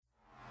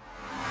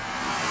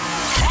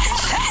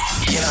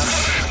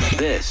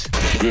This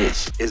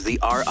is the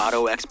Our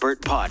Auto Expert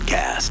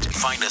Podcast.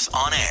 Find us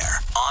on air,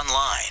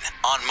 online,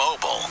 on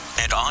mobile,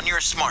 and on your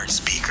smart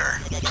speaker.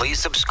 Please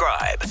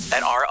subscribe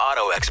at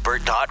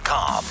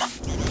ourautoexpert.com.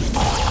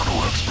 Our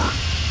Auto Expert.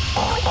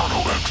 Our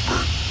Auto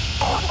Expert.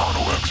 Our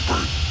Auto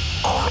Expert.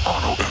 Our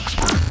Auto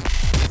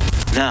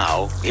Expert.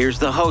 Now, here's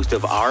the host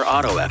of Our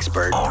Auto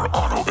Expert, Our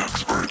Auto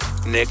Expert.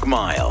 Nick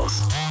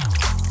Miles.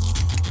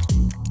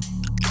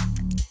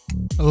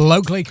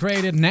 Locally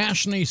created,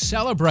 nationally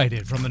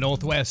celebrated, from the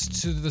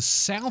northwest to the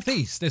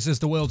southeast. This is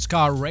the World's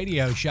Car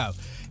Radio Show.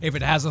 If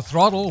it has a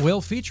throttle,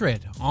 we'll feature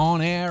it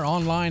on air,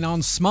 online,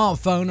 on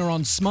smartphone, or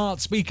on smart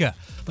speaker.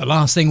 The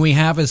last thing we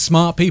have is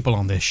smart people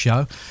on this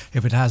show.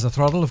 If it has a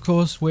throttle, of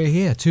course, we're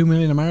here. 2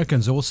 million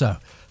Americans also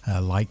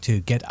like to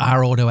get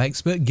Our Auto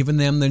Expert, giving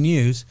them the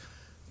news.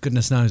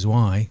 Goodness knows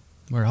why.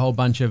 We're a whole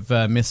bunch of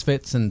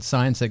misfits and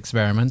science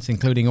experiments,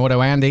 including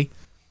Auto Andy.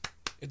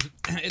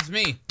 It's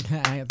me.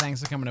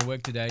 Thanks for coming to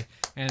work today.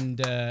 And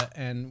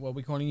what are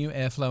we calling you?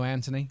 Airflow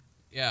Anthony?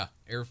 Yeah,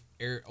 air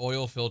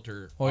oil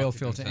filter. Oil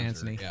occupant filter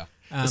sensor. Anthony. Yeah.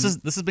 This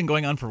has been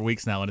going on for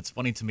weeks now, and it's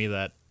funny to me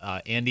that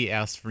Andy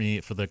asked me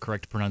for the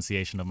correct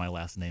pronunciation of my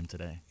last name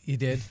today. You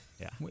did?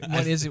 Yeah.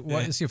 What is it?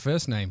 What is your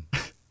first name?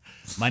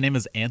 My name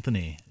is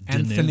Anthony.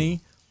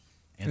 Anthony?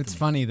 Anthony. It's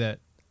funny that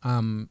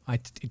I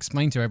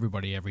explain to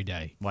everybody every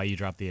day. Why you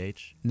dropped the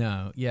H?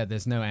 No, yeah,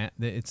 there's no.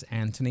 It's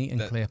Anthony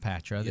and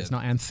Cleopatra. There's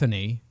not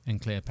Anthony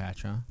and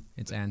Cleopatra.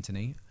 It's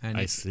Anthony, and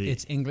I see.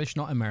 It's English,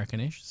 not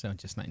Americanish. So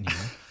just letting you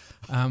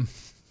know.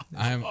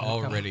 I'm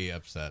already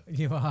upset.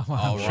 You are. Well,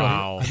 Oh,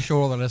 wow. I'm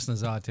sure all the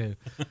listeners are too.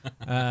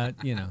 I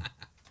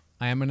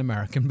am an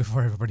American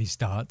before everybody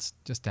starts.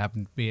 Just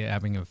happened to be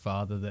having a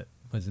father that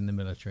was in the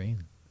military.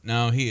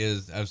 No, he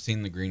is. I've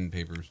seen the green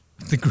papers.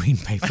 The green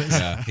papers.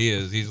 Yeah, he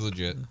is. He's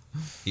legit.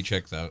 He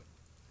checks out.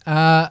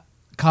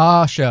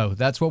 Car show.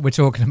 That's what we're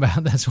talking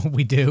about. That's what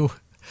we do,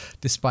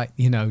 despite,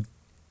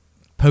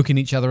 poking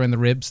each other in the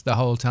ribs the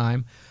whole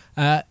time.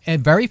 A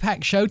very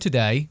packed show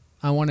today.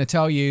 I want to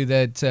tell you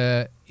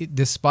that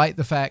despite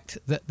the fact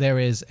that there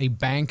is a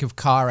bank of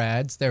car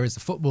ads, there is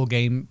a football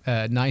game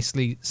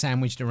nicely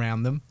sandwiched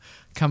around them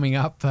coming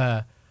up,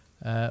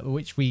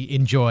 which we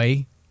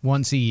enjoy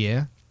once a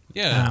year.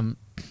 Yeah.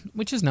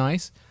 Which is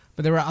nice.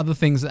 But there are other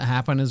things that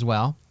happen as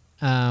well.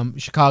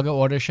 Chicago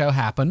Auto Show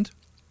happened.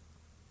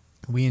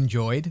 We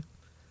enjoyed.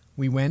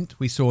 We went.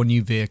 We saw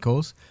new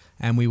vehicles.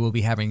 And we will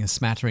be having a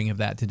smattering of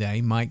that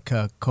today. Mike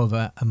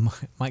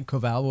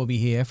Koval will be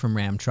here from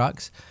Ram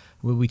Trucks.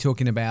 We'll be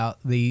talking about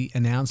the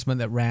announcement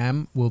that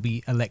Ram will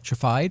be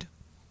electrified.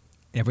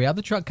 Every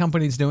other truck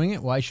company is doing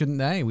it. Why shouldn't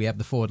they? We have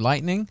the Ford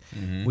Lightning.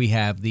 Mm-hmm. We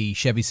have the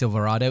Chevy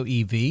Silverado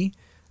EV.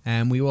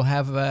 And we will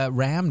have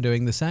Ram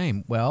doing the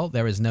same. Well,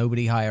 there is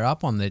nobody higher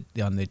up on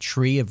the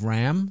tree of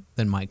Ram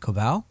than Mike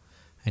Koval,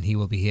 and he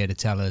will be here to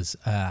tell us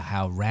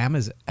how Ram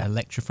is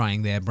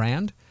electrifying their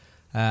brand.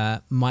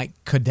 Mike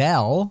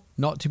Cadell,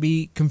 not to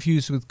be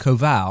confused with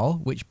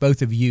Koval, which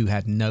both of you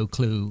had no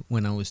clue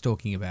when I was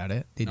talking about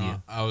it, did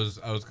you? I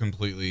was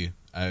completely.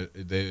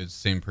 It's the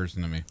same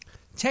person to me.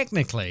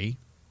 Technically,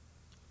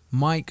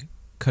 Mike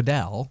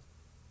Cadell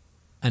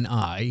and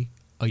I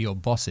are your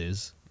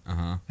bosses.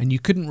 Uh-huh. And you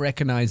couldn't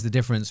recognize the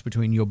difference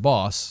between your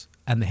boss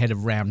and the head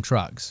of Ram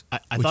Trucks.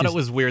 I thought it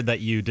was weird that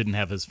you didn't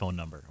have his phone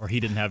number or he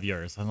didn't have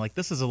yours. I'm like,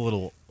 this is a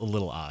little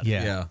odd.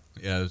 Yeah.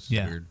 It's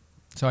weird.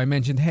 So I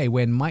mentioned, hey,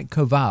 when Mike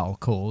Koval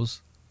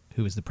calls,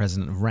 who is the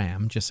president of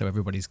Ram, just so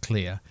everybody's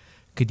clear,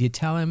 could you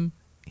tell him,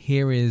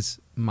 here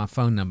is my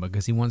phone number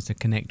because he wants to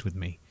connect with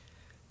me.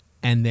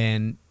 And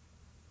then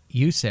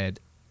you said,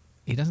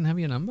 he doesn't have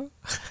your number?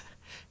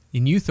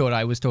 And you thought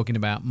I was talking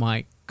about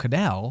Mike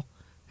Cadell,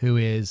 who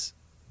is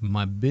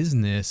my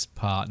business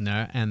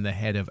partner and the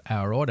head of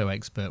Our Auto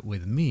Expert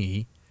with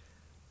me.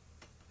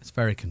 It's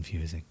very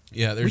confusing.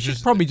 Yeah, we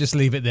should probably just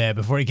leave it there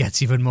before it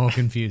gets even more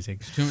confusing.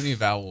 Too many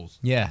vowels.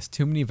 Yes,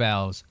 too many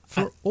vowels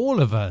for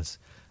all of us.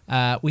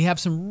 We have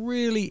some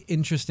really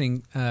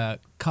interesting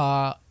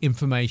car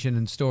information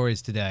and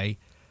stories today.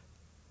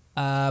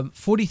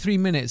 43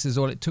 minutes is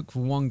all it took for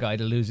one guy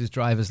to lose his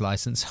driver's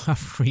license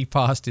after he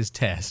passed his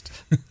test.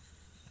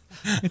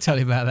 I'll tell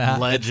you about that.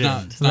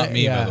 Legend. It's not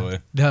me, by the way.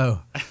 No.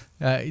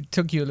 It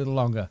took you a little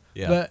longer.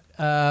 Yeah.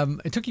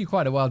 But it took you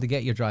quite a while to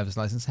get your driver's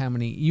license. How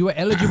many? You were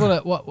eligible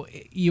at what?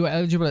 You were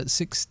eligible at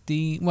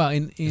 16. Well,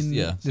 in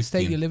the 16.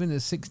 state you live in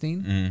is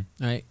 16.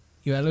 Mm-hmm. Right.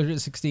 You were eligible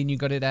at 16. You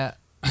got it at?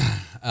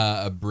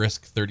 A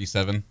brisk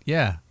 37.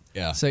 Yeah.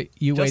 Yeah. So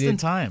you Just waited. in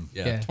time.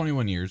 Yeah,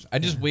 21 years. I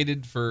just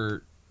waited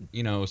for,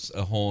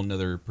 a whole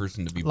nother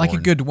person to be like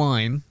born. a good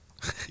wine.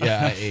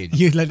 Yeah, I aged.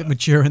 You let it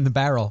mature in the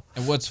barrel.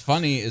 And what's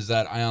funny is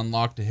that I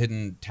unlocked a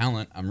hidden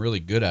talent. I'm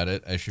really good at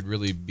it. I should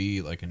really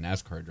be like a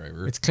NASCAR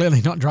driver. It's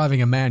clearly not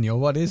driving a manual.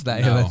 What is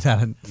that hidden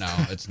talent? No,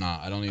 it's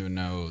not. I don't even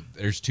know.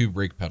 There's 2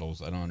 brake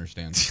pedals. I don't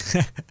understand.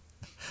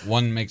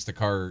 One makes the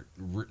car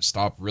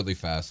stop really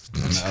fast,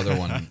 and the other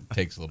one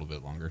takes a little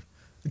bit longer.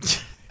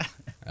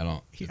 I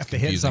don't. You have to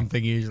hit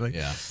something usually.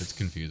 Yeah, it's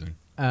confusing.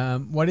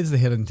 What is the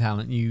hidden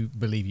talent you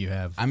believe you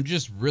have? I'm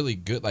just really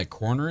good, like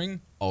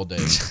cornering all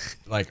day.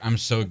 Like I'm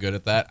so good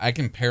at that. I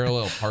can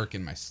parallel park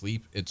in my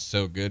sleep. It's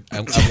so good.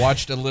 I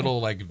watched a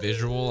little like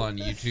visual on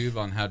YouTube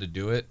on how to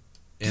do it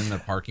in the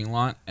parking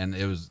lot, and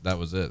that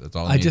was it. That's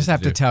all. I just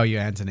have to do. tell you,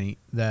 Anthony,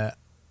 that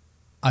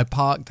I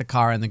parked the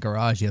car in the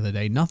garage the other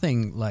day.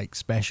 Nothing like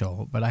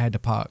special, but I had to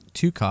park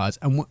 2 cars,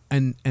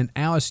 and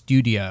our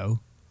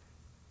studio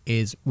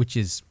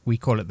we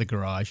call it the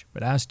garage,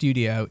 but our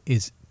studio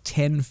is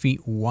 10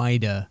 feet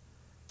wider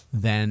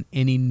than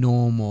any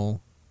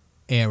normal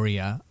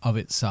area of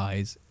its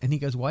size. And he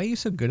goes, "Why are you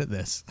so good at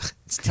this?"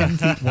 It's 10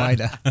 feet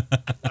wider.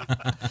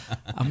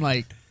 I'm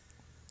like,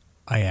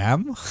 I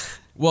am.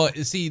 Well,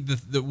 see,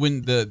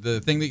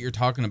 the thing that you're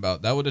talking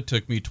about, that would have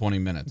took me 20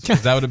 minutes.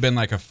 'Cause that would have been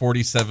like a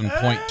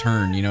 47-point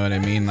turn, you know what I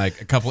mean? Like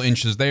a couple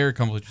inches there, a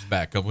couple inches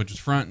back, a couple inches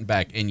front and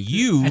back. And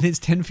it's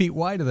 10 feet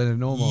wider than a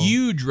normal.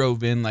 You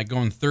drove in like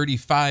going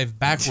 35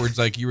 backwards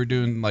like you were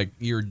doing, like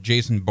you were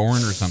Jason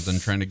Bourne or something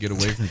trying to get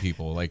away from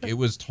people. Like it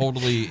was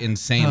totally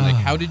insane. Like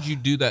how did you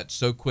do that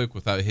so quick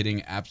without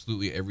hitting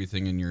absolutely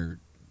everything in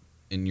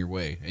your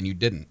way? And you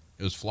didn't.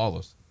 It was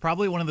flawless.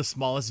 Probably one of the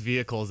smallest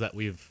vehicles that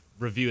we've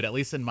reviewed, at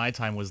least in my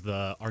time, was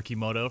the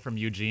Archimoto from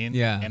Eugene.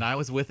 Yeah. And I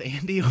was with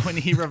Andy when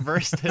he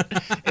reversed it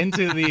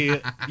into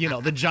the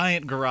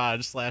giant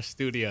garage /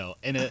 studio.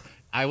 And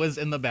I was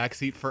in the back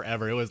seat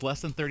forever. It was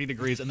less than 30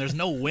 degrees and there's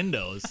no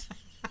windows.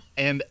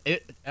 And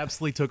it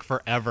absolutely took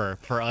forever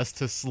for us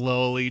to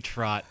slowly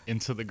trot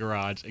into the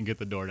garage and get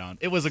the door down.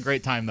 It was a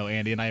great time though,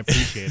 Andy, and I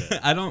appreciate it.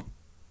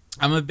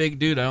 I'm a big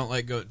dude. I don't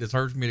like it's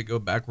hard for me to go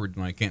backwards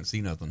when I can't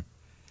see nothing.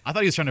 I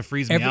thought he was trying to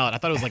freeze me out. I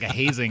thought it was like a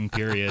hazing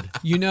period.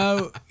 You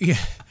know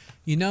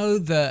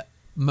that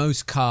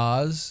most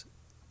cars,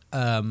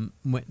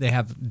 they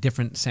have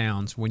different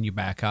sounds when you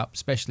back up,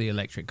 especially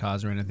electric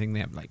cars or anything. They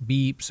have like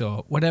beeps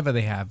or whatever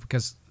they have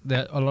because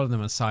a lot of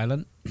them are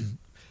silent,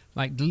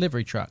 like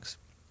delivery trucks,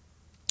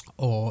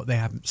 or they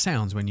have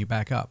sounds when you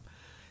back up.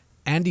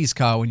 Andy's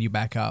car, when you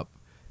back up,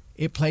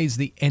 it plays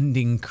the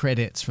ending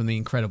credits from The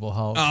Incredible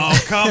Hulk. Oh,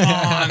 come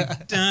on.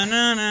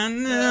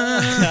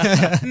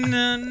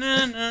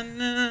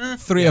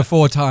 3 or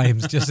 4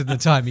 times just in the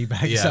time he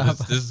backs Yeah, up.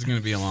 this is going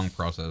to be a long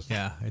process.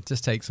 Yeah, it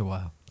just takes a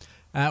while.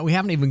 We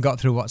haven't even got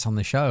through what's on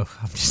the show.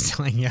 I'm just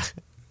telling you.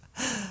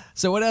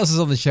 So what else is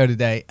on the show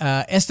today?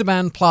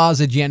 Esteban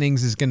Plaza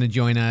Jennings is going to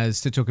join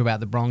us to talk about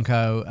the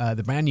Bronco,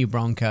 the brand new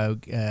Bronco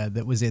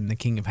that was in the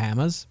King of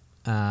Hammers.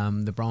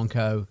 The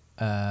Bronco...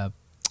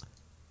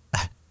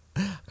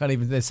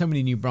 there's so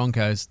many new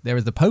Broncos. There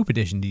is the Pope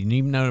Edition. Did you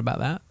even know about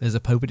that? There's a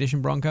Pope Edition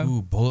Bronco.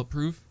 Ooh,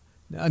 bulletproof?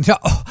 No,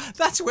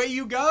 that's where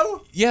you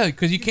go? Yeah,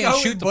 because you can't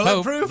shoot the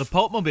Pope. The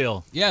Pope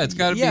Mobile. Yeah, it's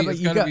got to be. Yeah, but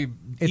it's got to be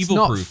it's evil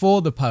not proof.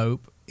 for the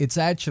Pope. It's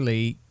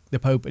actually the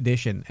Pope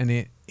Edition,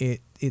 and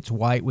it's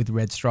white with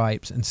red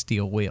stripes and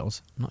steel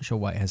wheels. I'm not sure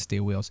why it has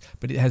steel wheels,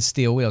 but it has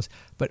steel wheels.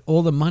 But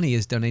all the money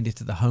is donated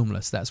to the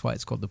homeless. That's why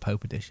it's called the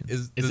Pope Edition.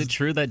 Is it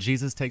true that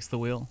Jesus takes the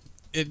wheel?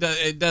 It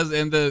does,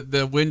 and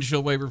the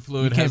windshield wiper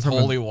fluid came has from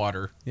holy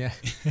water. Yeah.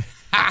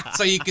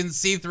 So you can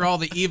see through all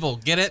the evil.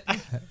 Get it?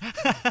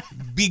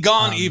 Be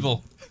gone,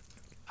 evil.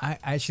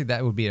 Actually,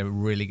 that would be a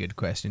really good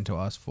question to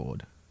ask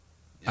Ford.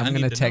 I I'm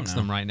need going to to know text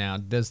now. them right now.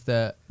 Does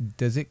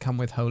it come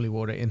with holy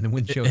water in the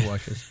windshield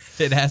washers?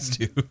 It has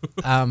to.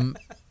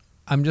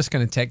 I'm just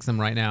going to text them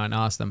right now and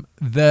ask them.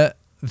 That's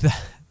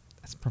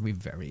probably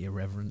very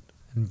irreverent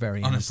and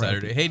very On a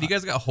inappropriate. Saturday. Hey, do you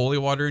guys got holy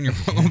water in your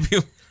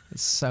automobile?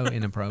 It's so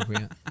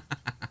inappropriate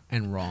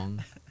and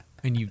wrong,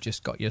 and you've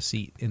just got your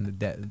seat in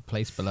the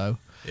place below.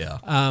 Yeah.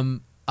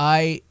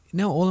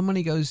 All the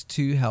money goes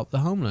to help the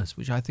homeless,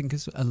 which I think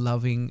is a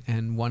loving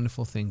and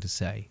wonderful thing to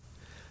say.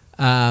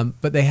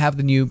 But they have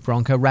the new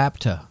Bronco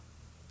Raptor,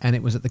 and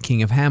it was at the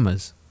King of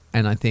Hammers,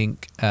 and I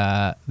think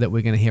that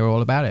we're going to hear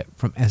all about it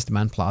from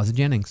Esteban Plaza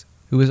Jennings,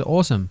 who is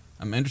awesome.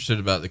 I'm interested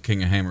about the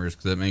King of Hammers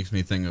because that makes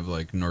me think of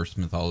like Norse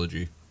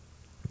mythology.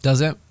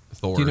 Does it?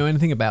 Thor. Do you know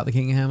anything about the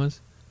King of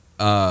Hammers?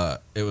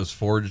 It was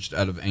forged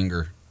out of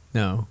anger.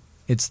 No,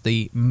 it's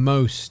the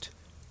most.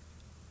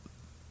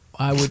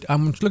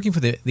 I'm looking for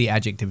the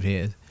adjective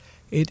here.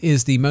 It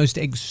is the most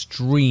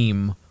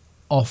extreme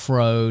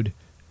off-road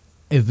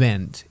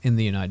event in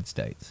the United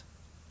States.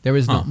 There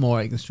is not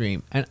more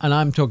extreme, and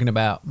I'm talking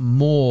about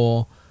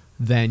more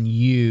than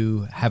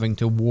you having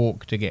to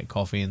walk to get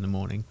coffee in the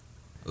morning.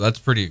 That's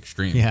pretty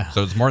extreme. Yeah.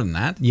 So it's more than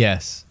that?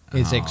 Yes,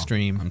 it's Oh,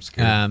 extreme. I'm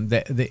scared.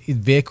 The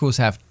vehicles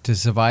have to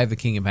survive the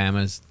King of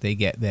Hammers. They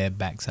get their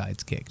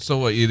backsides kicked. So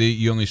what,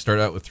 you only start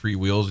out with 3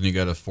 wheels and you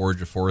got to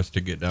forge a 4th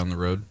to get down the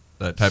road?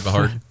 That type of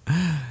hard?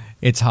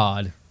 It's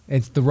hard.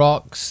 It's the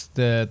rocks,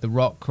 the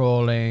rock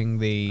crawling,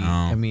 Oh.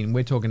 I mean,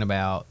 we're talking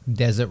about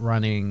desert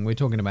running. We're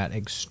talking about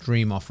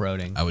extreme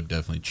off-roading. I would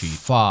definitely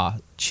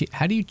cheat.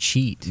 How do you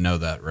cheat? Know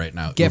that right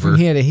now. Get Uber. from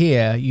here to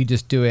here. You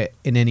just do it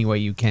in any way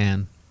you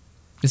can.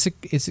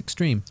 It's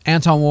extreme.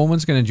 Anton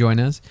Warman's going to join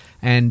us,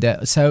 and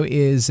so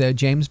is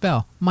James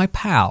Bell, my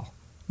pal,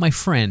 my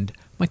friend,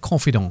 my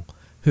confidant,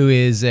 who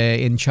is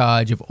in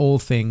charge of all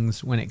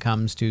things when it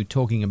comes to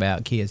talking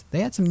about Kias.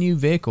 They had some new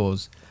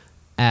vehicles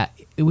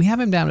We have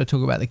him down to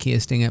talk about the Kia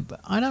Stinger, but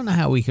I don't know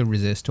how we could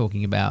resist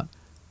talking about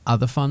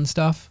other fun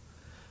stuff.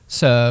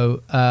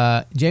 So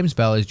James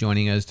Bell is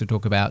joining us to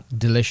talk about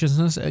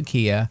deliciousness at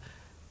Kia,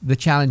 the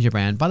Challenger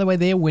brand. By the way,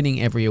 they're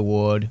winning every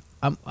award.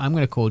 I'm going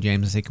to call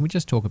James and say, can we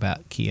just talk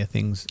about Kia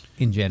things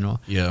in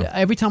general? Yeah.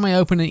 Every time I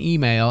open an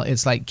email,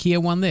 it's like Kia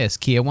won this,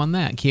 Kia won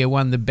that, Kia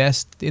won the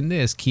best in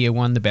this, Kia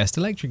won the best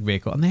electric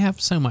vehicle, and they have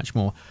so much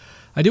more.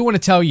 I do want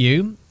to tell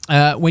you,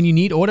 when you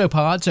need auto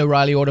parts,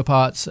 O'Reilly Auto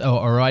Parts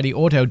or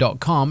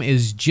O'ReillyAuto.com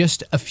is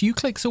just a few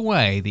clicks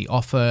away. They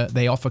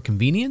offer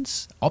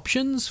convenience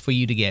options for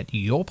you to get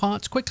your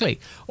parts quickly.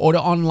 Order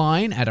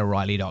online at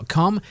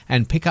O'Reilly.com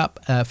and pick up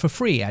for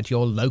free at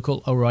your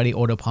local O'Reilly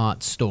Auto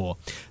Parts store.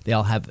 They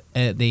have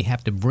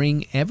to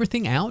bring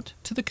everything out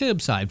to the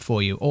curbside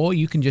for you, or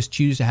you can just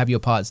choose to have your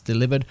parts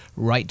delivered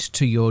right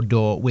to your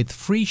door with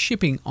free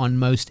shipping on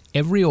most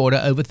every order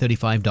over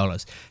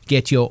 $35.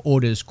 Get your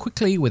orders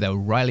quickly with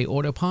O'Reilly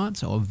Auto Parts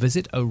or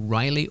visit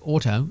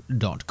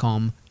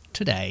O'ReillyAuto.com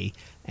today.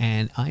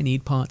 And I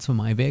need parts for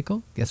my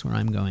vehicle. Guess where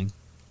I'm going?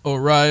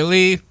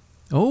 O'Reilly.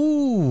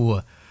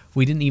 Oh,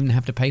 we didn't even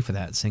have to pay for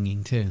that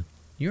singing too.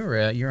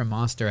 You're a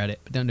master at it,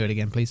 but don't do it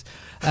again, please.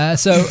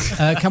 So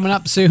coming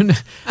up soon,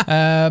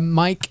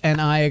 Mike and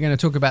I are going to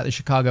talk about the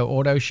Chicago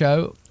Auto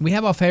Show. We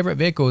have our favorite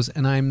vehicles,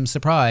 and I'm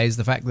surprised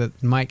the fact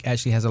that Mike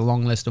actually has a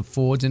long list of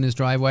Fords in his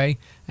driveway,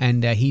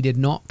 and he did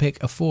not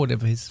pick a Ford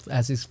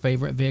as his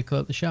favorite vehicle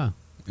at the show,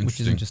 which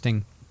is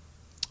interesting.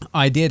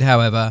 I did,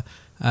 however,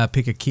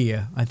 pick a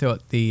Kia. I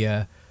thought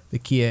the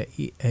Kia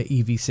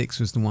EV6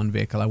 was the one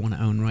vehicle I want to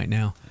own right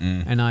now.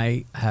 And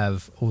I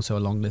have also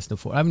a long list of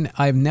Fords.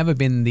 I've never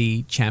been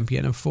the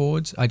champion of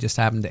Fords. I just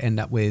happened to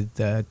end up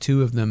with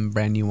two of them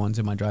brand new ones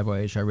in my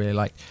driveway, which I really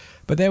liked.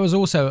 But there was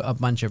also a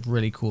bunch of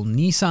really cool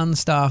Nissan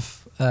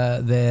stuff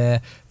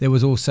there. There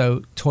was also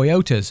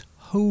Toyotas.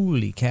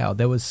 Holy cow.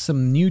 There was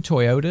some new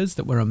Toyotas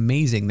that were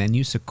amazing. Their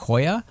new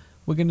Sequoia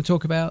we're going to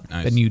talk about.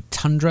 Nice. The new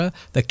Tundra.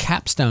 The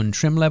Capstone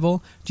trim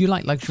level. Do you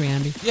like luxury,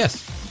 Andy?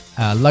 Yes.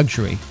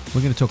 Luxury. We're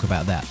going to talk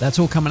about that. That's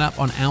all coming up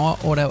on Our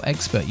Auto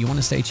Expert. You want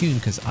to stay tuned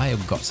because I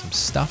have got some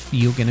stuff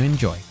you're going to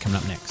enjoy coming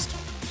up next.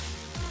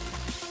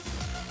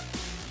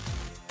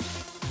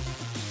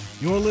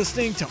 You're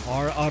listening to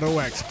Our Auto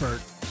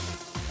Expert.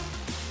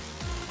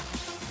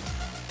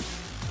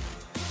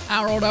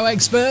 Our Auto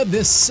Expert,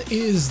 this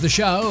is the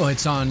show.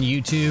 It's on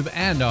YouTube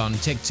and on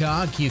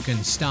TikTok. You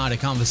can start a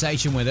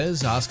conversation with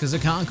us, ask us a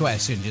car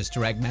question, just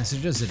direct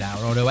message us at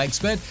Our Auto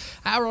Expert.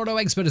 Our Auto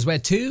Expert is where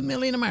 2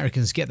 million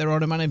Americans get their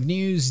automotive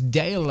news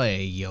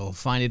daily. You'll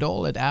find it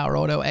all at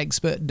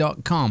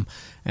OurAutoExpert.com.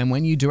 And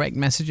when you direct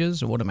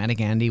messages, Automatic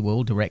Andy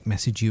will direct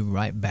message you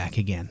right back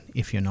again,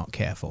 if you're not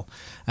careful.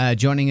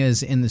 Joining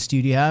us in the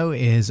studio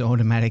is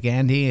Automatic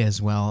Andy,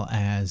 as well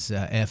as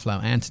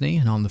Airflow Anthony.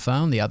 And on the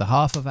phone, the other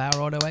half of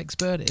Our Auto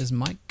Expert is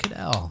Mike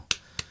Cadell.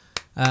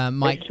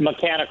 Mike, it's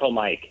Mechanical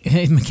Mike.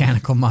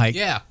 Mechanical Mike.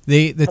 Yeah.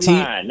 The Come team.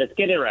 on, let's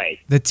get it right.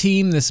 The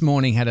team this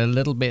morning had a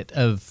little bit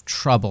of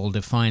trouble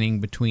defining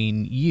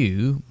between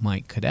you,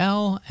 Mike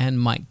Cadell, and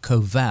Mike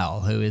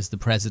Koval, who is the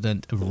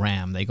president of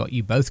RAM. They got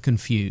you both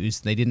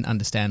confused. They didn't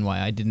understand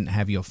why I didn't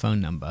have your phone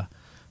number.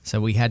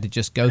 So we had to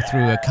just go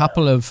through a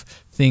couple of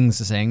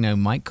things saying, no,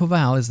 Mike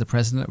Koval is the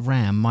president of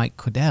RAM. Mike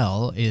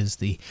Cadell is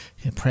the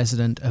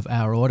president of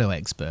Our Auto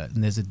Expert.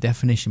 And there's a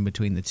definition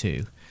between the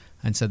two.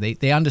 And so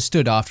they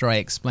understood after I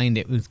explained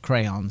it with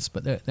crayons,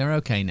 but they're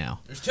okay now.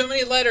 There's too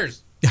many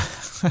letters.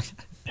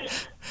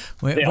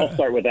 They all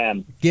start with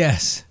M.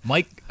 Yes.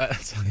 Mike,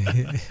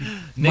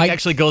 Nick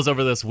actually goes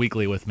over this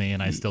weekly with me,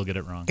 and I still get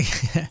it wrong.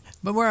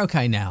 But we're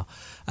okay now.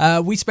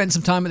 We spent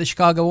some time at the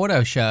Chicago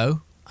Auto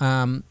Show,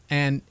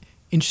 and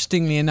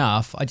interestingly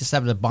enough, I just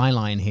have a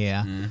byline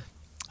here.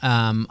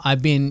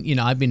 I've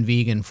been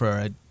vegan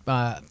for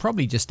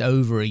probably just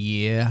over a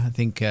year. I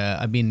think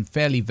I've been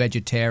fairly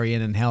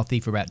vegetarian and healthy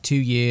for about 2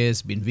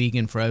 years. Been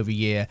vegan for over a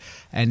year,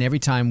 and every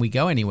time we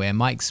go anywhere,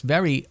 Mike's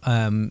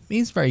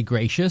he's very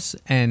gracious,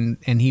 and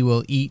he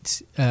will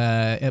eat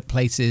at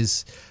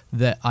places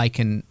that I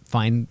can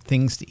find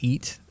things to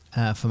eat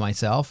for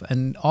myself.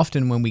 And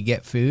often when we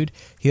get food,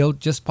 he'll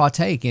just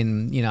partake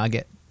in. I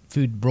get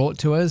food brought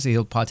to us.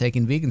 He'll partake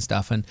in vegan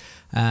stuff, and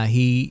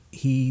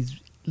he's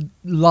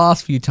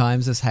last few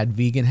times has had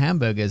vegan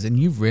hamburgers, and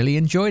you've really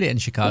enjoyed it in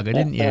Chicago,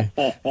 didn't you?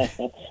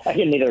 I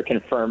can neither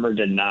confirm or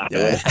deny. So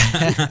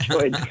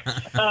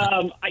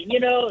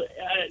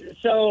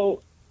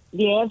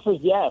the answer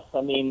is yes.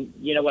 I mean,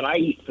 when I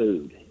eat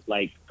food,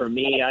 like for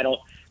me, I don't.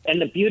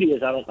 And the beauty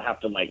is I don't have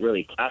to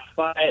really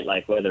classify it,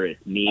 like whether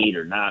it's meat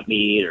or not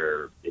meat,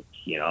 or it's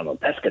I'm a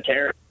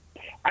pescatarian.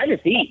 I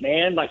just eat,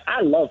 man. Like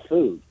I love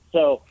food.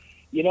 So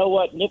you know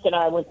what? Nick and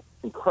I went to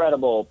an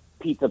incredible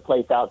pizza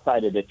place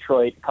outside of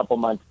Detroit a couple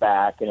months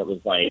back, and it was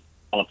like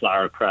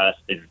cauliflower crust,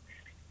 and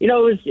it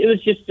was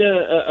just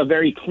a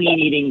very clean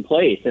eating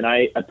place, and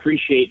I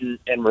appreciate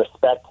and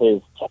respect his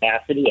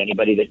tenacity.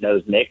 Anybody that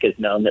knows Nick has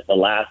known that the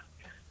last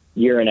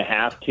year and a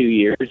half, 2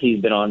 years,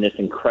 he's been on this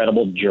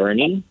incredible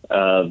journey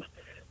of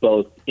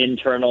both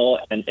internal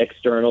and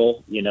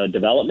external,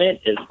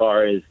 development as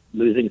far as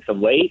losing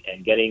some weight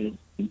and getting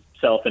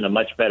himself in a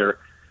much better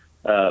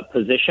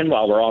position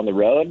while we're on the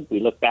road. We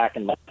look back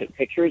and look at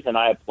pictures, and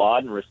I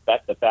applaud and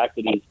respect the fact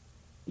that he's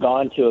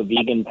gone to a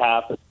vegan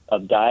path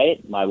of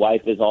diet. My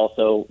wife is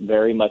also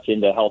very much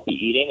into healthy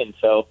eating, and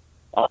so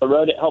on the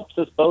road it helps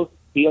us both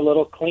be a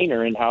little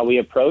cleaner in how we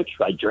approach.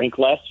 I drink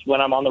less when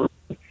I'm on the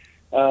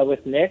road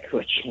with Nick,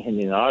 which in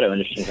the auto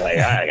industry is like,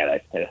 I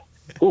gotta.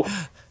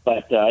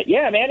 But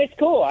yeah, man, it's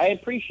cool. I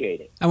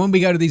appreciate it. And when we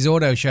go to these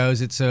auto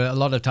shows, it's a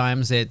lot of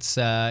times it's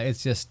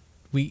just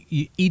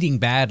eating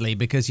badly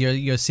because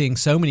you're seeing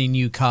so many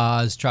new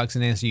cars, trucks,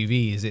 and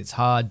SUVs. It's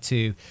hard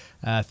to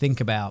think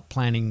about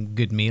planning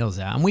good meals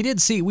out. And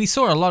we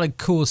saw a lot of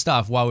cool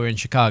stuff while we were in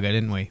Chicago,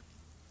 didn't we?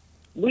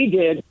 We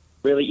did.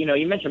 Really,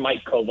 you mentioned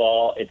Mike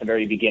Koval at the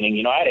very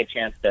beginning. I had a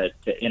chance to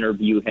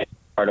interview him,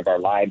 part of our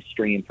live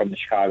stream from the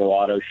Chicago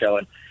Auto Show,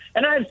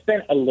 and I've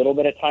spent a little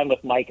bit of time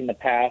with Mike in the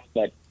past,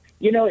 but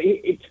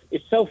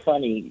it's so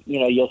funny.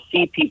 You'll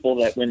see people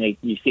that when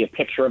you see a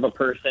picture of a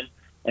person,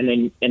 and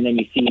then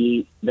you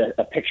see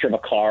a picture of a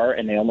car,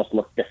 and they almost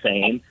look the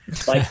same.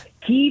 Like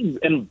he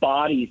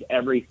embodies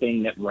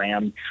everything that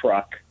Ram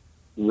Truck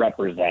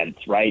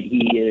represents. Right?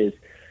 He is,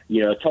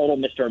 total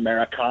Mr.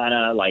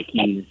 Americana. Like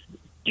he's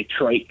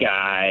Detroit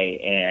guy,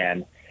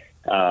 and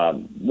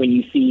when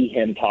you see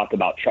him talk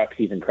about trucks,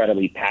 he's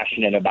incredibly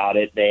passionate about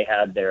it. They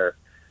have their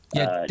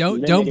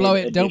don't blow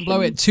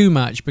it too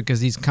much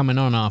because he's coming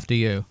on after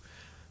you.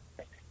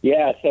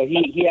 Yeah, so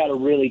he had a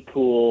really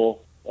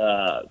cool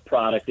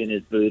product in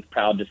his booth,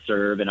 proud to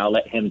serve, and I'll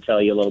let him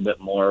tell you a little bit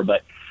more.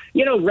 But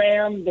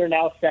Ram, they're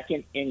now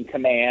second in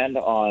command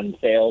on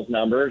sales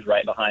numbers,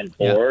 right behind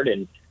Ford,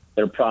 and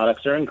their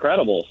products are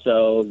incredible.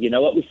 So, we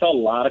saw a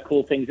lot of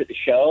cool things at the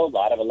show, a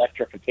lot of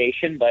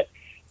electrification, but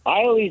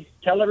I always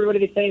tell everybody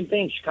the same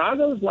thing.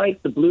 Chicago's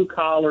like the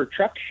blue-collar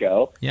truck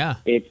show. Yeah.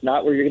 It's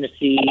not where you're going to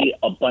see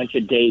a bunch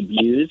of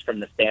debuts from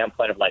the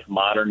standpoint of, like,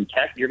 modern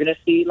tech. You're going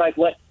to see, like,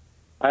 what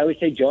I always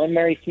say Joe and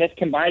Mary Smith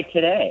can buy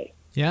today.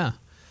 Yeah.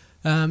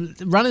 Run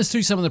us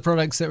through some of the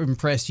products that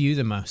impressed you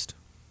the most.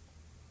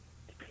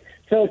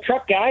 So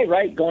truck guy,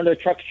 right? Going to a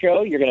truck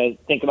show, you're going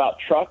to think about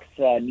trucks.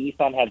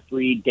 Nissan had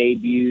 3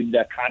 debuted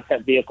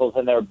concept vehicles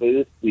in their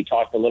booth. We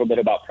talked a little bit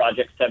about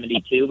Project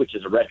 72, which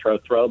is a retro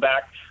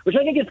throwback, which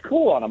I think is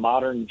cool on a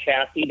modern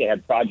chassis. They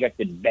had Project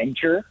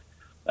Adventure,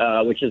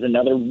 which is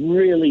another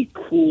really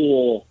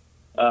cool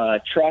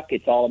truck.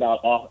 It's all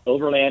about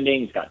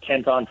overlanding. It's got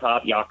tents on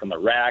top, Yakima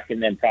rack,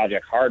 and then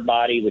Project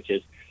Hardbody, which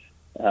is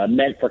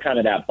meant for kind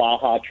of that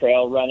Baja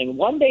trail running.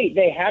 One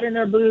they had in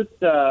their booth,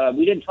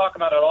 we didn't talk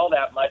about it all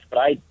that much, but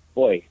I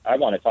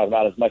want to talk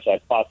about it as much as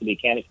I possibly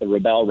can. It's the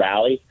Rebel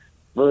Rally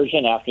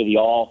version after the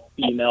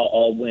all-female,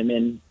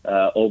 all-women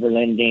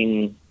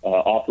overlanding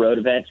off-road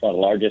event. It's one of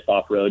the largest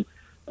off-road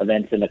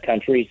events in the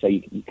country, so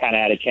you kind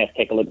of had a chance to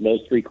take a look at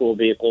those 3 cool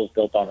vehicles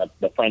built on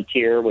the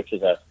Frontier, which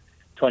is a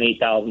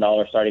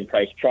 $28,000 starting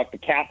price truck. The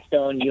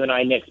Capstone, you and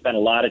I, Nick, spent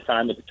a lot of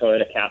time with the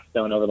Toyota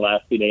Capstone over the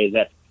last 2 days.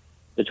 That's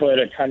the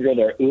Toyota Tundra,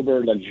 their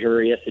uber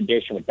luxurious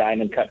edition with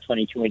diamond cut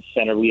 22-inch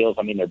center wheels.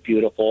 I mean, they're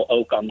beautiful.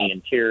 Oak on the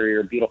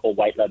interior, beautiful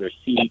white leather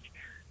seats,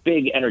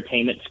 big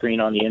entertainment screen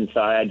on the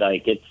inside.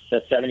 Like, it's a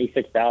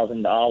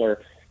 $76,000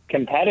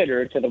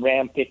 competitor to the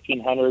Ram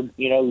 1500,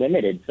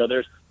 Limited. So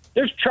there's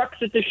trucks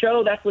at the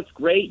show. That's what's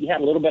great. You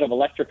had a little bit of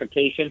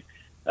electrification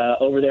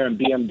over there in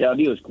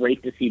BMW. It was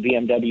great to see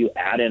BMW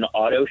at an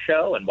auto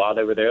show. And while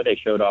they were there, they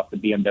showed off the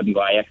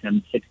BMW iX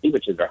M60,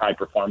 which is their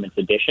high-performance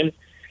edition.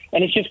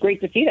 And it's just great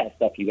to see that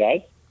stuff, you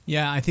guys.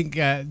 Yeah, I think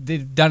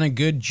they've done a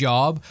good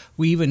job.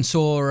 We even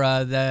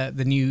saw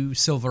the new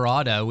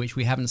Silverado, which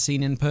we haven't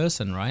seen in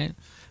person, right?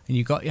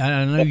 And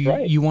I know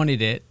you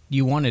wanted it.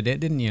 You wanted it,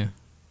 didn't you?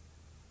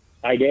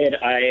 I did.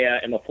 I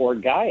am a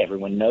Ford guy.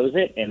 Everyone knows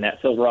it. And that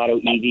Silverado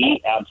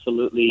EV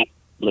absolutely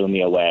blew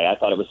me away. I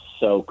thought it was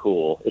so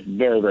cool. It's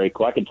very, very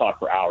cool. I could talk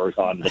for hours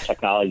on the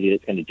technology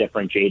that's going to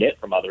differentiate it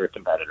from other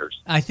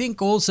competitors. I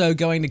think also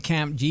going to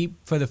Camp Jeep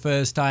for the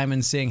first time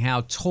and seeing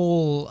how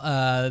tall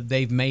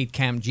they've made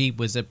Camp Jeep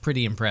was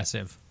pretty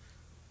impressive.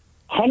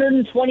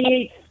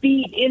 128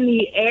 feet in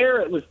the air.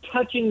 It was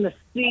touching the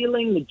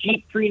ceiling. The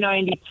Jeep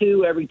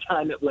 392, every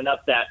time it went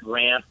up that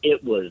ramp,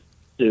 it was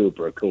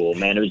super cool,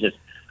 man. It was just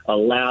a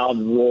loud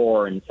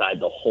roar inside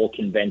the whole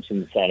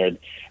convention center.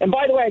 And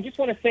by the way, I just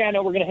want to say, I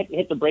know we're going to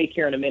hit the break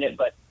here in a minute,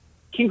 but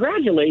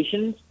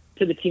congratulations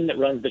to the team that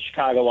runs the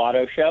Chicago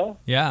Auto Show.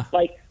 Yeah.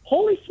 Like,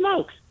 holy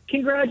smokes,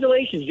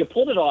 congratulations. You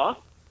pulled it off.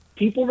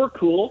 People were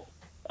cool.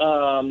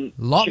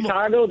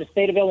 Chicago, the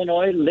state of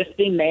Illinois,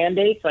 lifting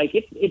mandates. Like,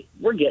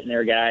 we're getting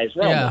there, guys.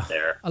 We're almost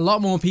there. A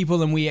lot more people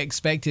than we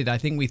expected. I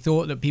think we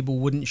thought that people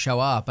wouldn't show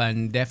up,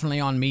 and definitely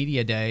on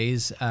media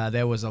days,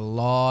 there was a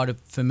lot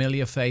of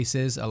familiar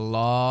faces. A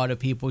lot of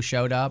people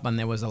showed up, and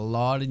there was a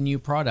lot of new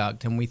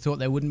product, and we thought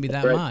there wouldn't be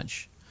that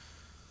much.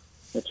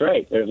 That's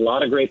right. There's a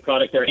lot of great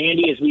product there.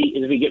 Andy, as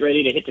we get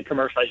ready to hit the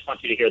commercial, I just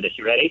want you to hear this.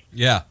 You ready?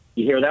 Yeah.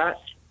 You hear that?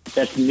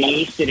 That's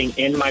me sitting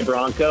in my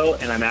Bronco,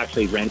 and I'm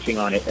actually wrenching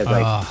on it as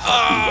I talk to you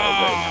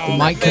guys right now.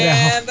 Mike Cadell.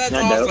 Man, that's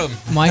No, no.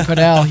 awesome. Mike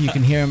Cadell, you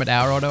can hear him at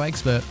Our Auto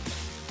Expert.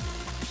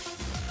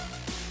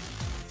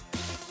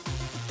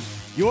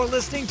 You're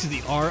listening to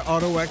the Our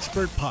Auto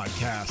Expert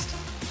podcast.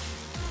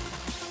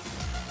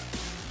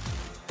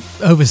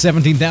 Over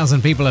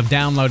 17,000 people have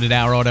downloaded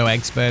Our Auto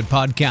Expert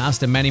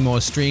podcast, and many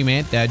more stream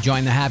it.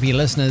 Join the happy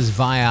listeners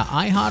via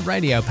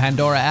iHeartRadio,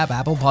 Pandora app,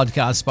 Apple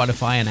Podcasts,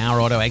 Spotify, and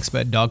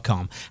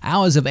OurAutoExpert.com.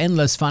 Hours of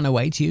endless fun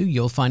await you.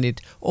 You'll find it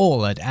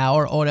all at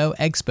Our Auto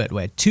Expert,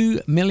 where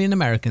 2 million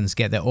Americans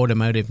get their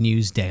automotive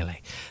news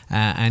daily.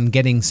 And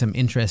getting some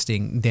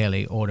interesting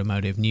daily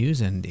automotive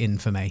news and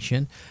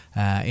information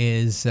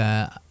is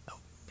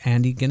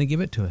Andy going to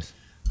give it to us.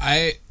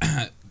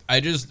 I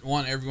just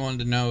want everyone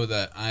to know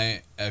that I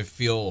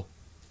feel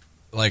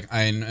like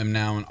I am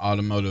now an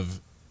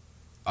automotive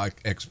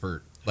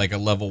expert, like a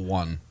level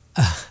 1.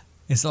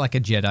 It's like a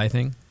Jedi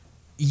thing.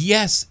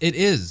 Yes, it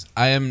is.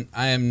 I am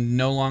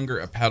no longer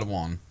a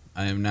Padawan.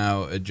 I am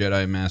now a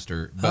Jedi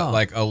Master, but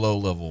like a low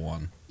level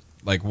one,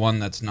 like one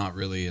that's not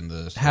really in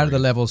the story. How do the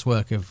levels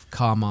work of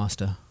Car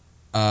Master?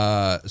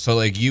 So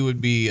like you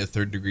would be a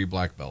 3rd degree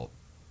black belt,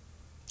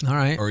 All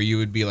right. or you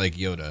would be like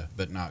Yoda,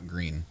 but not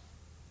green.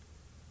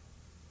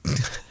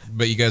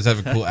 But you guys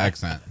have a cool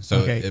accent, so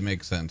Okay. it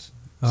makes sense.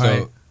 All so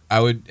right. I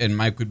would, and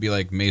Mike would be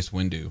like Mace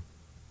Windu.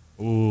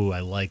 Ooh,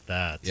 I like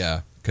that.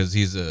 Yeah, because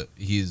he's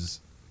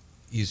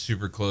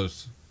super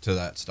close to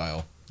that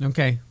style.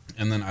 Okay.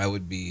 And then I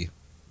would be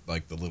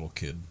like the little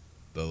kid,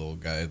 the little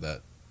guy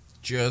that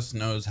just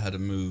knows how to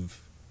move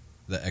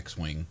the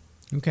X-Wing.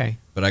 Okay.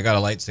 But I got a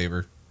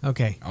lightsaber.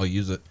 Okay. I'll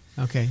use it.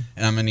 Okay.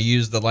 And I'm going to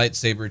use the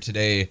lightsaber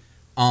today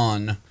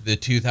on the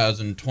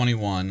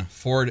 2021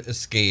 Ford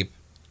Escape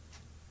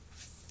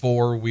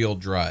 4-wheel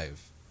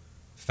drive,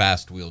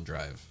 fast wheel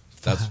drive.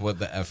 That's what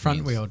the F Front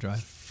means. wheel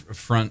drive.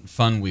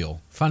 Fun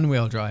wheel. Fun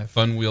wheel drive.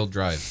 Fun wheel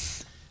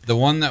drive. The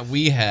one that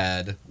we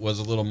had was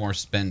a little more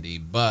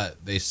spendy, but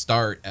they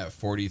start at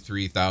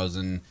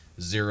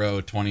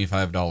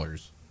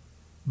 $43,025.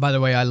 By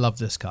the way, I love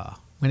this car.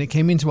 When it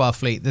came into our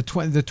fleet, the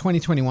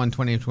 2021,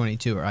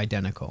 2022 are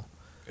identical.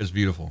 It's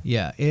beautiful.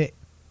 Yeah.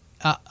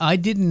 I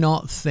did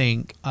not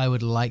think I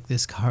would like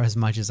this car as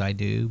much as I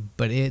do,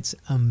 but it's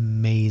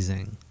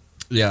amazing.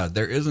 Yeah,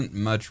 there isn't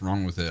much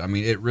wrong with it. I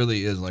mean, it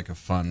really is like a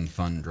fun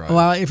drive.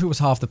 Well, if it was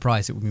half the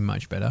price, it would be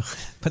much better.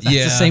 But that's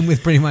Yeah. the same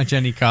with pretty much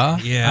any car.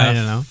 Yeah, I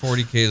don't know.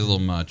 40K is a little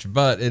much,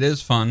 but it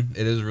is fun.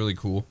 It is really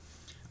cool.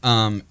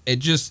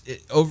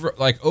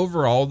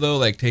 Overall though,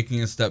 like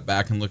taking a step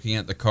back and looking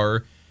at the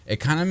car, it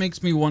kind of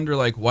makes me wonder,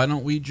 like, why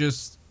don't we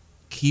just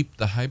keep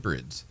the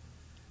hybrids?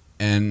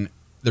 And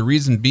the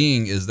reason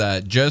being is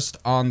that just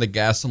on the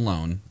gas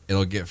alone,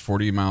 it'll get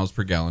 40 miles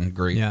per gallon.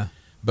 Great. Yeah.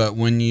 But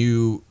when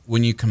you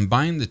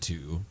combine the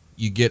two,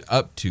 you get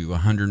up to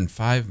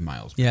 105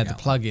 miles per Yeah, gallon.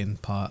 the plug-in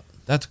part.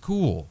 That's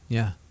cool.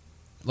 Yeah.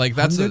 Like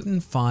that's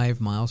 105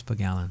 miles per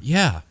gallon.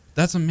 yeah,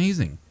 that's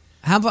amazing.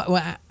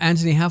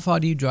 Anthony, how far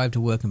do you drive to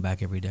work and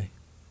back every day?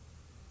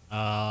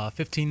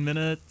 15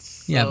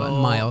 minutes. Yeah, but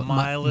mileage.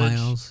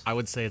 miles. I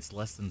would say it's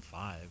less than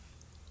 5.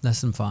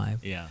 Less than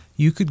 5. Yeah.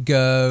 You could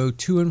go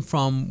to and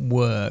from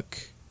work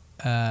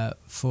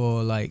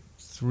for like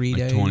 3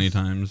 Like days. 20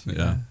 times.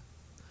 Yeah.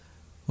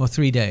 Or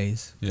 3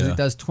 days. 'Cause Yeah. It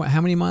does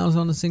how many miles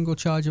on a single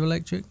charge of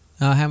electric?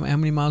 How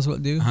many miles will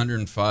it do?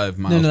 105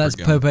 miles No, per that's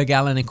gallon. per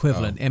gallon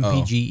equivalent, Oh.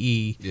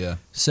 MPGE. Yeah.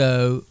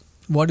 So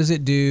what does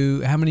it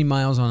do? How many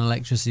miles on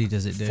electricity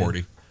does it do?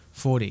 40.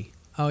 40.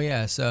 Oh,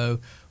 yeah. So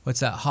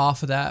what's that?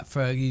 Half of that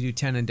for you do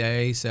 10 a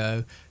day.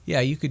 So, yeah,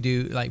 you could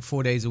do like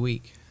 4 days a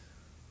week.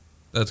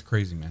 That's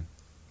crazy, man.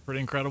 Pretty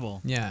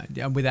incredible. Yeah,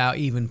 without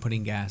even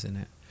putting gas in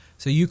it.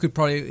 So you could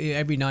probably,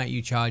 every night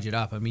you charge it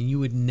up. I mean, you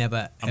would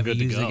never I'm ever good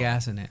to use the go.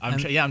 gas in it. I'm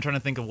trying to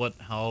think of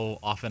how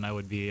often I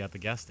would be at the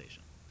gas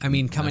station. I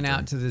mean, coming Okay.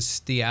 out to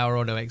the Our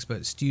Auto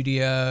Expert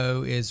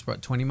studio is,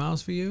 what, 20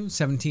 miles for you?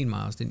 17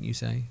 miles, didn't you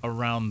say?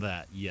 Around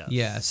that, yes.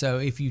 Yeah, so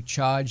if you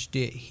charged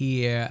it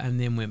here and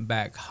then went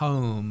back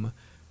home,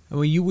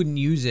 well, you wouldn't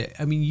use it.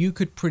 I mean, you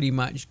could pretty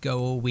much go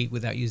all week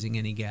without using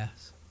any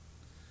gas.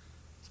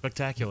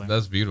 Spectacular.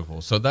 That's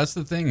beautiful. So that's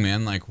the thing,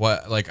 man. Like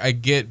I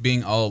get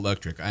being all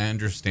electric. I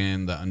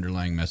understand the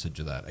underlying message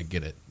of that. I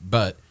get it.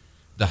 But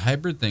the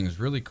hybrid thing is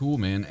really cool,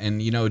 man. And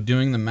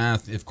doing the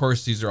math, of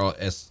course, these are all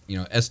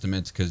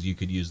estimates because you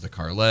could use the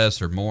car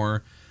less or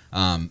more.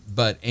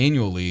 But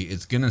annually,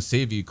 it's gonna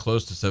save you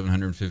close to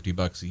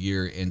 $750 a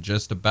year and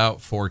just about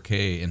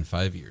 4K in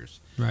 5 years.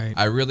 Right.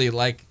 I really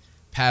like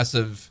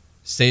passive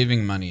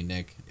saving money,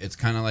 Nick. It's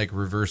kind of like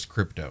reverse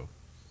crypto.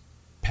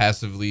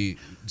 Passively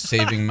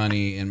saving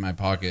money in my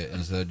pocket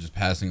instead of just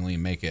passively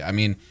make it. I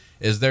mean,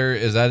 did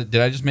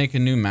I just make a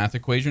new math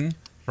equation?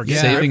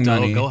 Forget saving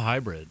crypto, money. Go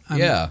hybrid. I'm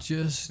Yeah.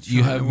 just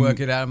You trying have- to work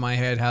it out in my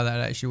head how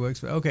that actually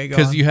works. But okay, go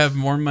Because on. you have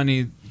more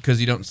money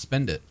because you don't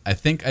spend it. I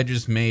think I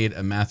just made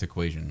a math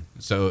equation.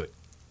 So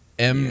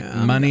Yeah,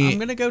 money. I'm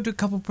going to go to a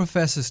couple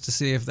professors to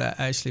see if that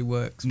actually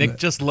works. Nick but-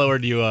 just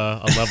lowered you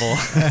a level.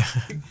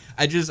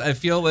 I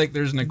feel like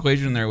there's an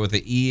equation there with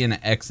an E and an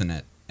X in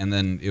it. and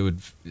then it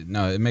would.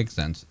 No, it makes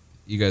sense.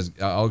 You guys,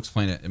 I'll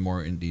explain it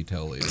more in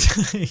detail later.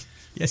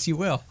 Yes, you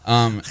will.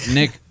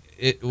 Nick,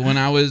 when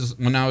I was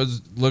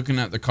looking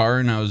at the car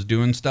and I was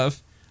doing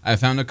stuff, I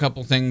found a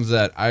couple things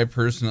that I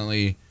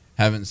personally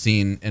haven't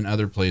seen in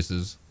other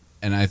places,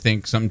 and I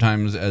think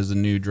sometimes as a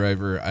new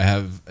driver, I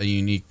have a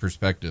unique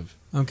perspective.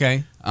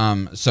 Okay.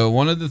 So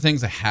one of the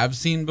things I have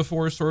seen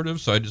before, sort of,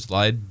 so I just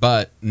lied,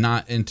 but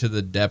not into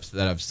the depth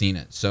that I've seen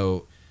it.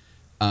 So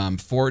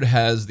Ford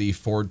has the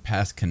Ford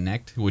Pass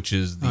Connect, which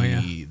is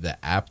the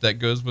app that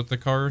goes with the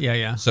car. Yeah,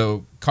 yeah.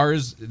 So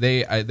cars,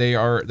 there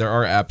are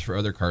apps for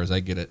other cars, I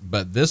get it,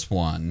 but this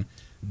one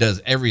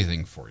does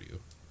everything for you.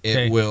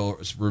 It will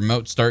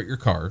remote start your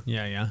car.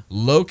 Yeah, yeah.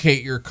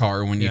 Locate your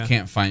car when you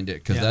can't find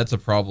it, because that's a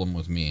problem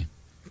with me.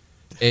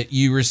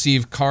 You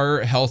receive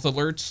car health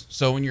alerts,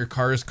 so when your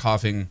car is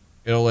coughing,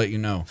 it'll let you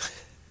know.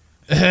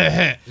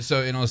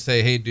 So it'll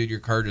say, hey, dude, your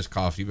car just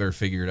coughed. You better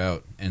figure it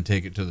out and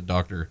take it to the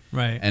doctor.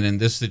 Right. And in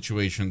this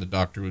situation, the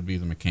doctor would be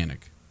the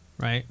mechanic.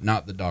 Right.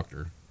 Not the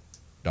doctor,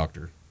 but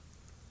the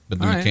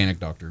All right. mechanic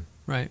doctor.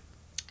 Right.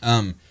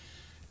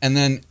 And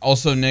then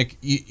also, Nick,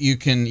 you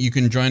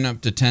can join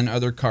up to 10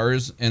 other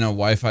cars in a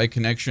Wi-Fi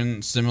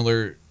connection,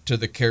 similar to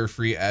the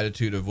carefree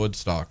attitude of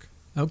Woodstock.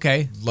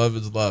 Okay. Love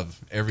is love.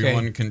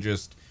 Everyone can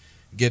just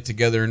get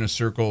together in a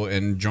circle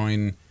and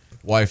join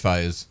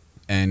Wi-Fi's,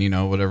 and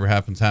whatever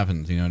happens.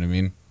 You know what I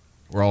mean?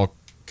 We're all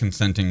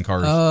consenting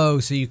cars. Oh,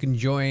 so you can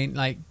join,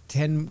 like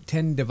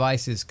 10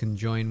 devices can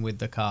join with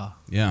the car.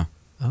 Yeah.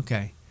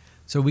 Okay.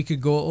 So we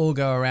could all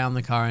go around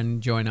the car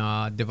and join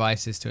our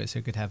devices to it, so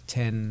we could have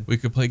 10. We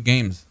could play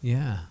games.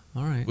 Yeah.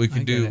 All right. We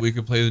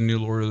could play the new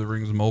Lord of the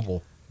Rings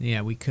mobile.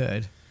 Yeah, we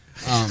could.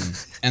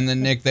 And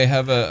then Nick, they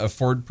have a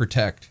Ford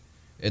Protect.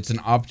 It's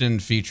an opt-in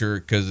feature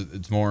because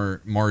it's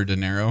more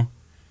dinero,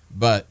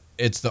 but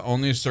it's the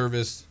only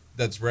service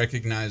that's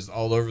recognized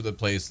all over the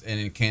place and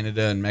in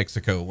Canada and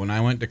Mexico. When I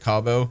went to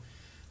Cabo,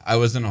 I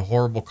was in a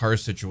horrible car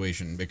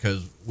situation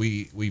because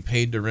we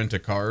paid to rent a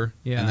car,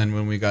 and then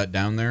when we got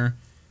down there,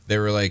 they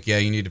were like, yeah,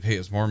 you need to pay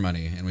us more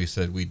money, and we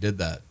said we did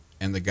that,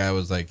 and the guy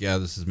was like, yeah,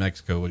 this is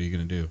Mexico, what are you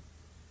going to do?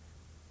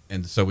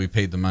 And so we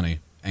paid the money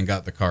and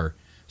got the car.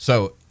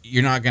 So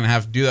you're not going to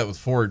have to do that with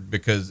Ford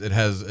because it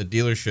has a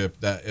dealership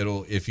that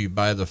if you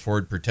buy the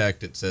Ford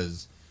Protect, it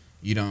says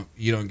you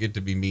don't get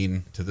to be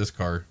mean to this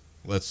car.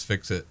 Let's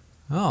fix it.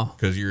 Oh.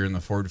 Because you're in the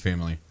Ford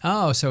family.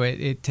 Oh, so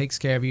it takes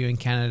care of you in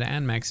Canada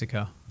and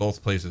Mexico.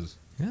 Both places.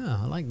 Yeah,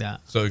 I like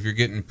that. So if you're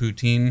getting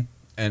poutine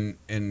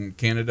in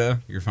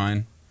Canada, you're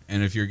fine.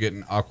 And if you're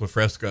getting aqua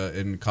fresca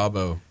in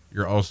Cabo,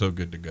 you're also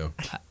good to go.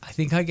 I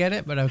think I get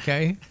it, but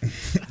okay.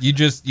 You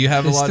have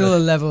There's a lot still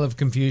of... a level of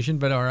confusion,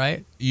 but all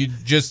right. You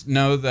just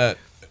know that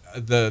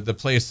the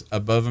place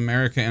above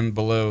America and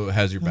below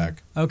has your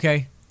back.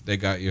 Okay. They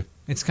got you.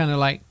 It's kind of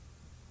like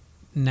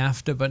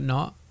NAFTA, but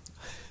not.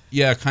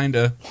 Yeah, kind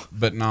of,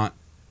 but not.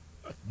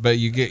 But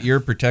you're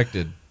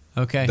protected.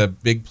 Okay. The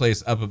big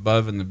place up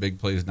above and the big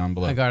place down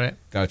below. I got it.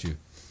 Got you.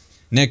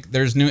 Nick,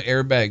 there's new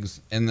airbags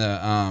in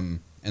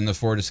the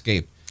Ford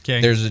Escape. Okay.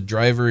 There's a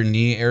driver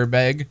knee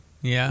airbag.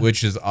 Yeah.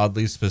 Which is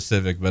oddly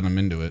specific, but I'm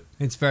into it.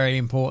 It's very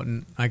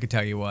important. I could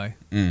tell you why.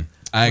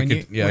 I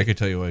could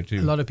tell you why too.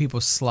 A lot of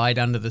people slide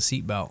under the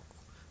seatbelt.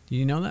 Do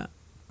you know that?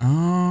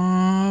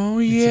 Oh,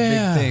 It's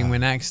yeah. a big thing.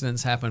 When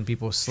accidents happen,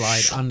 people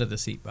slide under the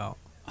seatbelt.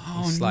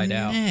 Oh, They slide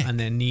out. Nick. And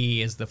their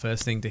knee is the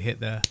first thing to hit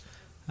the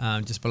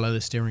just below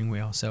the steering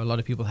wheel. So a lot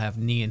of people have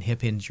knee and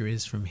hip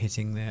injuries from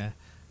hitting their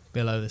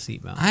below the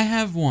seatbelt. I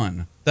have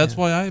one. That's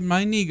why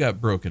my knee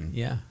got broken.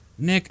 Yeah.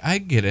 Nick, I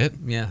get it.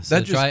 Yeah. So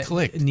That just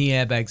clicked. Knee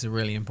airbags are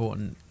really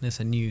important. It's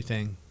a new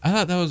thing. I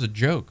thought that was a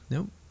joke.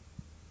 Nope.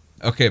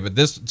 Okay, but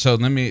this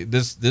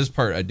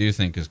part I do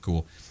think is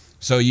cool.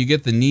 So you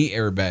get the knee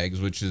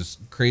airbags, which is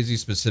crazy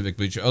specific,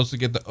 but you also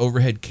get the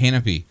overhead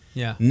canopy.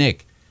 Yeah.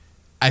 Nick,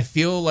 I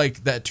feel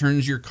like that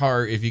turns your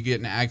car, if you get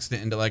in an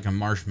accident, into like a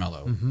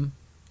marshmallow. Mm-hmm.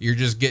 You're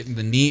just getting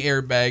the knee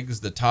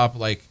airbags, the top,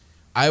 like,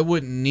 I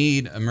wouldn't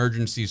need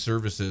emergency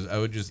services. I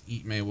would just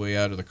eat my way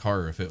out of the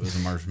car if it was a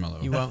marshmallow.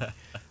 You won't.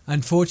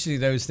 Unfortunately,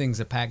 those things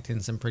are packed in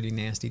some pretty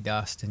nasty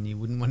dust, and you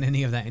wouldn't want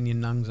any of that in your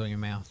lungs or your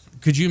mouth.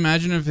 Could you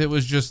imagine if it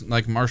was just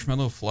like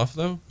marshmallow fluff,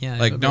 though? Yeah.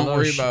 Like, don't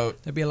worry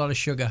about There'd be a lot of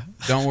sugar.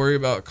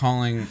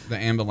 calling the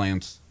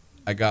ambulance.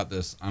 I got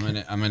this. I'm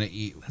gonna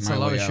eat That's my a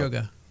lot way of out.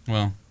 sugar.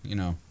 Well,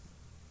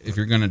 if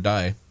you're gonna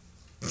die,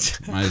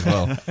 might as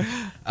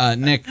well.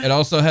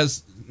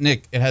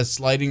 Nick, it has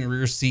sliding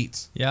rear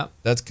seats. Yeah.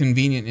 That's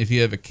convenient if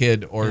you have a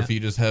kid or Yeah. if you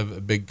just have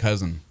a big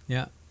cousin.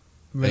 Yeah.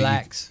 that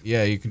Relax.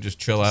 you can just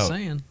chill Just out.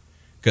 saying.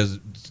 Because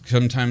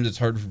sometimes it's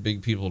hard for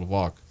big people to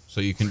walk. So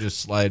you can just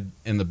slide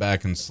in the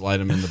back and slide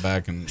them in the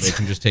back and they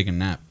can just take a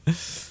nap.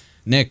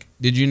 Nick,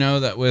 did you know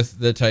that with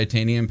the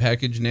titanium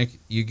package, Nick,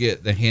 you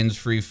get the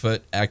hands-free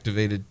foot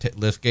activated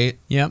lift gate?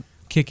 Yep.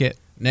 Kick it.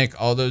 Nick,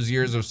 all those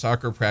years of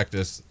soccer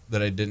practice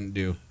that I didn't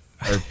do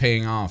are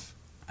paying off.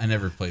 I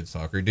never played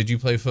soccer. Did you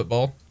play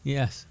football?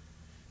 Yes.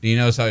 Do you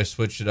notice how I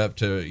switched it up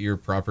to your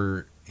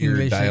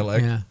English,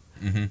 dialect? Yeah.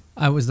 Mm-hmm.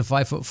 I was the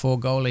 5'4"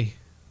 goalie.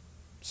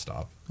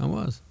 Stop. I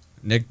was.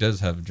 Nick does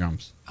have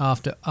jumps.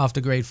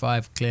 After grade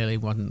 5, clearly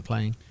wasn't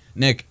playing.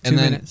 Nick, and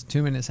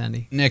 2 minutes,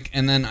 Andy. Nick,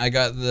 and then I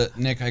got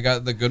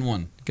the good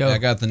one. Go. I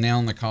got the nail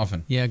in the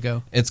coffin. Yeah,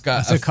 go. It's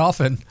got It's a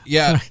coffin.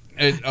 Yeah.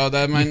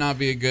 That might not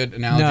be a good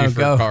analogy No, for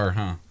go. a car,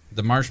 huh?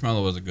 The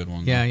marshmallow was a good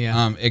one. Yeah, though.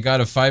 yeah. It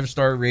got a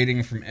 5-star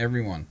rating from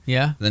everyone.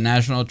 Yeah. The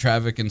National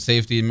Traffic and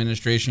Safety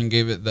Administration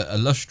gave it the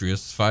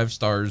illustrious 5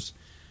 stars,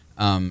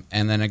 and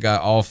then it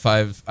got all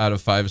 5 out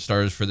of 5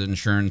 stars for the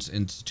Insurance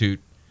Institute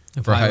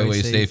for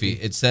Highway Safety.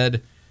 It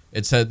said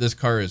this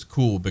car is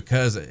cool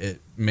because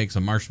it makes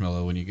a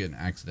marshmallow when you get in an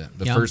accident.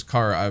 The Yum. first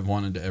car I've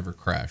wanted to ever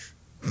crash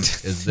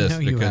is this No,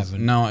 you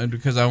haven't.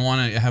 because I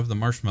want to have the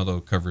marshmallow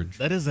coverage.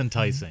 That is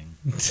enticing.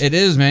 It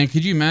is, man.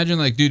 Could you imagine,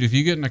 like, dude, if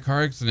you get in a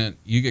car accident,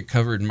 you get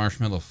covered in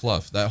marshmallow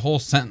fluff. That whole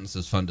sentence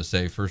is fun to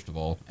say, first of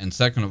all, and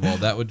second of all,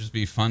 that would just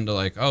be fun to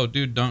like, oh,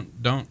 dude,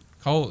 don't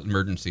call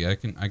emergency. I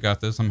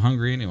got this. I'm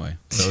hungry anyway,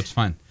 so it's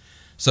fine.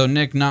 So,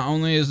 Nick, not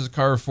only is this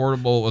car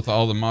affordable with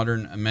all the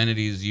modern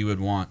amenities you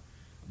would want,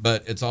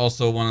 but it's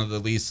also one of the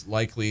least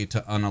likely to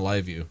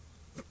unalive you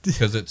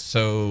because it's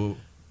so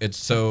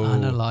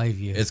Unalive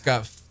you. It's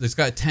got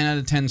 10 out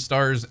of 10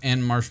 stars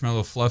and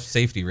marshmallow fluff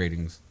safety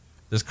ratings.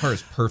 This car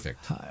is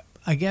perfect.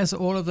 I guess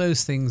all of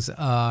those things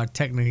are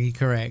technically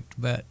correct,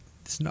 but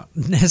it's not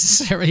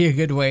necessarily a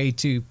good way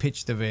to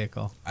pitch the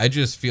vehicle. I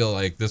just feel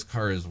like this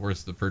car is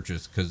worth the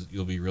purchase because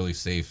you'll be really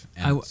safe.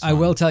 And I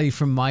will tell you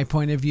from my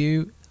point of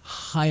view,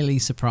 highly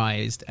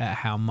surprised at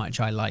how much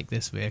I like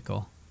this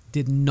vehicle.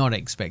 Did not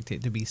expect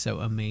it to be so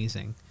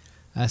amazing,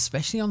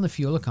 especially on the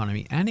fuel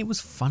economy. And it was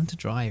fun to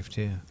drive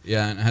too.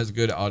 Yeah, and it has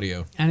good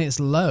audio. And it's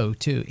low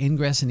too.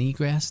 Ingress and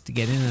egress to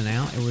get in and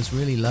out, it was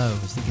really low. I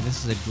was thinking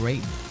this is a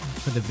great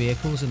for the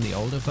vehicles and the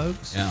older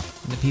folks. Yeah.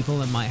 And the people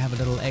that might have a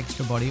little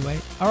extra body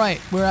weight. All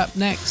right, we're up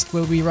next.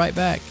 We'll be right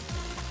back.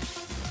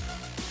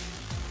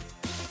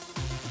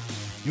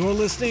 You're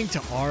listening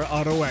to Our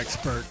Auto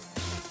Expert.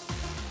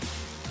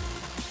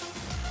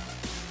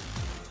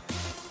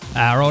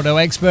 Our Auto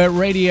Expert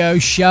radio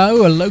show,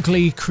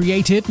 locally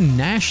created,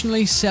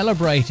 nationally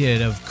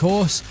celebrated. Of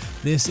course,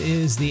 this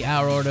is the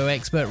Our Auto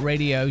Expert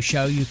radio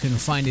show. You can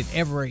find it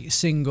every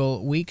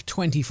single week,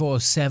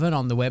 24/7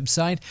 on the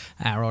website,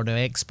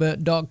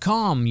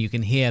 ourautoexpert.com. You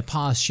can hear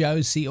past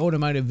shows, see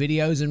automotive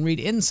videos, and read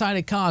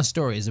insider car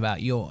stories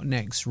about your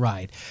next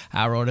ride.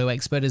 Our Auto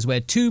Expert is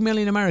where 2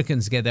 million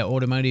Americans get their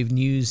automotive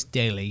news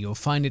daily. You'll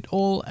find it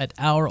all at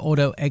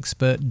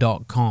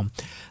ourautoexpert.com.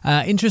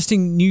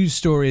 Interesting news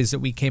stories that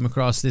we came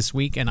across this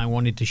week, and I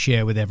wanted to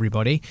share with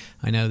everybody.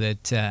 I know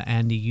that,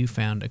 Andy, you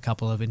found a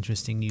couple of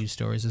interesting news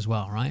stories as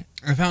well, right?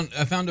 I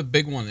found a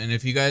big one, and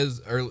if you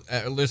guys are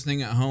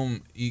listening at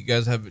home, you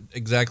guys have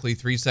exactly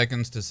 3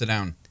 seconds to sit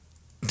down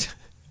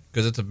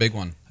because it's a big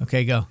one.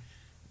 Okay, go.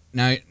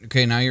 Now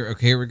you're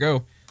okay. Here we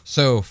go.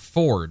 So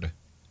Ford,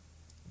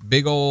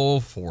 big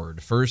ol'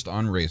 Ford, first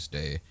on race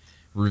day,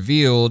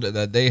 revealed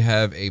that they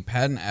have a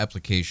patent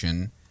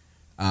application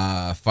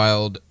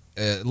filed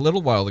a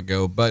little while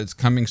ago, but it's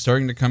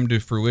starting to come to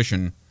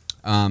fruition.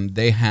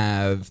 They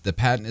have the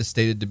patent is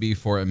stated to be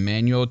for a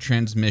manual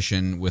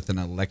transmission with an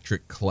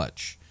electric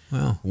clutch.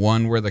 Wow.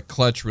 One where the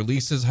clutch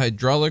releases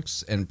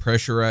hydraulics and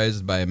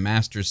pressurized by a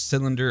master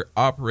cylinder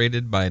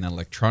operated by an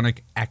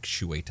electronic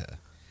actuator.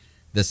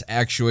 This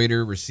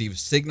actuator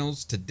receives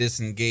signals to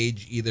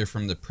disengage either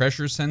from the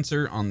pressure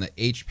sensor on the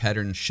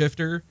H-pattern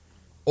shifter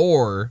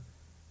or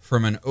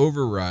from an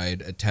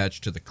override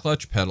attached to the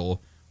clutch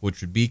pedal,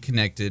 which would be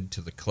connected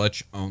to the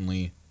clutch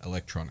only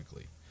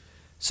electronically.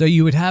 So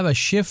you would have a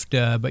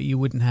shifter, but you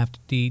wouldn't have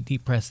to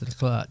depress the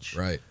clutch.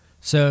 Right.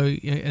 So,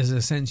 as a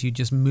sense, you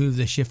just move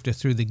the shifter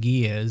through the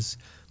gears,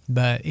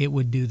 but it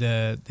would do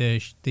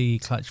the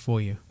clutch for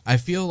you. I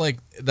feel like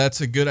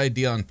that's a good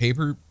idea on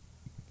paper,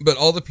 but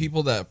all the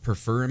people that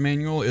prefer a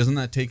manual, isn't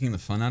that taking the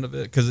fun out of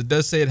it? Because it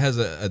does say it has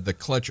the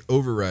clutch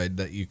override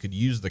that you could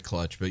use the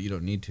clutch, but you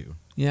don't need to.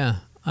 Yeah,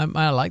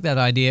 I like that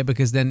idea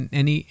because then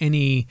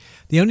the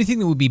only thing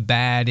that would be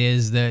bad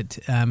is that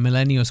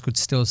millennials could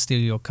still steal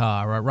your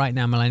car. Right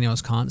now,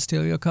 millennials can't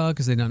steal your car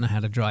because they don't know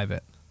how to drive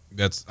it.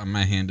 That's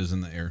my hand is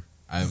in the air.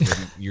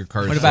 Your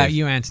car. What about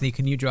you, Anthony?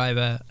 Can you drive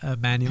a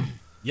manual?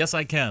 Yes,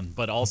 I can.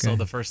 But also, Okay.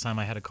 the first time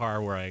I had a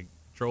car where I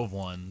drove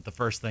one, the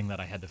first thing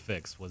that I had to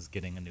fix was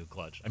getting a new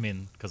clutch. I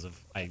mean, because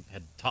I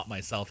had taught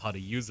myself how to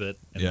use it,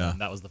 and Yeah. then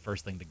that was the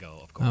first thing to go,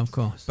 of course. Of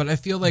course. But I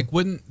feel like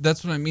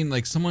that's what I mean.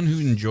 Like someone who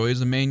enjoys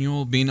a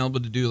manual, being able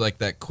to do like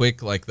that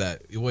quick, like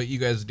that, what you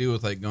guys do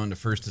with like going to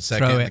first to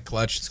second, Throw the it.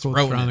 clutch, It's called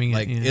throwing throwing it. it,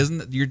 Like,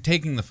 yeah. you're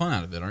taking the fun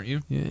out of it, aren't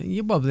you?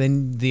 Yeah, well,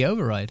 then the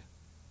override.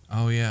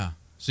 Oh yeah.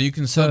 So you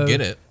can still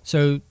get it,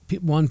 So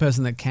one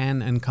person that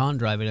can and can't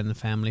drive it in the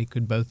family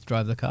could both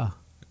drive the car.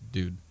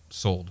 dude.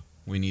 Sold.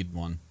 We need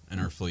one in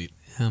our fleet.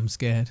 I'm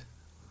scared.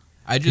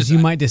 I Because just you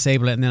might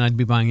disable it and then I'd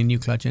be buying a new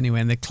clutch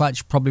anyway. And the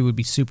clutch probably would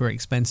be super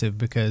expensive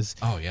because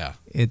Oh yeah.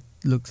 it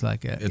looks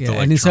like it. It's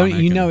And so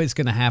electronic you know and- it's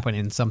going to happen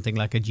in something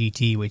like a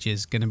GT, which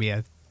is going to be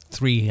a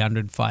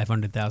 $300,000,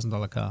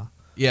 $500,000 car.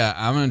 Yeah,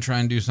 I'm gonna try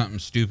and do something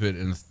stupid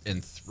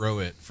and throw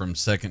it from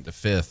second to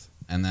fifth,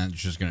 and then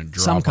it's just gonna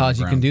drop. Some on cars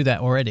the you can ground. do that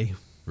already.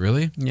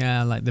 Really?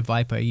 Yeah, like the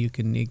Viper,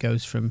 it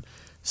goes from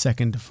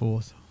second to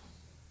fourth.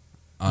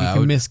 You I can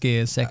would, miss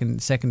gears second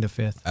to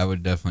fifth. I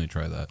would definitely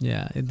try that.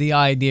 Yeah, the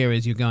idea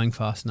is you're going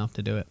fast enough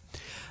to do it.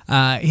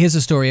 Here's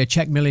a story. A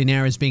Czech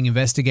millionaire is being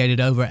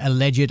investigated over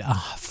alleged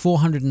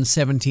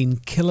 417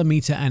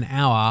 kilometer an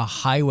hour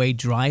highway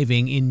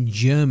driving in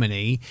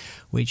Germany,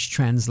 which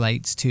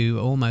translates to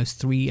almost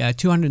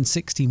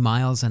 260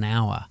 miles an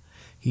hour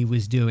he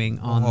was doing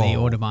on the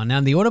Autobahn. Now,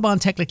 the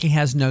Autobahn technically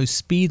has no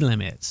speed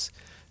limits,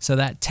 so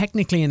that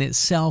technically in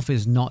itself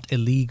is not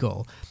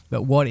illegal.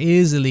 But what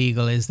is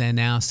illegal is they're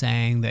now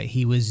saying that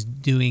he was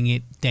doing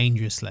it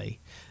dangerously.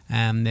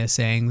 They're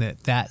saying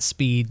that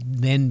speed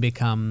then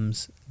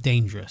becomes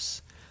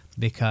dangerous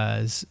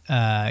because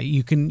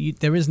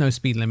there is no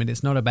speed limit.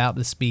 It's not about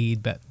the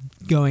speed, but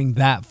going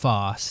that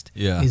fast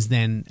is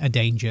then a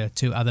danger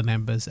to other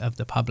members of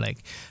the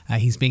public.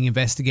 He's being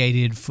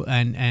investigated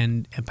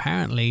and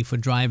apparently for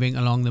driving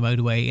along the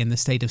motorway in the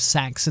state of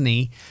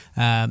Saxony.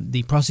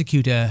 The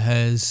prosecutor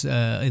has,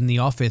 in the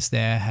office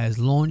there, has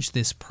launched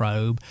this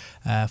probe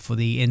for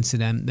the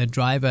incident. The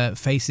driver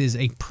faces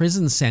a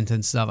prison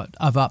sentence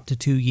of up to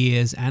 2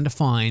 years and a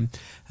fine.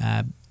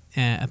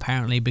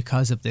 Apparently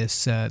because of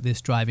this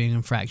driving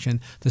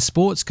infraction. The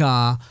sports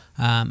car,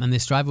 and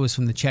this driver was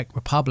from the Czech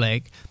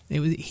Republic,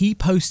 he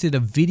posted a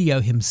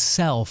video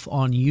himself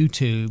on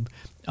YouTube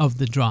of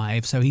the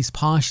drive, so he's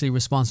partially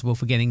responsible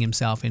for getting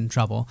himself in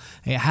trouble.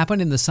 It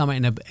happened in the summer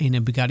in a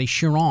Bugatti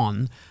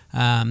Chiron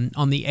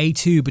on the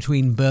A2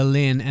 between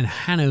Berlin and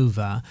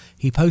Hanover.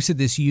 He posted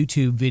this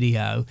YouTube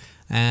video,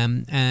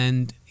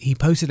 and he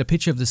posted a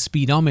picture of the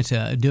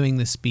speedometer doing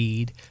the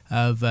speed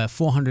of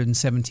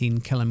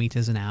 417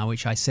 kilometers an hour,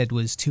 which I said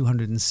was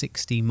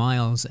 260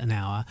 miles an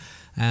hour.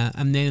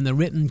 And then in the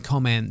written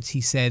comments,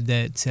 he said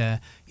that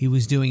he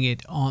was doing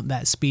it on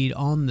that speed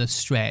on the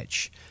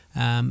stretch.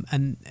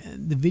 And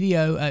the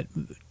video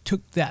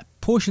took that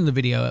portion of the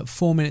video at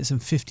 4 minutes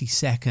and 50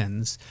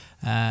 seconds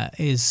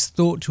is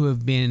thought to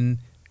have been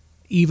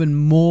even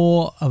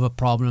more of a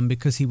problem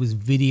because he was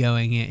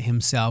videoing it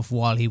himself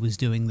while he was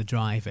doing the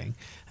driving.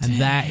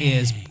 And that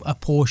is a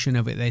portion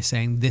of it. They're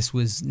saying this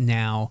was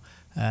now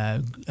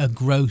a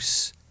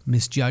gross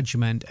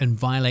misjudgment and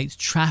violates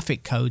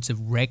traffic codes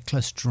of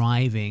reckless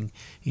driving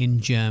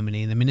in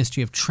Germany. The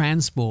Ministry of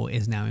Transport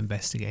is now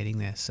investigating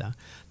this. So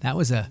that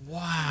was I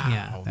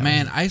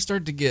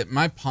start to get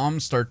my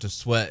palms start to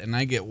sweat and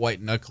I get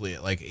white knuckly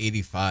at like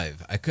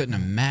 85. I couldn't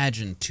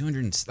imagine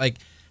 200. Like,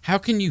 how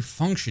can you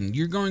function?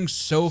 You're going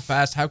so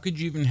fast. How could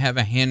you even have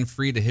a hand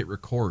free to hit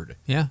record?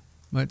 Yeah,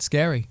 well, it's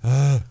scary.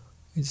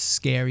 It's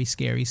scary,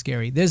 scary,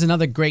 scary. There's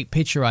another great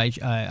picture I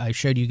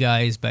showed you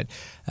guys, but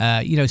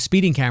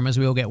speeding cameras,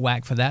 we all get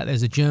whacked for that.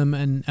 There's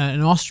an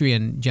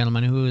Austrian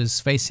gentleman who was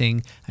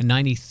facing a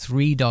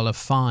 $93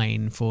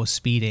 fine for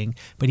speeding,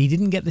 but he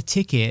didn't get the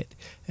ticket,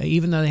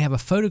 even though they have a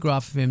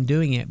photograph of him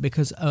doing it,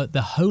 because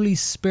the Holy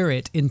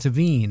Spirit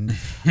intervened.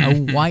 A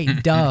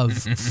white dove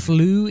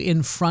flew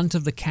in front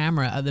of the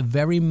camera at the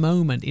very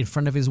moment in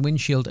front of his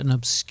windshield and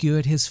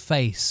obscured his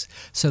face,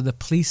 so the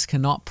police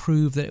cannot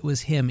prove that it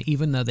was him,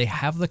 even though they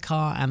have the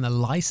car and the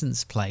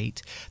license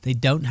plate. They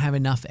don't have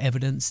enough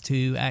evidence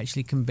to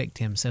actually convict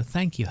him. So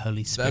thank you,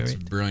 Holy Spirit. That's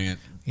brilliant.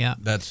 Yeah.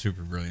 That's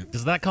super brilliant.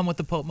 Does that come with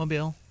the Pope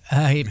Mobile?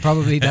 It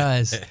probably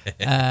does.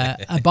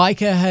 A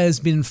biker has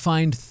been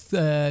fined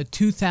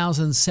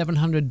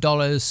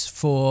 $2,700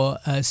 for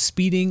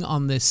speeding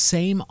on the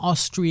same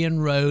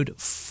Austrian road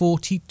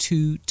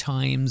 42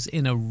 times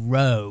in a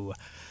row.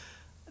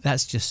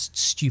 That's just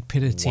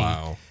stupidity.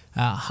 Wow.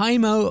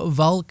 Heimo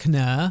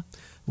Volkner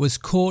was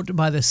caught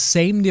by the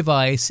same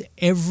device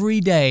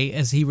every day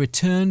as he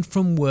returned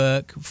from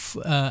work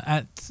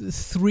at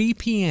 3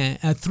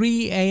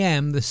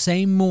 a.m. the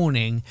same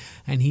morning,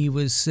 and he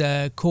was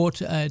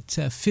caught at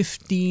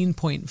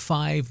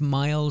 15.5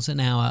 miles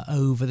an hour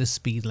over the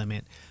speed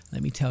limit.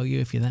 Let me tell you,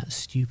 if you're that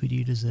stupid,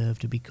 you deserve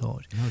to be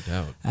caught. No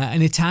doubt.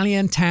 An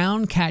Italian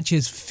town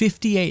catches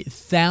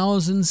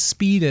 58,000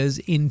 speeders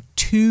in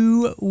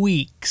 2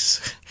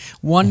 weeks.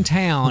 One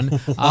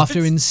town,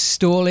 after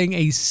installing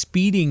a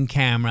speeding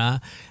camera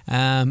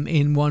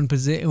in one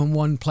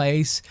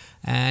place,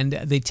 and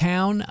the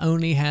town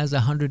only has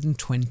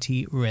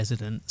 120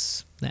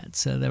 residents.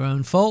 That's their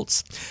own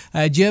faults.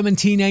 A German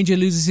teenager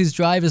loses his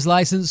driver's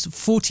license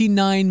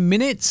 49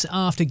 minutes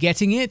after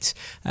getting it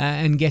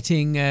and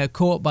getting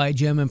caught by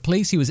German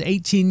police. He was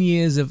 18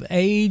 years of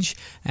age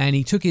and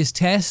he took his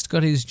test,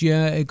 got his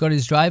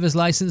driver's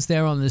license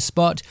there on the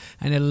spot,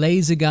 and a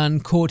laser gun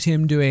caught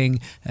him doing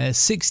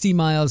 60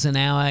 miles an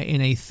hour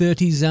in a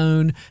 30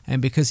 zone.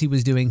 And because he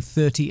was doing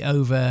 30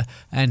 over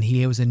and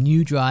he was a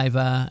new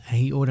driver,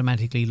 he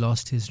automatically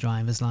lost his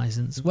driver's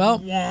license.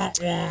 Well,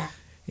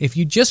 if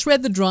you just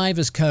read the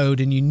driver's code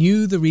and you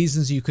knew the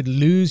reasons you could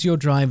lose your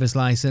driver's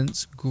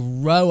license,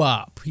 grow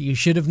up. You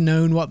should have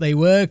known what they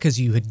were because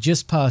you had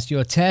just passed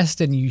your test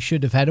and you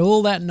should have had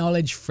all that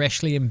knowledge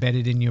freshly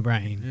embedded in your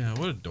brain. Yeah,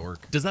 what a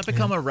dork. Does that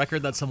become a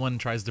record that someone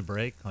tries to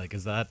break? Like,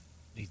 is that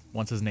he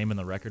wants his name in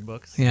the record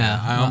books. Yeah,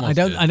 I well, almost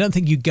did. I don't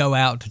think you go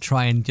out to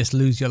try and just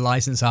lose your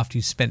license after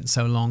you spent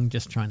so long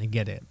just trying to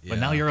get it. But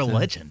now you're a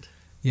legend.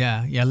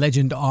 Yeah,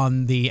 legend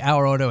on the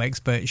Our Auto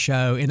Expert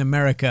show in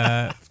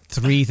America,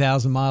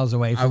 3,000 miles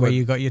away from where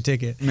you got your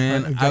ticket.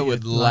 Man, got I your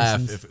would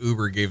laugh license. if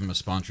Uber gave him a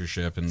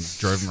sponsorship and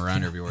drove him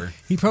around everywhere.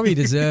 He probably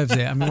deserves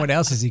it. I mean, what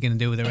else is he going to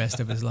do with the rest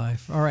of his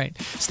life? All right,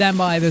 stand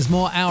by. There's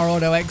more Our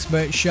Auto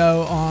Expert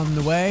show on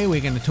the way.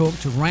 We're going to talk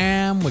to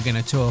Ram. We're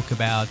going to talk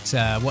about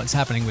what's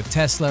happening with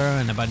Tesla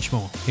and a bunch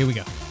more. Here we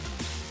go.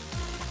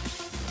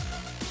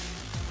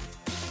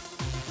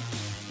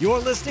 You're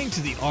listening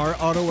to the Our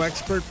Auto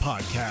Expert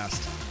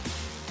podcast.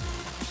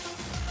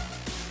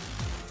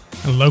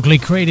 Locally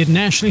created,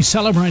 nationally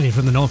celebrated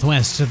from the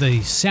northwest to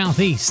the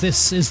southeast,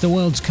 this is the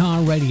world's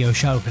car radio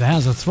show. If it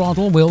has a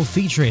throttle, we'll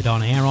feature it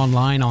on air,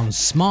 online, on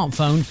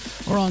smartphone,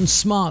 or on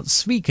smart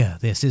speaker.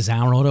 This is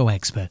Our Auto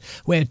Expert,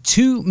 where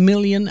 2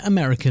 million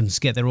Americans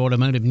get their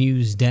automotive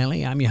news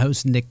daily. I'm your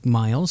host, Nick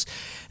Miles,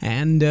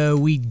 and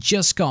we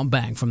just got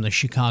back from the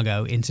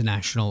Chicago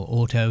International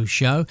Auto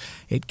Show.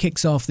 It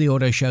kicks off the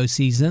auto show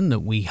season that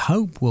we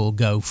hope will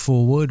go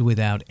forward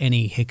without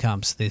any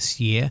hiccups this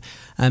year,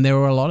 and there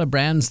were a lot of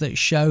brands that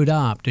showed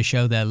up to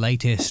show their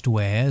latest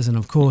wares, and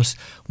of course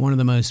one of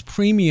the most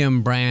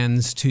premium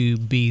brands to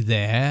be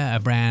there, a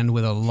brand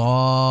with a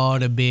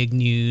lot of big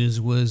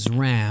news, was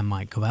Ram.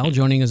 Mike Covell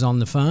joining us on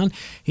the phone.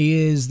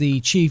 He is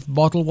the chief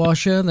bottle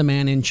washer, the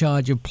man in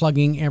charge of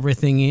plugging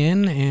everything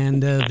in,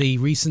 and the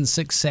recent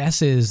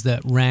successes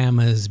that Ram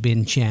has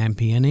been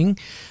championing.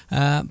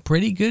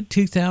 Pretty good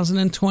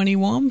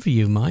 2021 for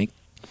you, Mike.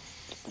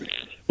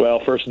 Well,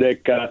 first,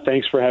 Nick,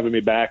 thanks for having me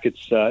back.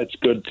 It's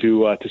good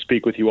to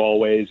speak with you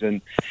always.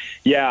 And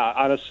yeah,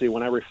 honestly,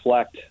 when I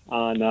reflect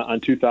on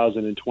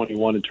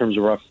 2021 in terms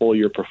of our full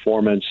year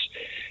performance,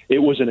 it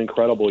was an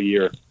incredible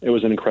year. It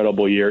was an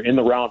incredible year. In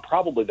the round,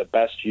 probably the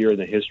best year in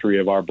the history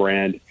of our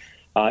brand.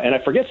 And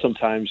I forget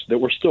sometimes that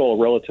we're still a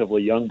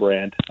relatively young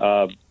brand.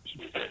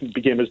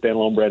 Became a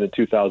standalone brand in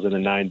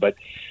 2009, but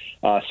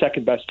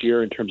second best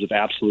year in terms of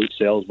absolute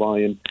sales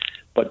volume,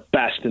 but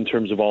best in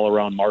terms of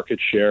all-around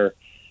market share.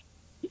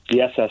 The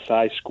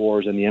SSI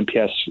scores and the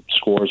NPS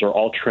scores are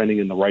all trending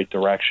in the right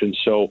direction.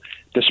 So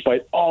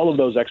despite all of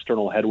those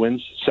external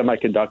headwinds,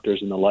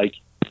 semiconductors and the like,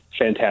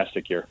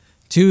 fantastic year.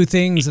 Two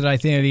things that I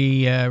think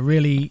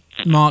really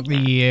marked the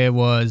year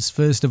was,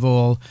 first of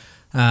all,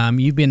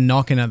 you've been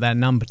knocking at that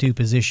number 2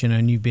 position,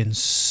 and you've been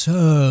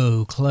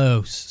so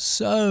close,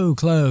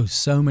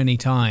 so many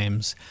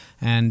times.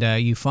 And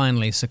you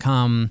finally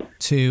succumb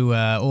to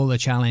all the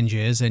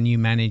challenges, and you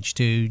managed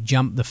to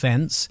jump the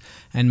fence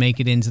and make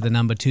it into the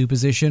number 2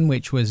 position,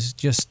 which was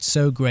just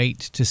so great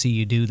to see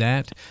you do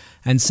that.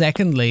 And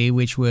secondly,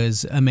 which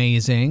was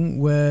amazing,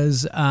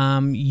 was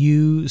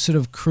you sort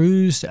of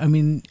cruised. I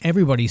mean,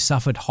 everybody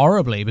suffered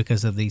horribly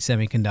because of the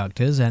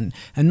semiconductors, and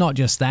not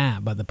just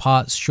that, but the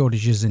parts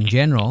shortages in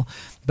general.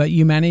 But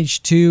you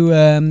managed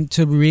to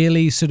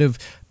really sort of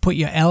put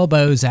your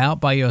elbows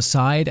out by your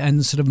side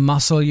and sort of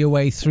muscle your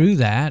way through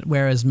that,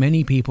 whereas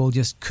many people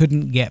just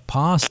couldn't get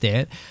past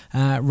it.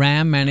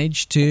 Ram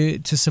managed to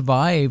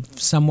survive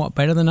somewhat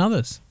better than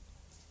others.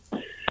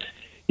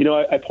 You know,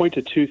 I point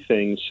to two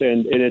things,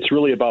 and it's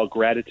really about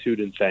gratitude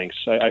and thanks.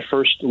 I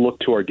first look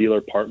to our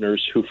dealer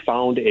partners who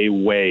found a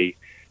way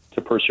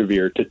to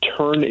persevere, to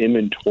turn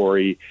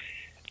inventory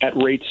at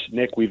rates,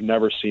 Nick, we've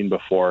never seen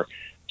before,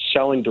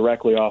 selling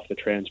directly off the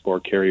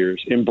transport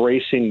carriers,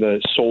 embracing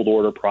the sold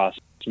order process,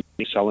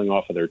 selling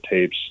off of their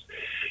tapes,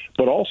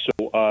 but also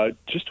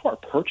just to our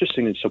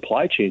purchasing and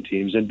supply chain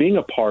teams and being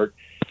a part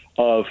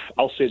of,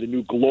 I'll say, the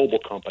new global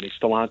company,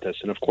 Stellantis.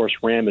 And of course,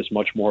 Ram is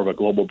much more of a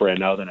global brand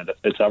now than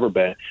it's ever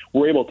been.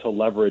 We're able to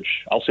leverage,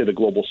 I'll say, the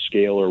global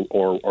scale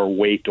or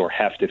weight or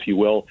heft, if you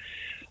will,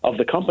 of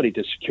the company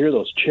to secure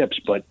those chips.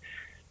 But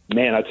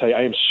man, I tell you,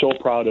 I am so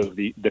proud of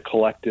the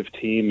collective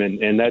team,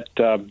 and that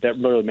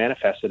really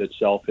manifested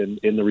itself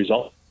in the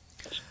result.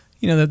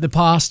 You know, the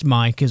past,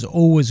 Mike, is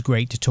always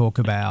great to talk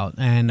about,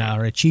 and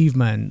our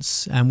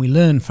achievements, and we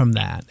learn from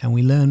that, and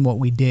we learn what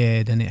we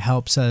did, and it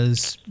helps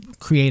us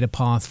create a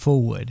path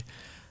forward.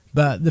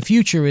 But the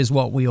future is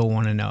what we all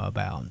want to know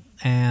about.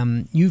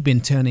 You've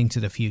been turning to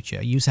the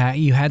future.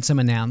 You had some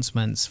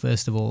announcements,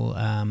 first of all,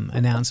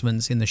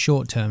 announcements in the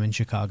short term in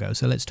Chicago.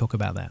 So let's talk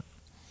about that.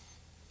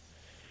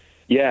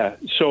 Yeah,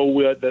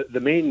 so the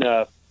main,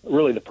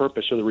 really the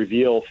purpose or the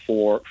reveal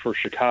for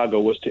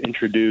Chicago was to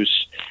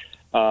introduce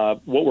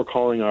what we're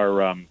calling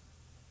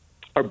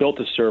our Built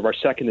to Serve, our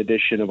second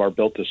edition of our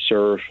Built to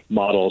Serve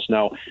models.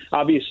 Now,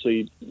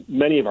 obviously,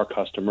 many of our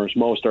customers,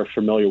 most are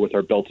familiar with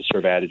our Built to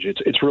Serve adage.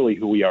 It's really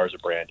who we are as a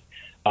brand.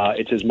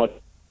 It's as much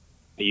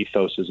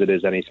ethos as it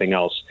is anything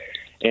else.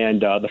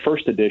 And the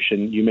first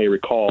edition, you may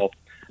recall,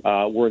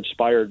 were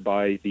inspired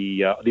by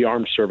the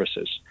armed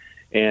services.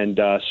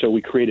 And so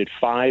we created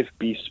 5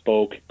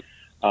 bespoke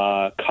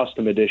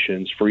custom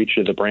editions for each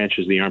of the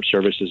branches of the armed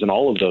services. And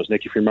all of those,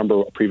 Nick, if you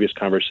remember a previous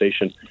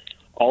conversation,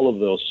 all of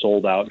those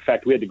sold out. In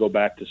fact, we had to go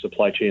back to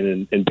supply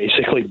chain and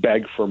basically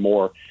beg for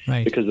more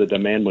because the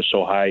demand was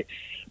so high.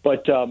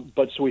 But so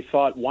we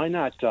thought, why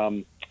not?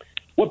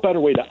 What better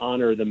way to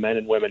honor the men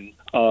and women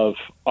of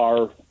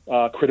our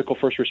critical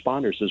first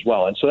responders as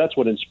well? And so that's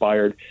what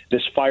inspired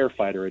this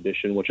firefighter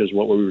edition, which is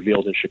what we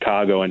revealed in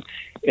Chicago. And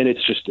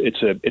it's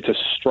a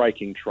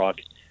striking truck.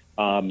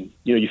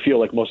 You feel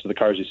like most of the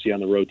cars you see on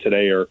the road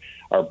today are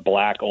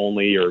black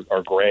only or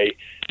gray.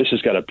 This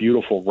has got a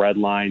beautiful red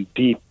line,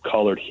 deep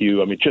colored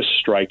hue. I mean, just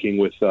striking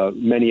with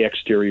many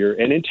exterior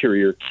and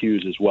interior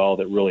cues as well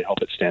that really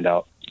help it stand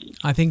out.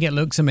 I think it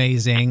looks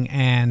amazing,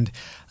 and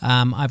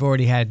I've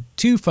already had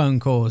 2 phone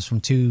calls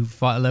from 2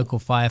 local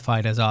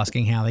firefighters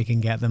asking how they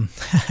can get them,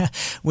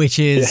 which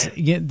is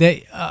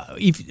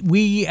if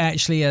we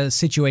actually are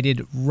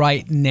situated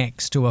right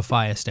next to a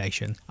fire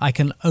station. I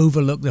can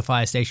overlook the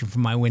fire station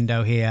from my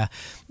window here,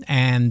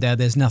 and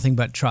there's nothing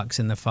but trucks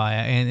in the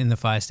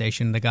fire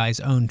station. The guys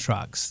own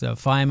trucks, the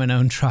firemen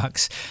own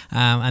trucks,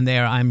 and they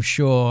are, I'm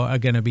sure, are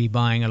going to be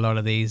buying a lot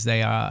of these.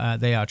 They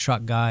are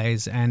truck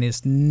guys, and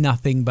it's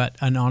nothing but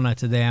an honor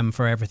to them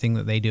for everything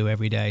that they do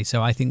every day.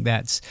 So I think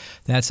that's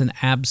an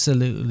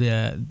absolute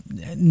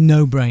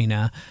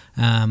no-brainer,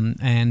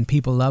 and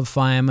people love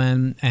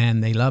firemen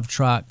and they love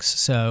trucks.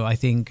 So I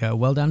think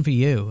well done for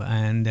you,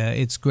 and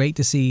it's great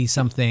to see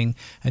something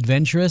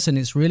adventurous, and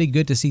it's really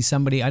good to see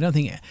somebody. I don't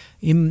think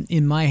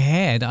in my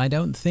head, I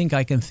don't think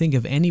I can think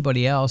of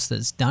anybody else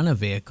that's done a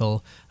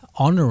vehicle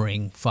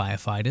honoring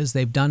firefighters.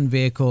 They've done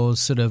vehicles,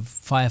 sort of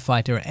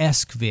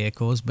firefighter-esque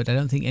vehicles, but I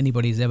don't think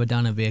anybody's ever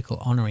done a vehicle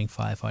honoring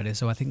firefighters.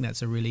 So I think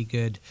that's a really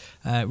good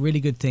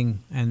thing,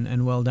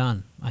 and well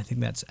done. I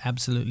think that's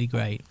absolutely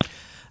great.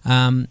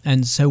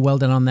 And so well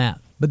done on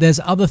that. But there's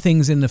other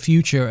things in the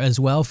future as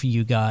well for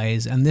you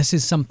guys, and this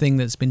is something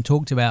that's been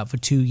talked about for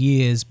 2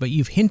 years, but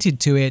you've hinted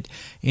to it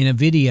in a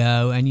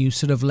video, and you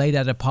sort of laid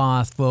out a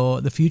path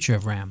for the future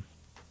of Ram.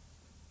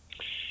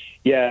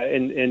 Yeah,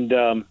 and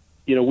I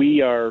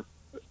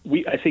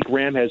think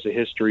Ram has a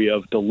history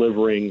of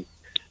delivering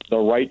the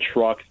right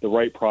truck, the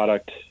right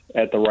product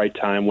at the right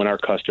time when our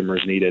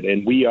customers need it.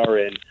 And we are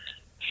in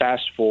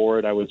fast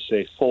forward, I would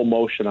say, full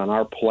motion on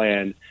our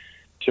plan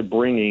to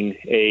bringing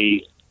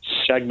a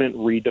segment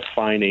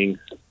redefining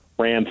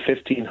Ram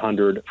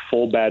 1500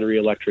 full battery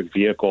electric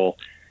vehicle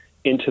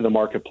into the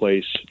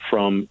marketplace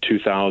from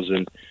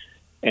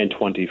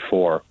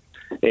 2024.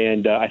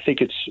 And I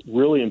think it's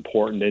really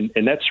important,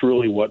 and that's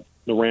really what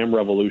the Ram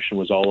Revolution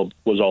was all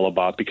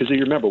about. Because if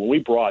you remember, when we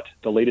brought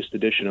the latest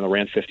edition of the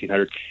Ram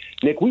 1500,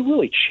 Nick, we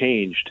really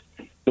changed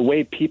the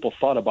way people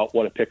thought about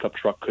what a pickup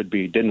truck could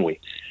be, didn't we?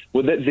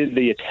 With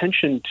the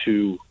attention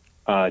to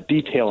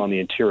detail on the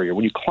interior.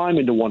 When you climb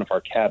into one of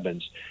our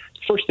cabins,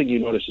 the first thing you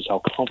notice is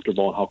how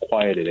comfortable and how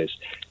quiet it is.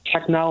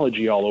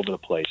 Technology all over the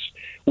place.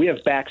 We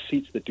have back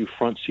seats that do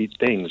front seat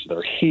things.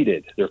 They're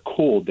heated, they're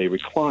cooled, they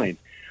recline.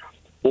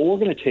 Well, we're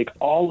going to take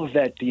all of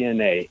that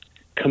DNA,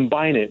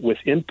 combine it with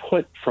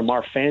input from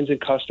our fans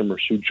and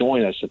customers who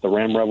join us at the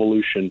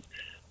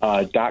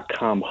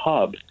RamRevolution.com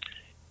hub,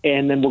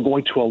 and then we're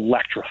going to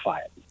electrify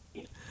it.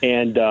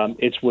 And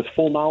it's with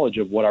full knowledge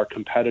of what our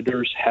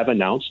competitors have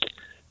announced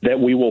that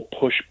we will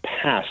push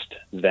past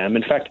them.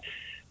 In fact,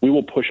 we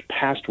will push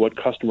past what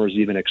customers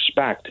even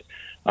expect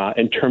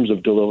in terms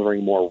of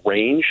delivering more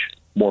range,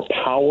 more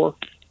power,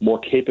 more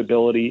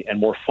capability, and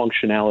more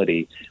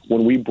functionality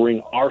when we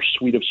bring our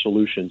suite of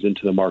solutions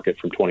into the market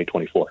from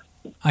 2024.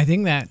 I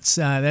think that's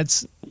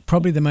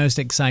probably the most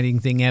exciting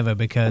thing ever,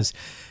 because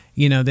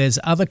there's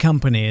other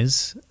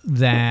companies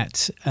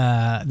that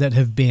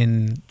have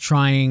been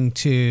trying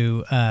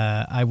to,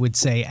 I would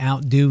say,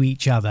 outdo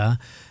each other.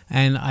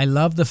 And I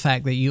love the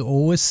fact that you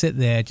always sit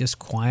there just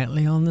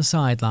quietly on the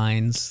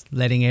sidelines,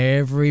 letting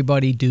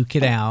everybody duke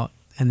it out.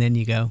 And then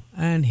you go,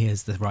 and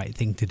here's the right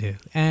thing to do.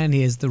 And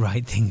here's the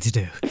right thing to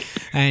do.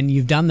 And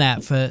you've done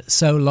that for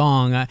so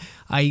long.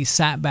 I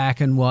sat back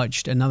and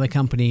watched another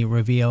company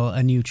reveal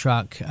a new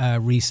truck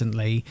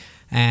recently,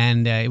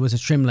 and it was a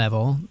trim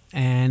level.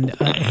 And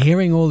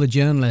hearing all the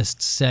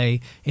journalists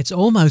say it's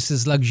almost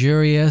as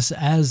luxurious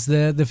as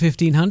the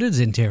 1500's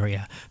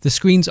interior. The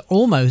screen's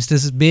almost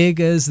as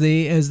big as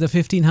the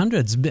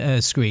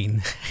 1500's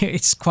screen.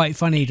 It's quite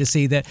funny to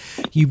see that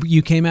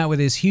you came out with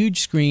this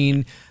huge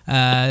screen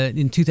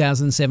in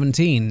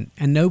 2017,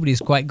 and nobody's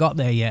quite got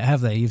there yet,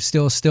 have they? You've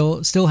still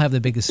have the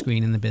biggest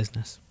screen in the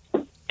business.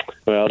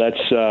 Well,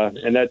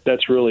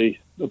 that's really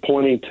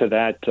pointing to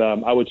that.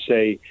 I would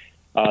say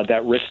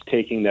that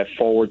risk-taking, that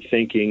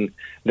forward-thinking,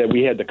 that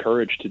we had the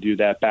courage to do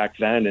that back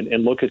then,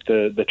 and look at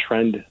the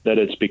trend that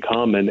it's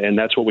become, and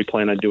that's what we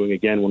plan on doing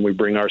again when we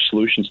bring our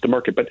solutions to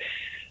market. But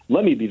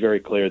let me be very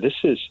clear. This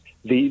is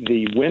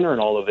the winner in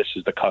all of this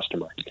is the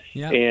customer.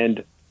 Yeah.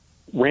 And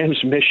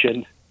Ram's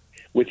mission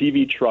with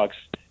EV trucks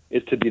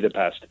is to be the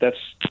best. That's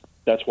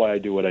why I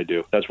do what I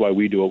do. That's why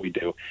we do what we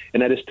do.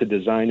 And that is to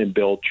design and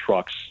build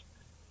trucks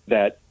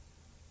that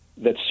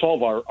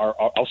solve our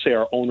I'll say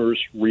our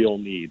owners' real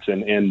needs.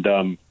 And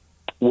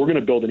we're going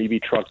to build an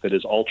EV truck that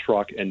is all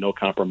truck and no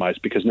compromise,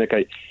 because Nick,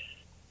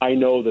 I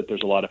know that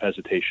there's a lot of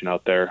hesitation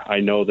out there. I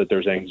know that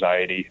there's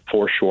anxiety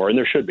for sure, and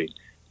there should be.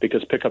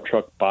 because pickup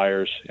truck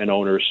buyers and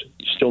owners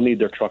still need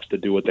their trucks to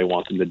do what they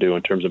want them to do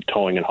in terms of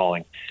towing and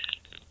hauling,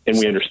 and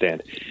we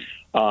understand.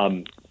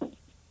 What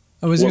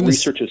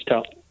research is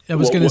telling. I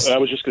was just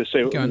going to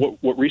say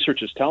what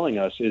research is telling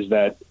us is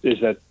that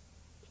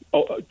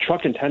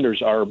truck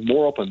contenders are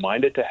more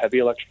open-minded to heavy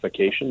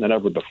electrification than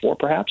ever before,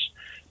 perhaps,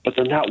 but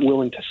they're not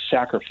willing to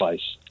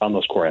sacrifice on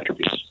those core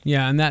attributes.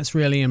 Yeah, and that's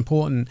really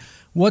important.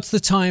 What's the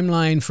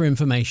timeline for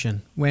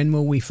information? When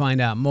will we find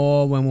out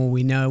more? When will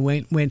we know?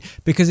 When?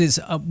 Because it's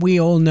we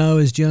all know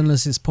as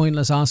journalists it's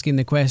pointless asking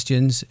the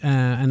questions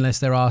unless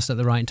they're asked at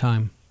the right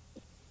time.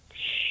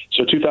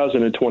 So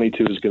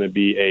 2022 is going to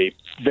be a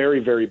very,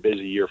 very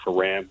busy year for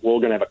Ram. We're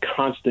going to have a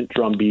constant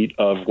drumbeat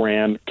of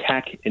Ram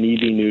tech and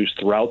EV news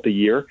throughout the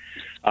year.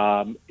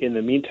 In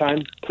the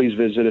meantime, please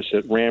visit us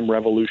at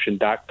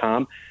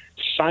ramrevolution.com.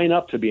 Sign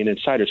up to be an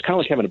insider. It's kind of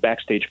like having a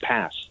backstage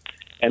pass.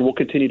 And we'll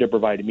continue to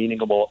provide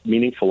meaningful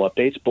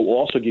updates, but we'll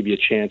also give you a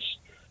chance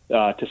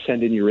to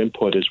send in your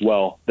input as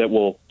well that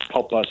will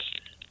help us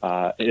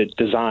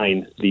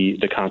design the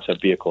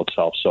concept vehicle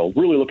itself. So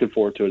really looking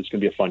forward to it. It's going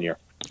to be a fun year.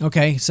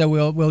 Okay, so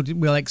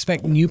we'll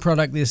expect new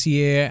product this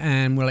year,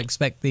 and we'll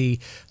expect the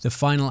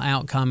final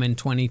outcome in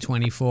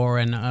 2024,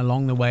 and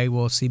along the way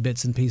we'll see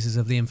bits and pieces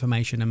of the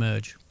information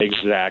emerge.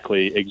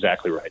 Exactly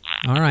right.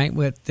 All right,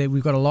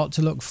 we've got a lot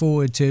to look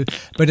forward to,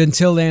 but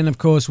until then, of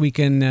course, we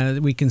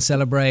can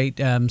celebrate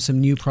some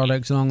new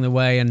products along the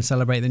way, and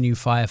celebrate the new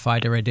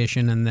Firefighter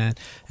edition,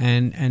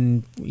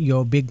 and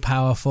your big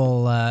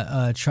powerful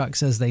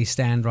trucks as they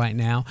stand right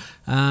now.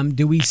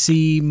 Do we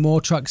see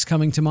more trucks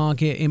coming to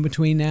market in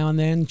between now and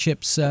then?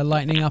 Chips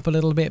lightening up a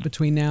little bit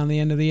between now and the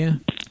end of the year?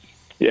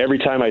 Yeah, every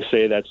time I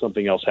say that,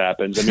 something else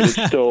happens. I mean,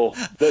 it's still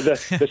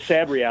the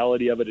sad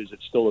reality of it is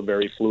it's still a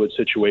very fluid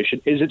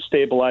situation. Is it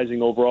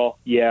stabilizing overall?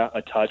 Yeah,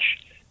 a touch,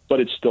 but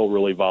it's still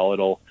really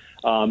volatile.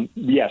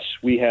 Yes,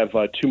 we have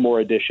 2 more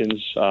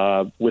additions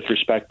with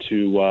respect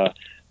to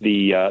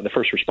the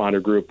first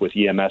responder group with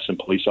EMS and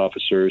police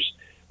officers.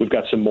 We've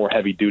got some more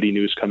heavy duty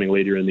news coming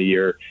later in the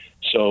year.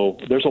 So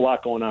there's a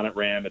lot going on at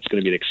Ram. It's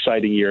going to be an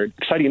exciting year,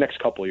 exciting next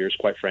couple of years,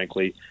 quite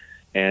frankly.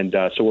 And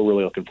so we're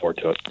really looking forward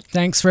to it.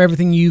 Thanks for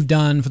everything you've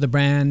done for the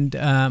brand,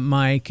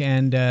 Mike,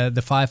 and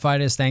the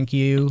firefighters. Thank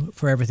you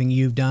for everything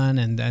you've done,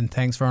 and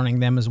thanks for honoring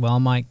them as well,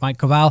 Mike. Mike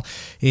Koval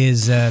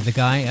is the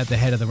guy at the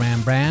head of the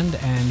Ram brand,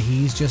 and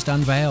he's just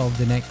unveiled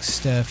the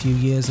next few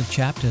years of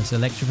chapters,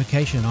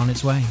 electrification on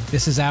its way.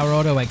 This is Our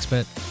Auto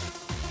Expert.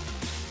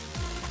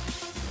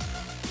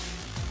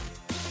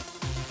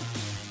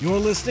 You're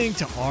listening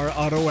to Our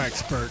Auto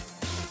Expert.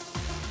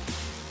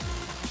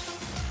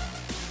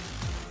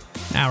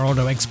 Our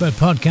Auto Expert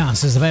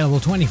podcast is available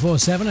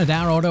 24/7 at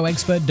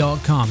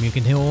ourautoexpert.com. You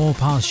can hear all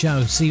past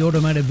shows, see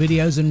automotive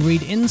videos, and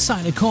read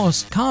insider car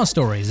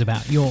stories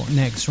about your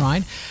next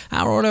ride.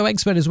 Our Auto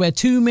Expert is where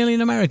 2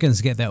 million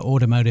Americans get their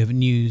automotive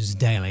news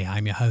daily.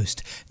 I'm your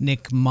host,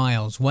 Nick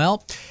Miles.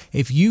 Well,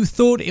 if you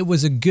thought it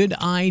was a good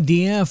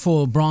idea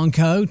for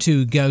Bronco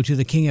to go to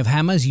the King of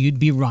Hammers, you'd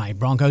be right.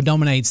 Bronco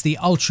dominates the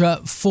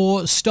Ultra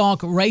 4 stock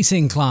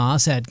racing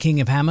class at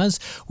King of Hammers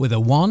with a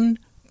 1,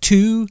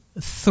 2,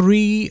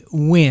 3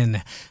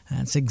 win.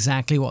 That's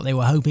exactly what they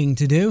were hoping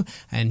to do.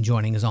 And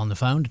joining us on the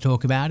phone to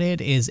talk about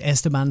it is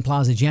Esteban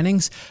Plaza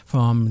Jennings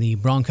from the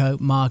Bronco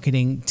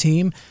marketing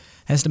team.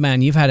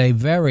 Esteban, you've had a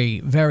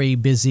very, very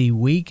busy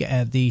week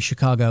at the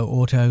Chicago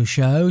Auto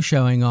Show,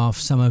 showing off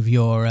some of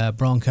your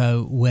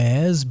Bronco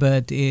wares,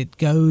 but it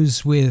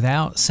goes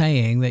without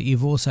saying that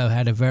you've also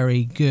had a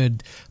very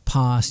good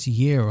past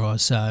year or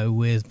so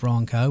with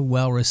Bronco,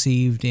 well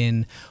received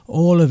in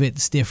all of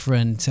its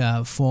different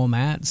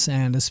formats,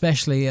 and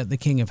especially at the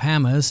King of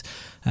Hammers.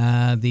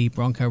 The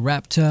Bronco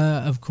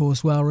Raptor, of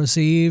course, well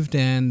received,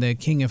 and the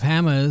King of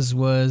Hammers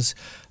was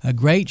a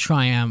great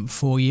triumph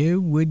for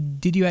you.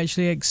 Did you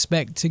actually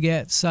expect to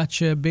get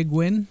such a big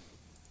win?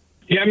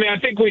 Yeah, I mean, I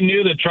think we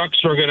knew the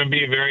trucks were going to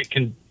be very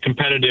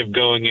competitive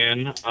going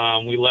in.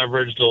 We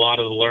leveraged a lot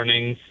of the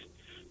learnings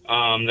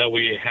that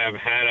we have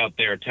had out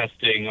there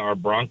testing our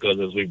Broncos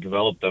as we've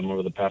developed them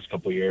over the past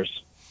couple of years.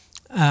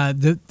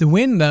 The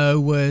win, though,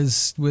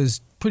 was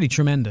pretty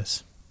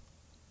tremendous.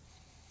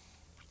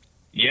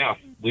 Yeah,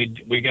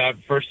 we got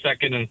first,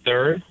 second, and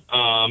third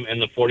in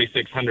the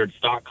 4600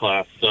 stock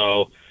class.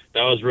 So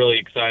that was really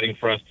exciting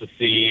for us to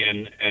see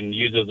and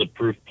use as a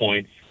proof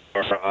point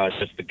for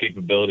just the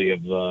capability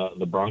of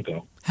the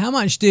Bronco. How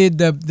much did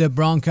the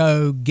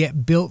Bronco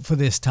get built for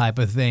this type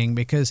of thing?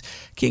 Because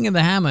King of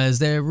the Hammers,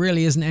 there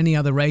really isn't any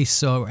other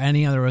race or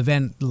any other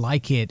event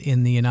like it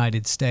in the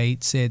United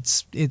States.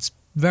 It's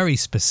very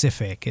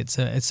specific. It's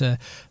a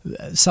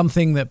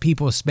something that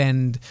people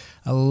spend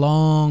a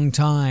long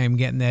time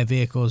getting their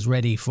vehicles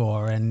ready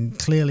for, and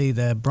clearly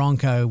the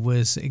Bronco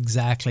was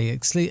exactly,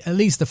 at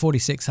least the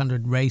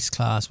 4600 race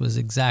class was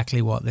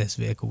exactly what this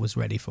vehicle was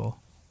ready for.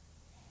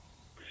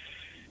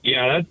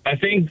 Yeah, I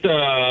think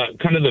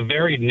the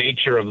very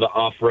nature of the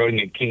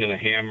off-roading at King of the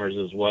Hammers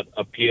is what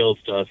appeals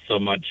to us so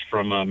much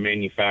from a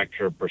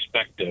manufacturer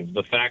perspective.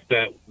 The fact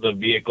that the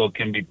vehicle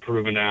can be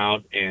proven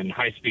out in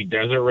high-speed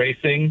desert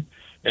racing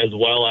as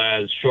well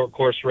as short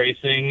course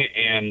racing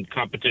and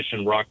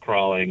competition rock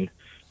crawling,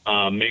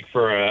 make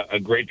for a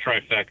great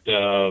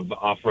trifecta of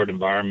off-road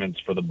environments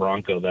for the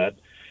Bronco that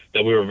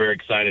we were very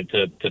excited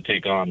to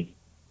take on.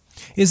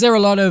 Is there a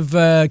lot of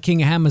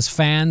King of Hammers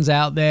fans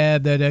out there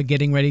that are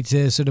getting ready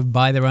to sort of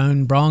buy their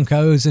own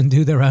Broncos and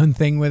do their own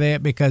thing with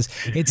it? Because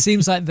it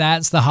seems like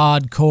that's the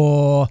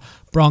hardcore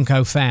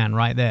Bronco fan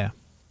right there.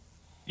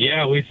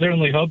 Yeah, we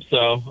certainly hope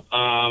so.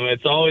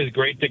 It's always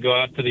great to go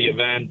out to the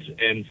event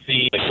and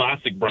see the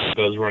classic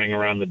Broncos running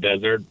around the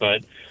desert,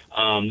 but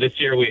this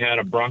year we had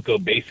a Bronco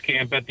base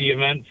camp at the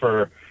event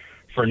for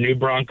new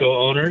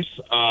Bronco owners,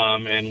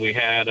 and we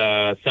had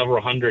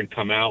several hundred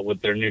come out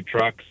with their new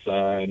trucks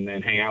and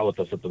hang out with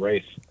us at the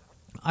race.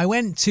 I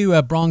went to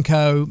a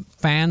Bronco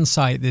fan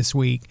site this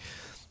week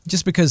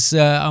just because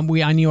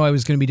I knew I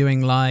was going to be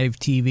doing live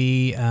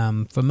TV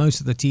for most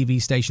of the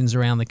TV stations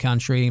around the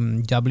country,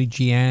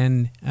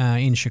 WGN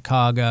in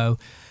Chicago.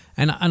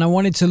 And I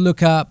wanted to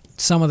look up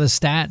some of the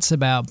stats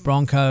about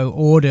Bronco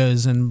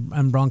orders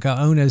and Bronco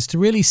owners to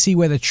really see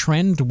where the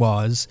trend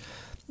was.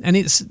 And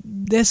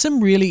there's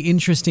some really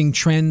interesting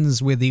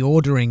trends with the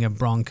ordering of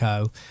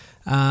Bronco.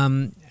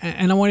 And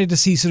I wanted to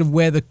see sort of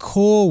where the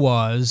core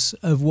was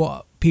of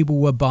what people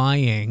were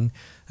buying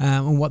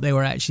and what they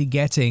were actually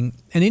getting.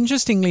 And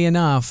interestingly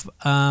enough,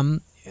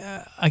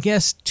 I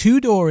guess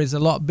two-door is a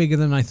lot bigger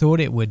than I thought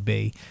it would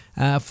be.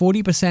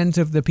 40%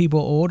 of the people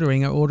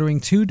ordering are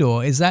ordering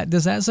two-door. Does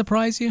that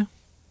surprise you?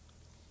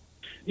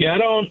 Yeah, I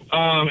don't.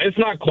 It's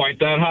not quite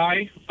that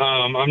high.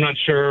 I'm not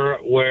sure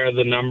where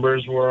the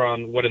numbers were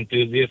on what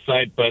enthusiast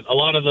site, but a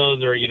lot of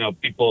those are,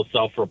 people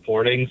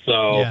self-reporting.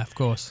 So yeah, of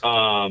course.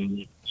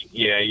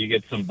 Yeah, you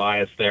get some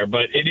bias there,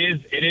 but it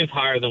is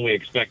higher than we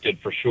expected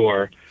for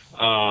sure.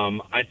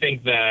 I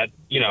think that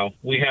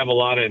we have a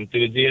lot of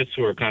enthusiasts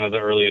who are kind of the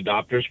early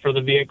adopters for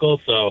the vehicle,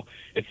 so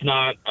it's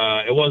not.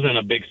 It wasn't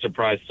a big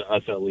surprise to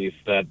us, at least,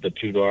 that the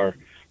two-door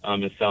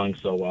is selling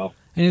so well.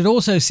 And it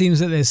also seems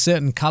that there's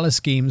certain color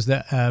schemes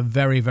that are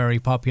very, very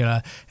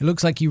popular. It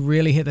looks like you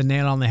really hit the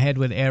nail on the head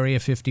with Area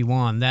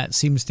 51. That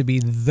seems to be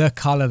the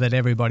color that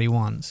everybody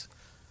wants.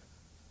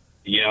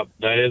 Yep,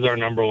 that is our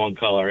number one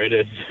color. It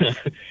is.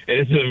 It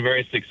has been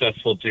very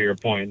successful, to your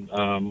point,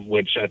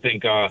 which I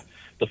think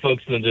the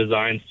folks in the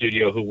design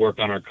studio who work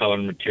on our color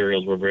and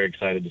materials were very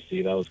excited to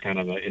see. That was kind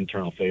of an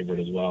internal favorite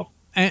as well.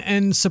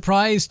 And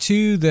surprised,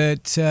 too,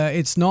 that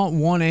it's not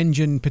one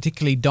engine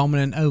particularly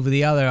dominant over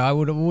the other. I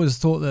would have always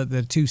thought that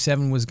the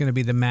 2.7 was going to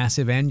be the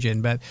massive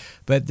engine, but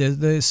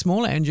the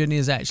smaller engine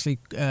is actually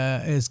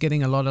is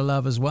getting a lot of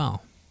love as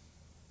well.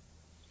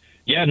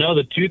 Yeah, no,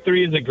 the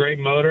 2.3 is a great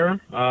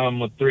motor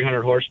with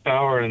 300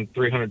 horsepower and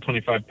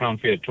 325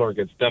 pound-feet of torque.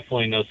 It's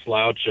definitely no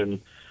slouch, and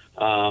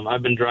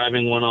I've been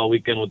driving one all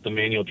weekend with the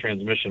manual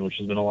transmission, which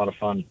has been a lot of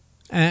fun.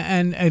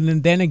 And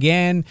then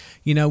again,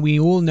 we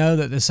all know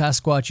that the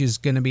Sasquatch is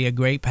going to be a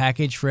great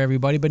package for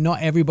everybody, but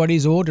not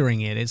everybody's ordering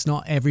it. It's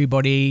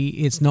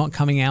not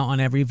coming out on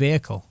every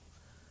vehicle.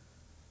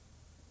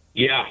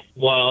 Yeah,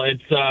 well,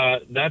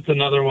 that's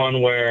another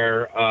one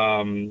where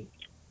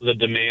the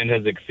demand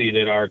has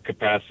exceeded our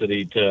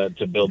capacity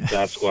to build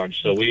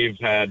Sasquatch. So we've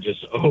had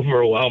just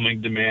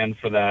overwhelming demand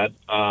for that,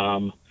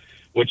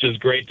 which is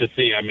great to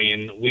see. I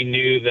mean, we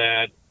knew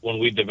that when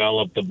we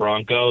developed the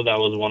Bronco, that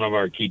was one of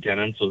our key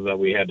tenets, was that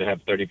we had to have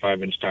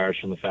 35-inch tires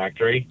from the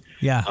factory.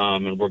 Yeah.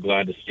 And we're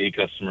glad to see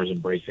customers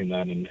embracing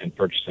that and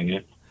purchasing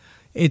it.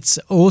 It's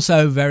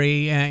also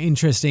very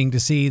interesting to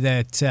see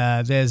that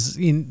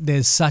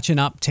there's such an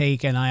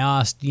uptake. And I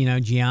asked,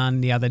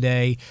 Gian the other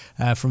day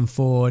from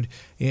Ford,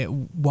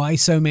 why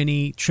so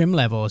many trim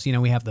levels?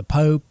 We have the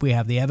Pope, we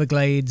have the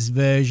Everglades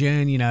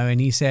version,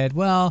 and he said,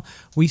 well,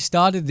 we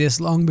started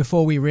this long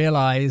before we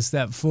realized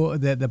that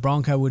the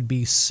Bronco would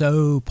be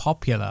so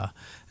popular.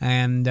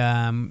 And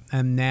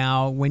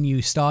now when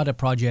you start a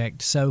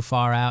project so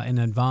far out in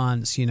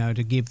advance,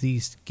 to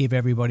give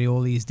everybody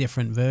all these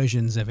different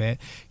versions of it,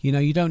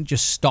 you don't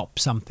just stop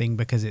something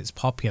because it's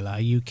popular.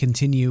 You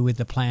continue with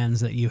the plans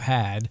that you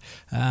had,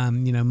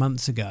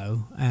 months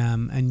ago.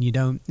 And you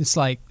don't, it's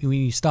like when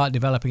you start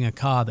developing a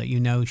car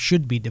that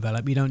should be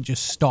developed, you don't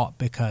just stop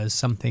because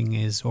something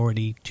is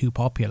already too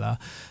popular.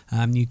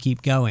 You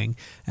keep going.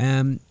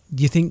 Do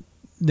you think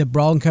the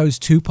Bronco's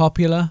too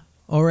popular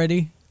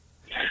already?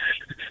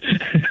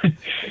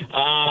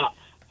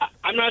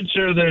 I'm not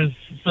sure there's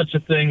such a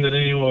thing that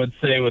anyone would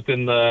say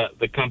within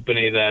the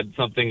company that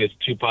something is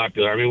too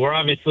popular. I mean, we're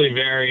obviously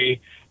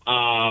very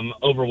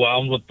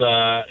overwhelmed with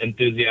the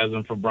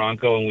enthusiasm for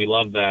Bronco, and we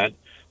love that.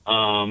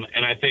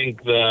 And I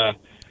think the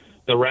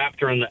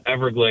Raptor and the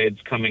Everglades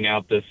coming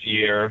out this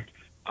year,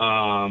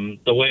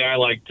 the way I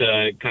like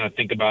to kind of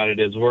think about it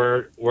is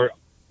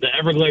the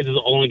Everglades is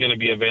only going to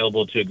be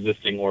available to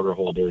existing order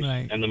holders,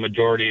 right, and the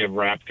majority of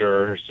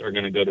Raptors are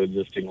going to go to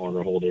existing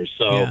order holders.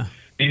 So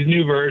these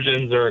new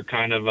versions are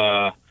kind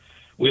of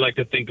we like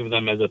to think of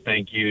them as a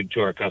thank you to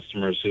our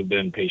customers who've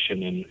been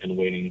patient and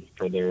waiting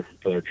for their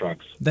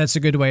trucks. That's a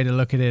good way to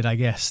look at it, I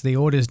guess. The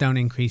orders don't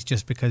increase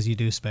just because you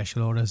do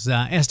special orders.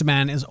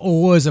 Esteban, it's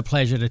always a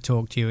pleasure to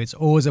talk to you. It's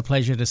always a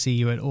pleasure to see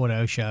you at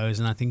auto shows,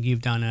 and I think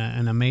you've done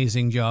an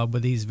amazing job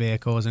with these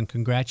vehicles, and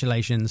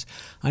congratulations.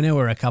 I know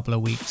we're a couple of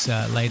weeks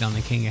late on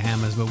the King of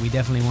Hammers, but we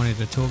definitely wanted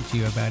to talk to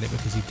you about it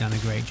because you've done a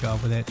great job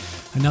with it.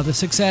 Another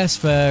success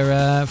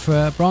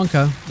for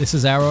Bronco. This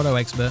is our auto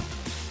expert.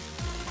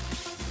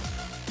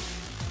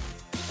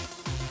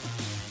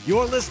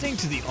 You're listening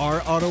to the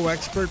Our Auto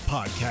Expert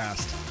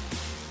podcast.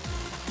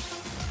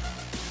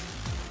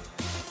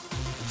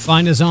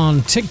 Find us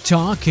on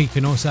TikTok. You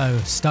can also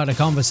start a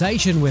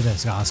conversation with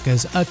us. Ask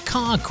us a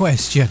car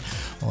question.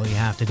 All you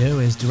have to do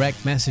is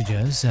direct message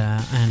us,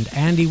 and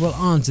Andy will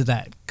answer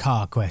that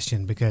car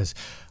question because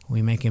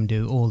we make him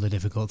do all the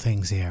difficult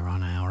things here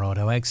on Our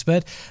Auto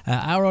Expert.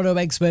 Our Auto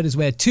Expert is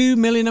where 2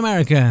 million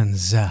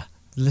Americans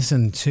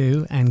listen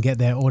to and get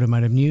their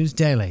automotive news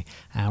daily.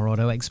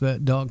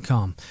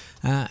 OurAutoExpert.com.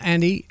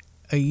 Andy,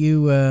 are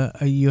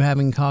you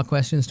having car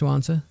questions to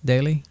answer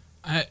daily?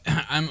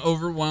 I'm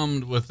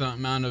overwhelmed with the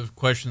amount of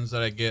questions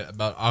that I get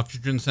about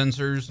oxygen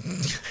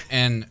sensors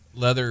and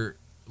leather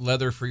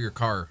for your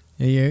car.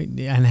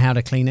 And how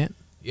to clean it?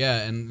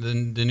 Yeah, and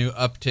then the new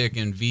uptick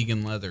in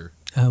vegan leather.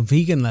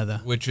 Vegan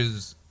leather.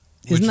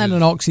 Isn't that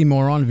an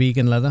oxymoron,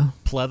 vegan leather?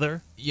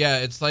 Pleather? Yeah,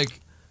 it's like...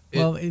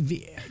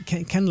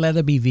 Can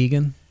leather be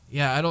vegan?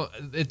 Yeah, I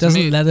don't...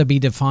 Doesn't leather be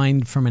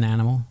defined from an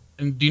animal?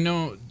 And do you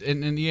know...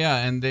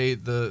 And they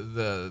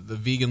the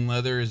vegan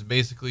leather is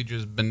basically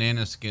just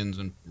banana skins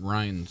and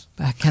rinds.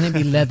 Can it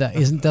be leather?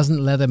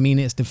 Doesn't leather mean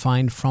it's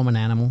defined from an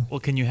animal? Well,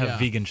 can you have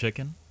vegan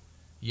chicken?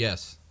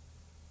 Yes.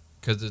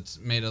 Because it's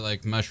made of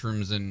like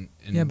mushrooms and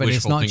yeah, but it's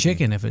wishful not thinking.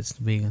 chicken if it's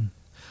vegan.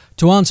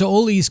 To answer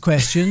all these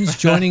questions,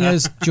 joining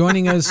us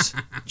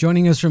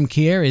from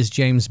Kia is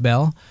James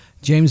Bell.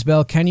 James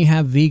Bell, can you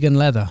have vegan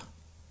leather?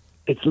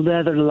 It's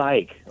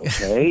leather-like,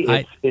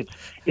 okay?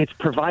 It's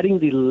providing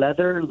the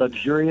leather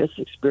luxurious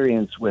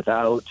experience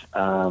without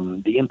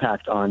the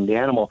impact on the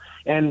animal,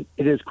 and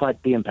it is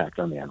quite the impact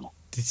on the animal.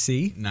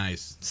 See?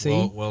 Nice.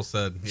 See? Well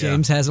said. Yeah.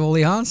 James has all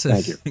the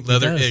answers. Thank you.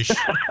 Leather-ish.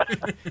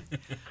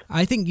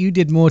 I think you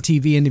did more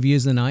TV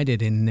interviews than I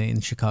did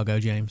in Chicago,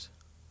 James.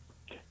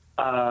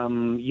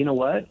 You know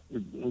what?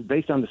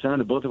 Based on the sound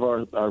of both of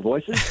our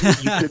voices,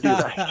 you could be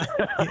right.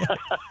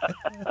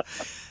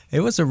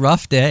 It was a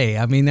rough day.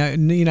 I mean,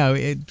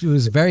 it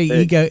was very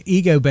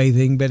ego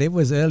bathing, but it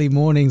was early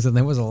mornings and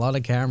there was a lot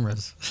of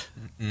cameras.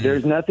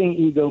 There's nothing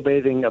ego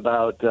bathing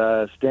about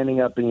standing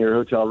up in your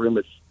hotel room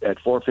at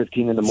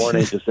 4:15 in the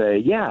morning to say,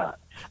 yeah,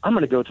 I'm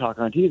going to go talk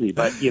on TV.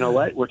 But you know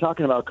what? We're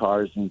talking about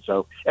cars. And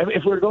so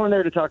if we're going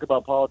there to talk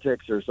about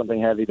politics or something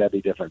heavy, that'd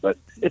be different. But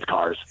it's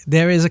cars.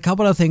 There is a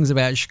couple of things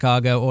about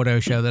Chicago Auto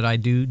Show that I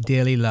do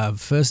dearly love.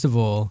 First of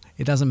all,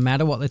 it doesn't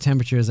matter what the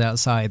temperature is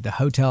outside. The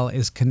hotel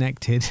is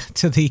connected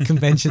to the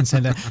convention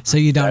center, so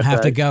you don't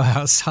have to go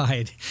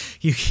outside.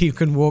 You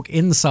can walk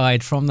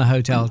inside from the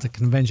hotel to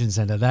convention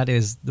center. That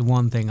is the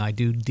one thing I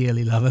do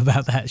dearly love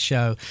about that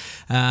show.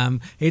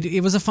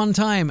 It was a fun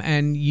time,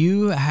 and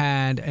you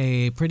had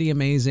a pretty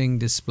amazing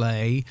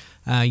display.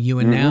 You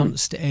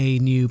announced a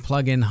new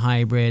plug-in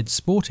hybrid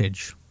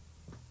Sportage.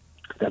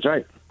 That's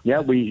right. Yeah,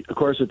 we, of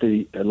course, at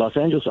the Los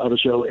Angeles Auto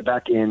Show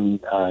back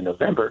in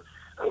November.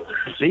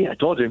 See, I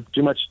told you,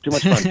 too much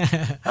fun.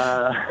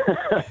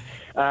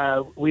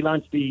 We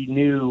launched the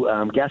new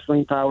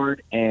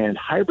gasoline-powered and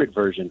hybrid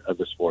version of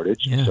the Sportage.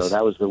 Yes. So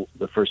that was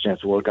the first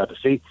chance the world got to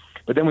see.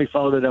 But then we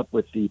followed it up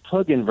with the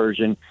plug-in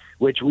version,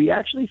 which we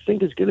actually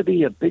think is going to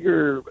be a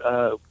bigger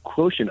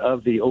quotient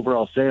of the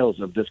overall sales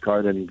of this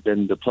car than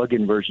the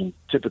plug-in version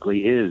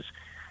typically is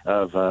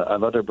of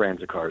other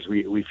brands of cars.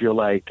 We feel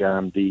like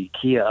the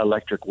Kia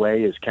electric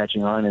way is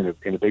catching on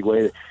in a big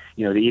way.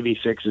 You know, the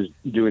EV6 is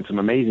doing some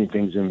amazing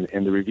things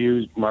in the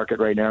reviews market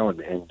right now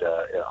and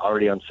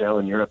already on sale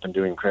in Europe and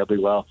doing incredibly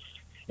well.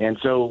 And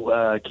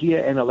so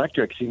Kia and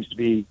electric seems to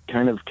be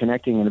kind of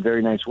connecting in a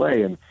very nice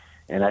way.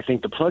 And I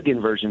think the plug-in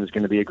version is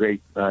going to be a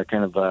great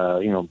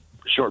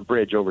short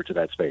bridge over to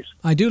that space.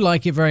 I do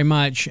like it very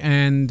much,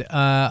 and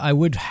I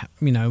would,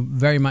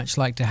 very much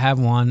like to have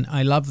one.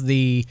 I love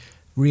the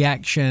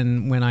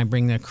reaction when I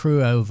bring the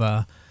crew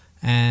over,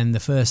 and the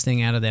first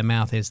thing out of their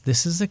mouth is,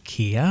 "This is a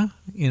Kia."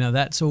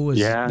 That's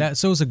always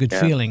a good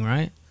feeling,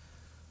 right?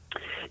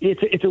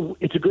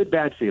 It's a good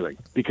bad feeling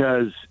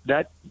because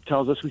that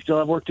tells us we still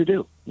have work to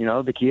do.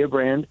 The Kia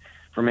brand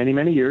for many,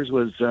 many years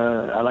was,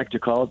 I like to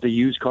call it the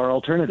used car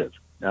alternative.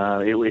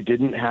 It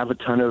didn't have a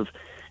ton of,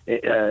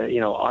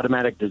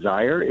 automatic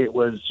desire. It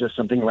was just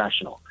something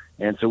rational.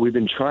 And so we've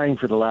been trying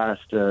for the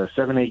last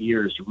 7-8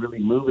 years to really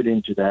move it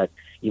into that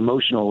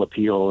emotional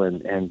appeal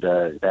and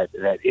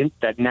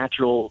that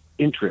natural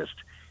interest.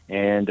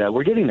 And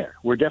we're getting there.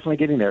 We're definitely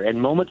getting there.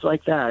 And moments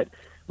like that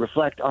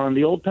reflect on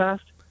the old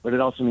past, but it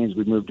also means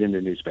we've moved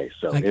into new space.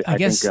 So I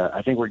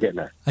think we're getting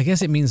there. I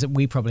guess it means that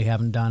we probably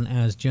haven't done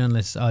as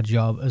journalists our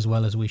job as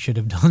well as we should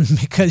have done,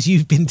 because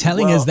you've been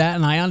telling us that,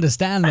 and I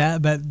understand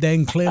that, but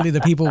then clearly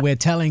the people we're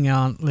telling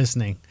aren't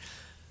listening.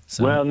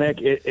 So. Well, Nick,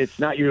 it's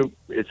not you;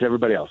 it's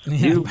everybody else.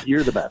 Yeah.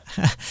 You're the best.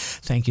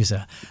 Thank you,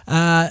 sir.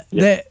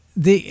 Yes.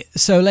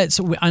 So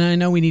and I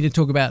know we need to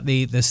talk about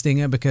the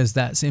Stinger because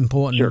that's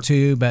important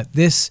too. But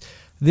this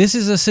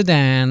is a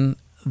sedan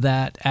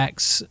that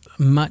acts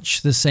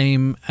much the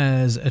same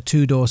as a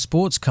two-door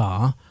sports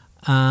car,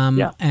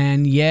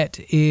 and yet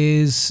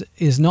is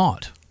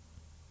not.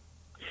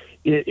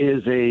 It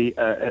is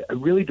a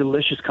really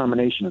delicious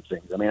combination of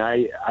things. I mean,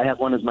 I have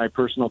one as my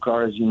personal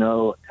car, as you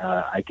know.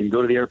 I can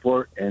go to the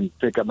airport and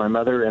pick up my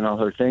mother and all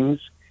her things,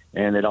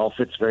 and it all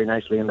fits very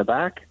nicely in the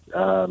back,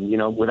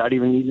 without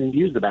even needing to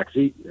use the back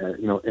seat,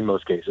 in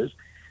most cases.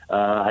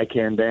 I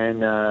can then,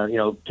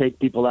 take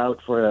people out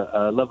for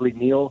a lovely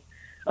meal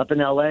up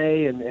in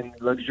L.A. and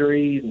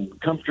luxury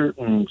and comfort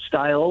and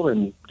style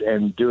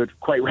and do it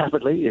quite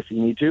rapidly if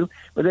you need to.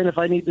 But then if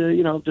I need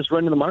to, just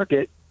run to the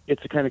market,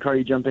 it's the kind of car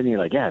you jump in and you're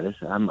like,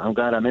 I'm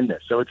glad I'm in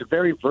this. So it's a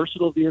very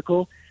versatile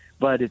vehicle,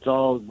 but it's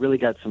all really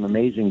got some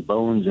amazing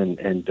bones and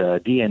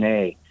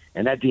DNA.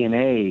 And that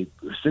DNA,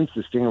 since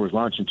the Stinger was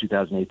launched in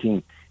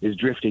 2018, is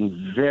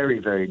drifting very,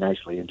 very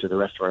nicely into the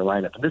rest of our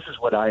lineup. And this is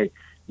what I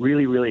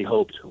really, really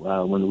hoped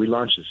when we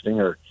launched the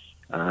Stinger.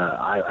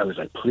 I was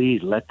like,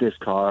 please let this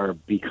car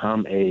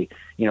become a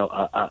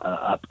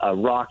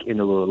rock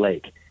into a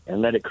lake, and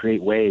let it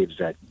create waves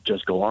that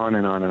just go on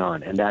and on and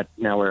on. And that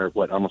now we're,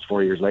 almost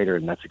 4 years later,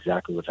 and that's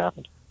exactly what's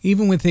happened.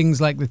 Even with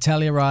things like the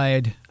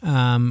Telluride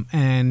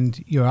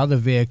and your other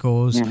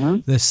vehicles,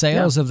 the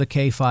sales of the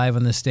K5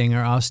 and the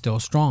Stinger are still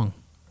strong.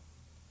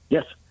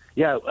 Yes.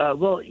 Yeah.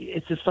 Well,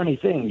 it's this funny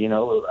thing,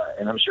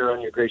 and I'm sure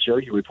on your great show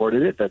you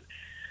reported it, that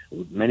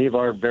many of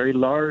our very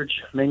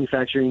large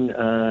manufacturing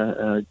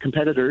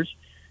competitors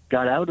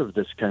got out of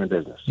this kind of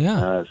business.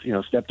 Yeah.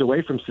 Stepped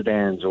away from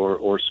sedans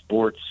or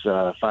sports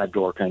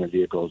 5-door kind of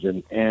vehicles.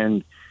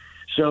 And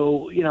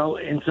so,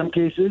 in some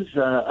cases,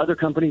 other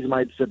companies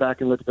might sit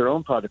back and look at their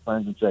own product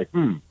lines and say,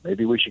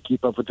 maybe we should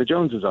keep up with the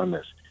Joneses on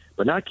this.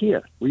 But not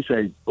Kia. We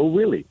say, oh,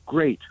 really?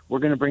 Great. We're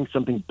going to bring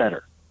something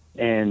better.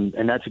 And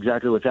that's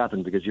exactly what's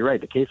happened, because you're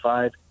right. The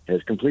K5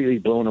 has completely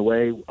blown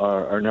away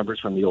our numbers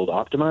from the old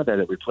Optima that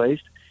it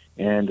replaced.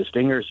 And the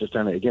Stinger has just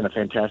done, again, a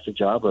fantastic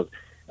job of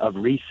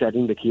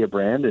resetting the Kia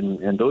brand.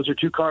 And those are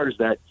two cars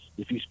that,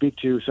 if you speak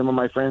to some of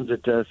my friends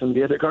at some of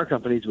the other car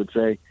companies, would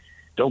say,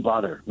 don't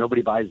bother.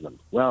 Nobody buys them.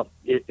 Well,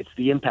 it's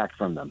the impact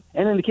from them.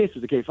 And in the case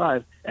of the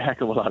K5, a heck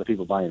of a lot of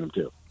people buying them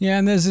too. Yeah,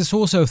 and there's this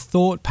also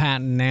thought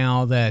pattern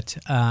now that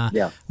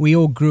we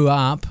all grew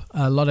up,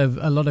 a lot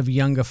of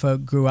younger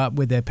folk grew up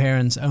with their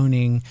parents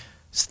owning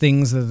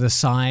things that are the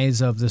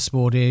size of the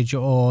Sportage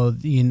or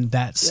in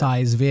that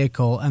size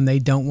vehicle, and they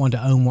don't want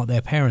to own what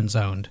their parents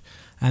owned.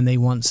 And they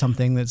want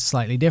something that's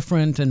slightly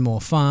different and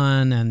more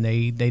fun, and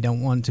they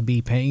don't want to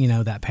be paying,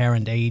 that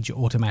parent age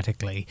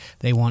automatically.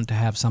 They want to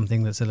have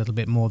something that's a little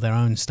bit more their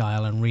own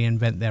style and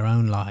reinvent their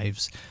own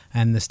lives.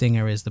 And the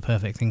Stinger is the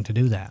perfect thing to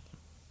do that.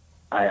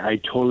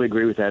 I totally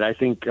agree with that. I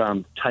think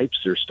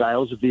types or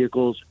styles of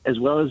vehicles, as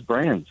well as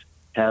brands,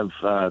 have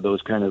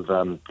those kind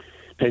of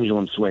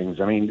pendulum swings.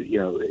 I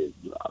mean,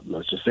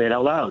 let's just say it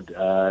out loud.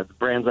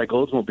 Brands like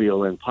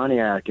Oldsmobile and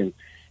Pontiac and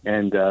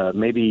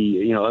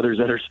maybe others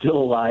that are still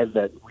alive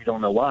that we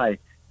don't know why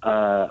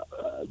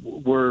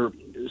were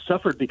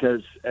suffered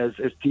because as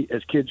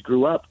kids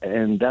grew up,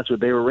 and that's what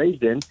they were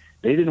raised in,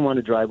 they didn't want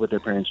to drive what their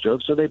parents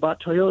drove, so they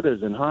bought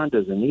Toyotas and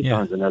Hondas and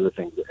Nissans and other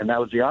things, and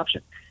that was the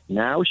option.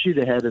 Now shoot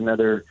ahead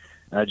another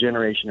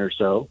generation or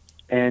so,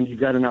 and you've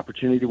got an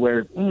opportunity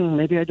where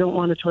maybe I don't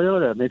want a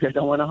Toyota, maybe I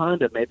don't want a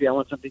Honda, maybe I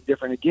want something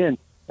different again.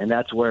 And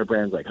that's where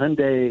brands like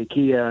Hyundai,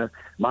 Kia,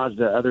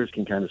 Mazda, others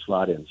can kind of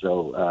slot in.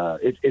 So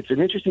it's an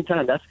interesting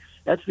time.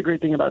 That's the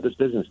great thing about this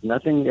business.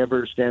 Nothing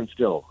ever stands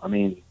still. I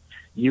mean,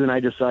 you and I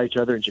just saw each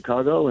other in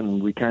Chicago,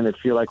 and we kind of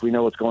feel like we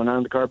know what's going on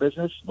in the car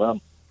business.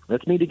 Well,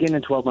 let's meet again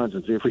in 12 months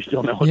and see if we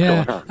still know what's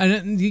going on.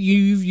 And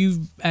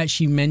you've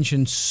actually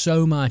mentioned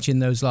so much in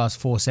those last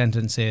 4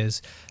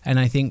 sentences, and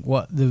I think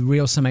what the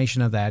real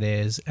summation of that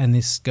is, and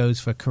this goes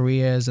for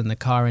careers and the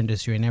car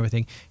industry and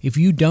everything, if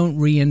you don't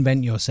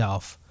reinvent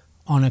yourself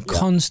on a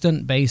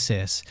constant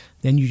basis,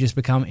 then you just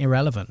become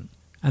irrelevant.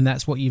 And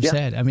that's what you've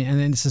said. I mean, and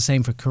it's the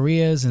same for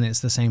careers, and it's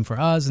the same for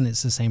us, and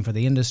it's the same for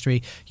the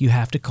industry. You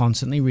have to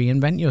constantly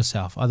reinvent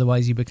yourself.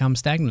 Otherwise, you become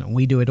stagnant.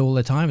 We do it all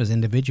the time as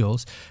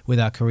individuals with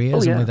our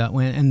careers and with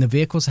and the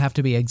vehicles have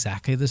to be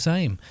exactly the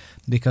same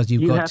because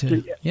you've got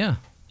to. Yeah.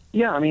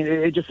 I mean,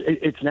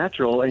 it's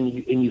natural, and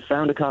you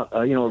found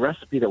a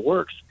recipe that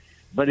works,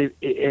 but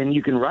and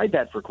you can ride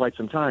that for quite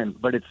some time,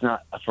 but it's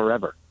not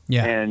forever.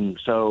 Yeah. And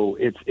so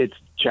it's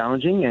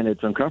challenging and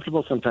it's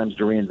uncomfortable sometimes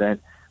to reinvent.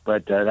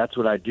 But that's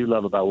what I do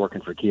love about working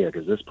for Kia,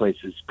 because this place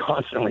is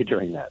constantly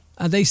doing that.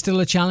 Are they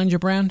still a challenger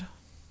brand?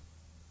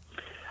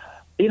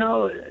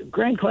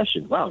 Grand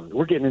question. Wow,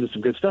 we're getting into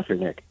some good stuff here,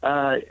 Nick.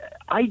 I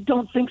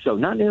don't think so.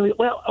 Not nearly.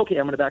 Well, okay,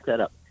 I'm going to back that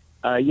up.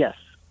 Yes,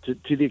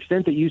 to the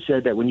extent that you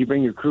said that when you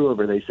bring your crew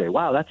over, they say,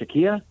 "Wow, that's a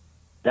Kia."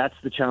 That's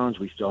the challenge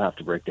we still have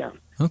to break down.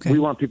 Okay. We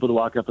want people to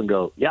walk up and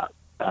go, "Yeah,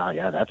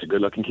 that's a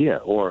good-looking Kia,"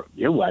 or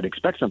I'd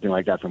expect something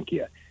like that from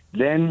Kia.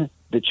 Then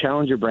the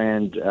Challenger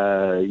brand,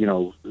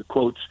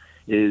 quotes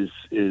is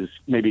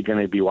maybe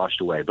going to be washed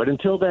away. But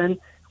until then,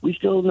 we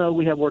still know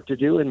we have work to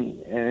do,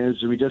 and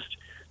as we just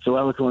so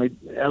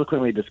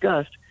eloquently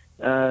discussed,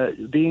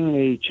 being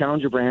a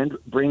Challenger brand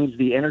brings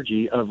the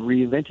energy of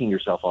reinventing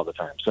yourself all the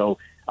time. So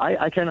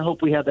I kind of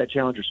hope we have that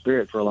Challenger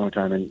spirit for a long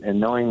time, and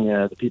knowing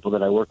the people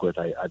that I work with,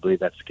 I believe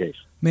that's the case.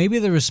 Maybe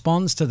the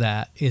response to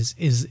that is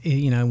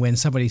when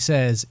somebody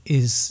says,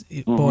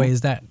 boy,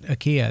 is that a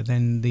Kia,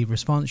 then the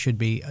response should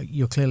be,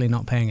 you're clearly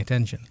not paying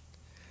attention.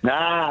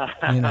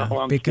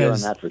 I'm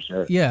because feeling that for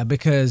sure. Yeah,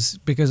 because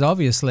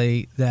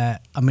obviously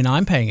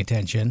I'm paying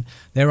attention.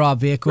 There are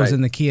vehicles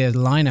in the Kia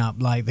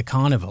lineup like the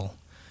Carnival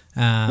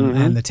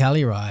and the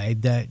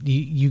Telluride that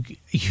you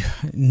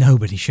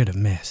nobody should have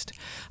missed.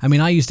 I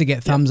mean, I used to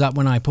get thumbs up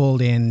when I pulled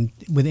in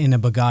within a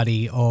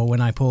Bugatti, or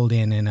when I pulled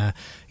in a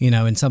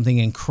in something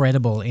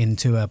incredible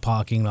into a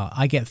parking lot.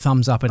 I get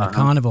thumbs up in a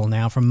Carnival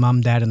now from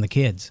Mum, Dad, and the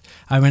kids.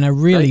 I mean, I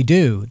really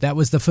do. That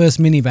was the first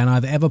minivan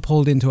I've ever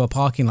pulled into a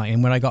parking lot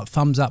in where I got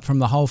thumbs up from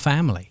the whole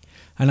family.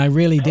 And I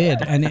really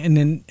did,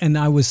 and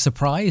I was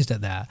surprised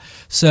at that.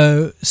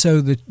 So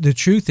the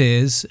truth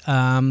is,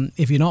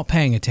 if you're not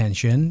paying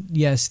attention,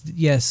 yes,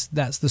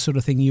 that's the sort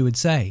of thing you would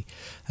say.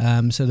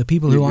 So the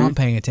people who aren't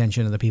paying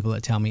attention are the people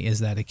that tell me, is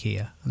that a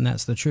Kia? And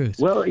that's the truth.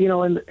 Well,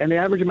 and the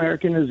average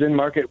American is in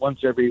market once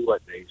every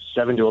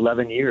 7 to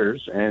 11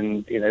 years,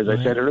 and as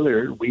I said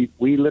earlier, we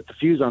lit the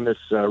fuse on this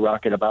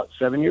rocket about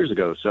 7 years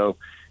ago. So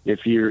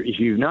if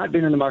you've not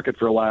been in the market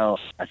for a while,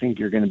 I think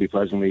you're going to be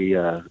pleasantly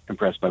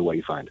impressed by what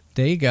you find.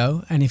 There you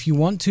go. And if you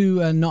want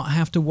to not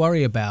have to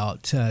worry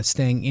about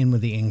staying in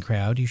with the in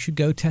crowd, you should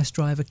go test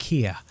drive a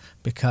Kia,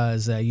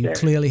 because you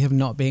clearly have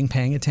not been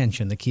paying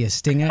attention. The Kia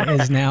Stinger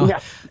is now...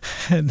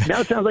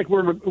 Now it sounds like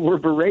we're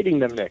berating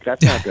them, Nick.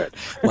 That's not good.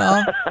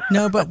 Well,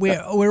 no, but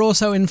we're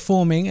also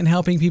informing and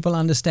helping people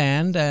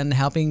understand, and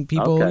helping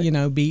people,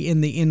 be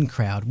in the in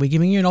crowd. We're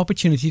giving you an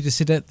opportunity to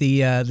sit at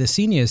the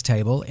seniors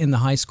table in the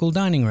high school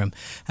dining room.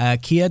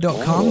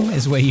 Kia.com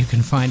is where you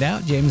can find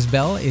out. James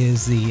Bell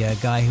is the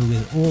guy who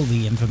has all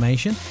the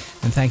information.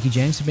 And thank you,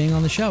 James, for being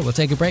on the show. We'll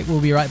take a break.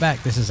 We'll be right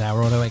back. This is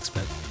Our Auto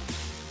Expert.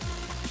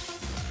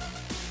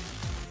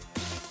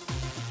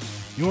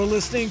 You're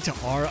listening to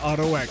Our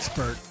Auto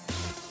Expert.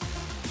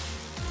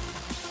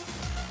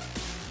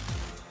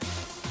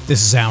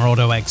 This is Our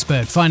Auto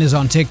Expert. Find us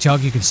on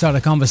TikTok. You can start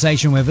a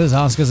conversation with us,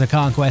 ask us a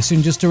car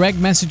question. Just direct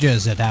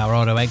messages at Our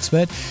Auto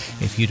Expert.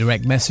 If you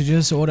direct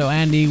messages, Auto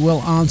Andy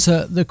will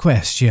answer the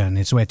question.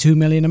 It's where 2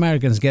 million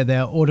Americans get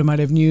their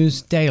automotive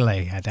news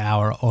daily, at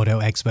Our Auto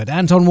Expert.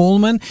 Anton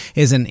Wallman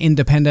is an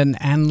independent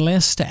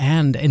analyst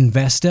and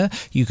investor.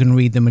 You can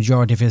read the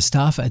majority of his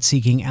stuff at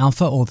Seeking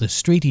Alpha or The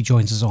Street. He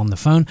joins us on the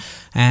phone.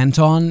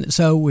 Anton,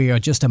 so we are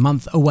just a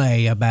month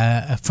away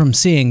from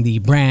seeing the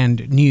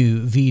brand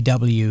new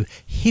VW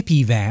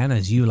hippie van,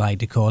 as you like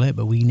to call it,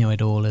 but we know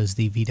it all as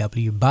the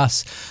VW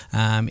bus.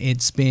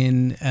 It's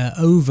been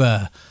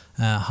over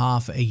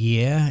half a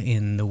year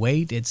in the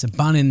wait. It's a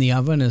bun in the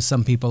oven, as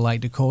some people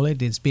like to call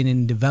it. It's been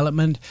in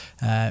development,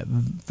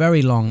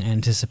 very long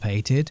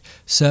anticipated.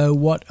 So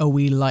what are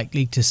we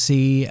likely to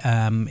see?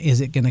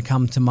 Is it going to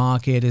come to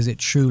market? Is it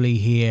truly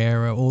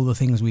here? All the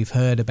things we've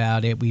heard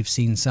about it. We've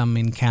seen some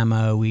in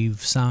camo.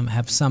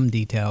 Have some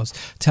details.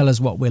 Tell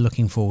us what we're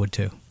looking forward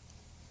to.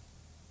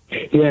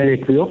 Yeah,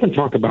 Nick, we often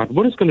talk about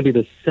what is going to be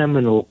the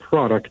seminal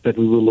product that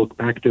we will look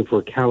back to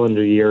for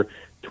calendar year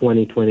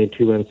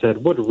 2022 and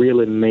said what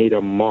really made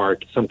a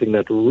mark, something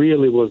that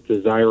really was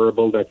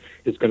desirable, that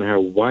is going to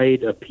have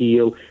wide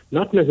appeal,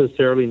 not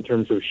necessarily in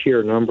terms of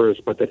sheer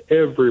numbers, but that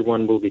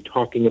everyone will be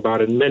talking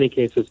about. In many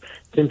cases,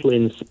 simply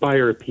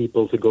inspire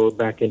people to go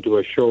back into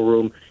a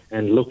showroom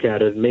and look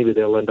at it. Maybe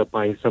they'll end up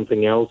buying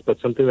something else, but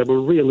something that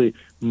will really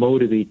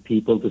motivate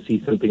people to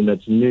see something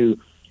that's new.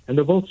 And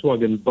the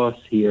Volkswagen bus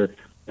here,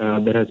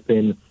 that has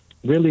been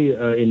really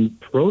in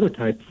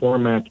prototype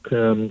format,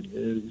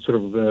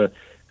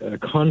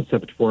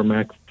 concept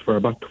format for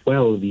about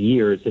 12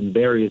 years in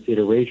various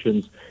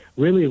iterations.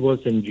 Really, it was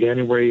in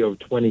January of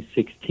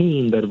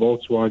 2016 that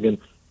Volkswagen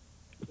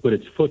put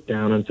its foot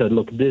down and said,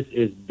 look, this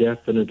is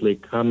definitely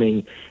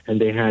coming, and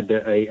they had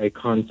a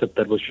concept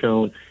that was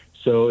shown.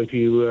 So if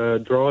you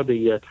draw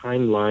the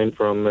timeline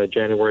from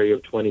January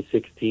of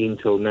 2016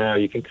 till now,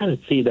 you can kind of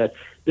see that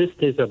this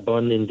is a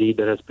bun indeed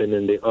that has been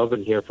in the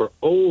oven here for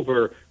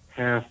over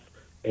half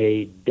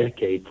a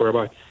decade, for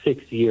about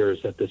 6 years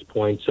at this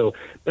point. So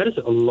that is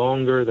a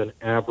longer than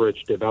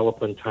average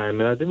development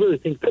time. And I really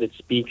think that it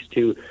speaks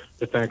to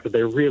the fact that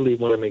they really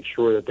want to make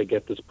sure that they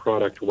get this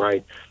product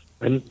right.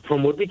 And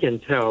from what we can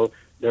tell,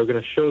 they're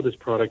going to show this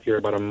product here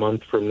about a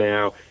month from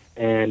now,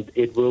 and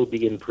it will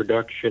be in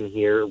production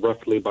here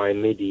roughly by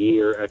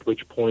mid-year, at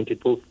which point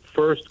it will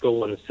first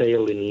go on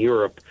sale in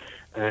Europe.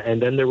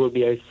 And then there will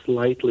be a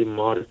slightly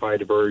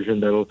modified version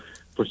that will,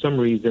 for some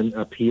reason,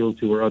 appeal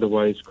to or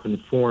otherwise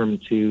conform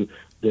to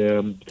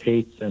the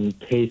tastes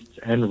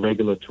and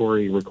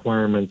regulatory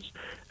requirements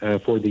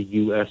for the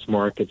U.S.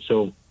 market.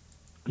 So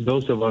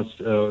those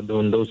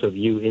of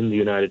you in the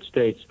United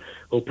States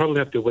will probably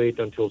have to wait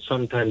until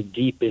sometime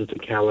deep into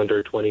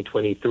calendar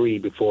 2023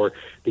 before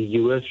the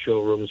U.S.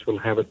 showrooms will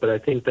have it. But I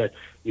think that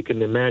you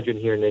can imagine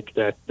here, Nick,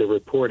 that the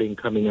reporting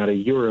coming out of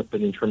Europe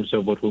and in terms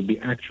of what will be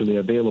actually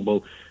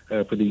available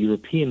for the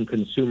European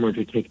consumer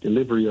to take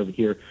delivery of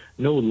here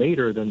no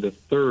later than the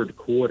third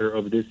quarter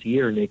of this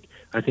year, Nick,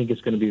 I think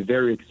it's going to be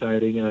very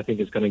exciting, and I think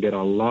it's going to get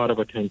a lot of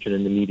attention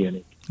in the media,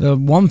 Nick. The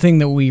one thing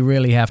that we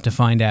really have to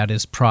find out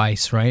is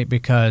price, right?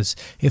 Because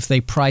if they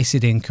price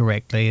it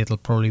incorrectly, it'll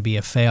probably be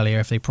a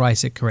failure. If they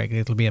price it correctly,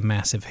 it'll be a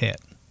massive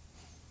hit.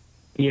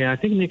 Yeah, I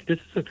think, Nick, this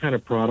is a kind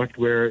of product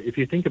where if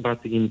you think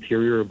about the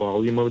interior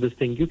volume of this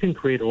thing, you can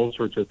create all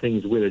sorts of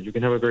things with it. You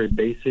can have a very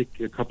basic,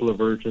 a couple of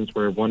versions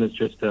where one is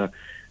just a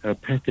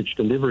package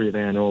delivery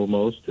van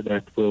almost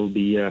that will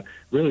be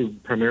really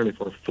primarily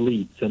for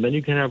fleets. And then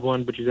you can have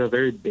one which is a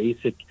very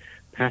basic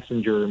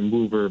passenger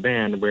mover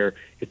van where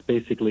it's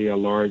basically a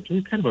large,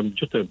 kind of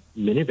just a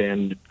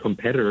minivan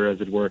competitor,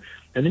 as it were.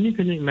 And then you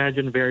can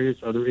imagine various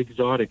other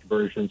exotic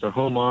versions, a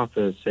home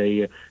office,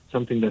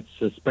 something that's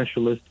a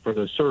specialist for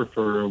the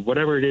surfer, or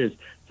whatever it is,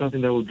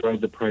 something that will drive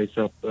the price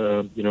up,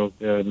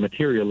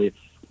 materially.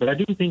 But I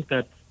do think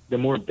that the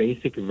more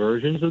basic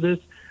versions of this,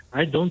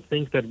 I don't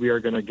think that we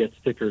are going to get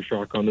sticker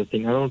shock on this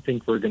thing. I don't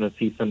think we're going to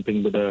see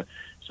something with a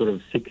sort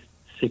of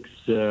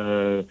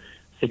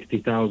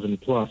 60,000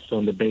 plus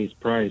on the base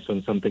price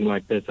on something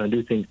like this. I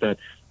do think that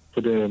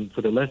for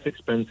the less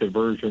expensive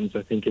versions,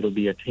 I think it'll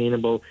be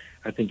attainable.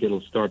 I think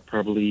it'll start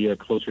probably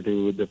closer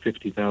to the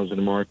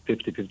 50,000 mark,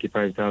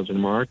 55,000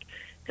 mark.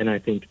 And I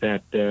think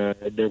that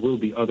there will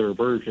be other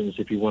versions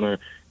if you want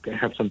to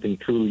have something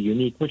truly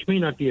unique, which may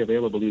not be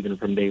available even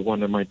from day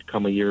one. It might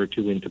come a year or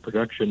two into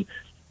production.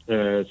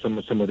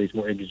 Some of these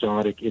more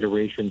exotic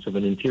iterations of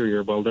an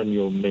interior, well, then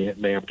you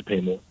may have to pay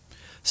more.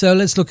 So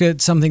let's look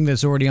at something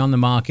that's already on the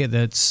market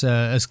that's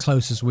as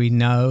close as we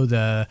know.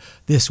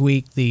 This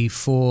week, the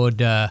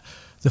Ford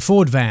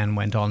van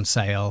went on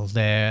sale.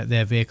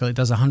 Their vehicle, it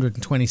does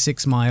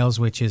 126 miles,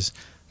 which is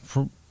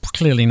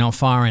clearly not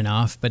far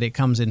enough, but it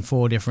comes in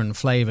 4 different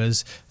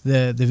flavors.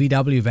 The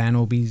VW van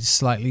will be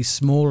slightly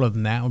smaller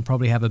than that and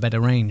probably have a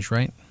better range,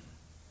 right?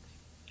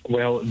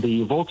 Well,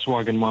 the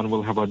Volkswagen one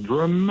will have a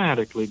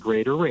dramatically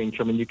greater range.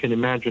 I mean, you can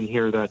imagine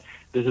here that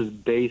this is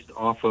based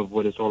off of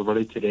what is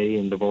already today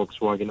in the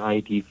Volkswagen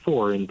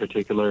ID4 in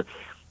particular.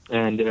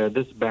 And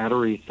this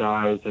battery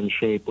size and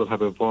shape will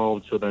have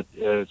evolved so that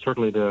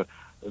certainly the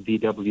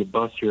VW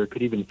bus here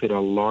could even fit a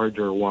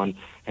larger one.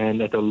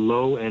 And at the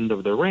low end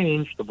of the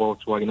range, the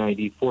Volkswagen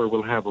ID4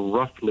 will have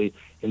roughly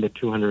in the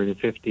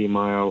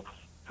 250-mile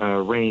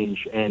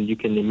range. And you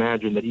can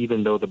imagine that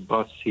even though the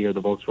bus here,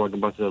 the Volkswagen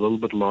bus, is a little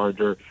bit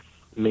larger,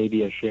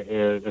 maybe a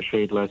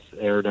shade less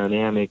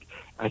aerodynamic,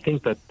 I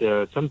think that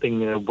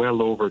something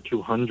well over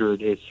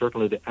 200 is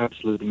certainly the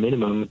absolute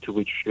minimum to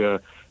which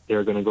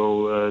they're going to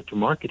go to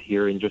market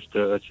here in just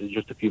a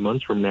few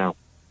months from now.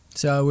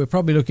 So we're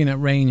probably looking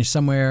at range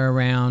somewhere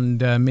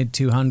around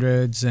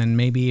mid-200s, and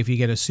maybe if you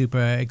get a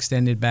super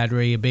extended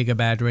battery, a bigger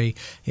battery,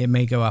 it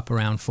may go up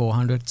around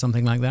 400,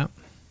 something like that.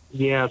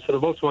 Yeah, so the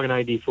Volkswagen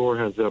ID4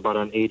 has about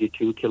an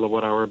 82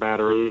 kilowatt-hour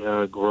battery,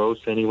 gross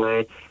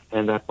anyway,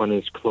 and that one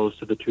is close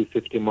to the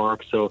 250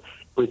 mark. So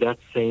with that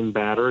same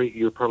battery,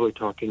 you're probably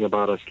talking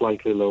about a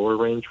slightly lower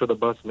range for the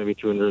bus, maybe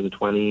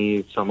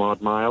 220 some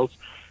odd miles.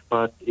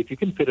 But if you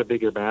can fit a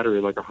bigger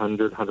battery, like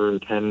 100,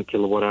 110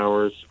 kilowatt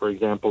hours, for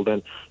example,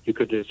 then you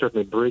could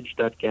certainly bridge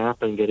that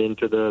gap and get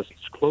into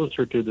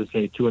closer to the,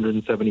 say,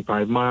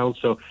 275 miles.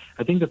 So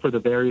I think that for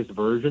the various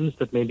versions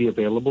that may be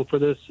available for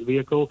this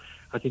vehicle,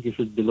 I think you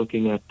should be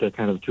looking at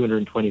kind of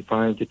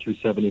 225 to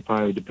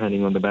 275,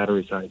 depending on the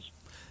battery size.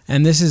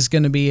 And this is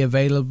going to be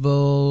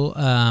available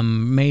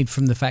made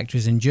from the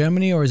factories in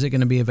Germany, or is it going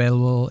to be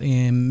available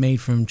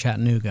made from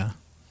Chattanooga?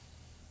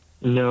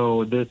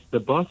 No, the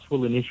bus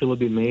will initially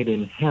be made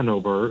in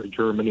Hanover,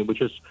 Germany,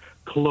 which is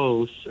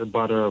close,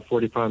 about a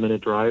 45-minute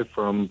drive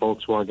from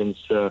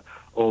Volkswagen's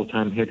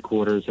all-time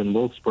headquarters in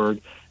Wolfsburg.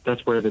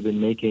 That's where they've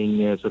been making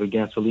sort of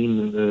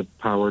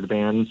gasoline-powered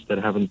vans that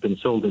haven't been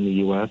sold in the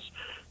U.S.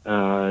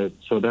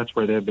 So that's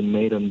where they've been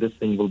made, and this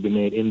thing will be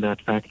made in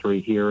that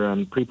factory here.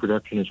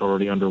 Pre-production is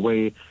already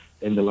underway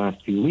in the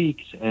last few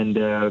weeks, and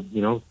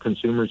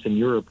consumers in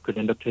Europe could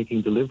end up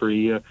taking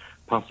delivery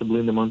possibly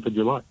in the month of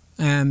July.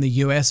 And the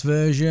U.S.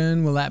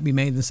 version, will that be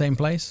made in the same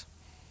place?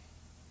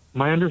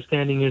 My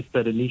understanding is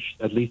that at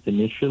least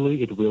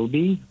initially it will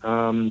be,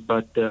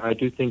 but I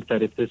do think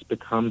that if this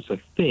becomes a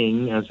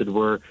thing, as it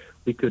were,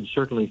 we could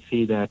certainly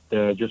see that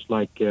just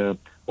like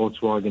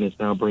Volkswagen is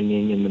now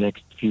bringing in the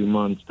next few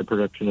months the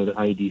production of the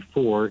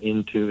ID4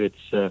 into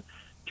its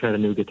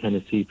Chattanooga,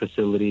 Tennessee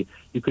facility,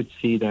 you could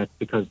see that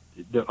because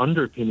the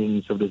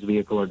underpinnings of this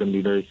vehicle are going to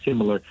be very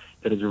similar,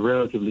 that it's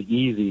relatively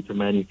easy to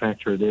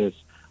manufacture this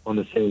on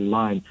the same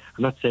line.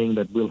 I'm not saying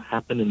that will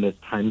happen in this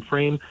time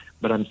frame,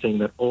 but I'm saying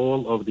that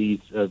all of these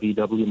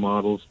VW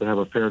models that have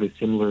a fairly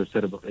similar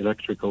set of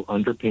electrical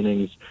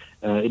underpinnings,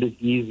 it is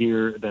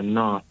easier than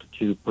not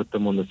to put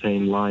them on the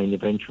same line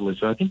eventually.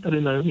 So I think that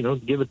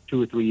give it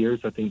 2 or 3 years,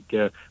 I think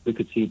we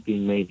could see it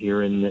being made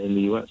here in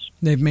the U.S.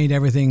 They've made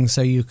everything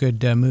so you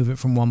could move it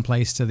from one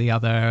place to the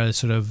other.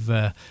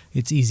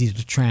 It's easy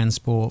to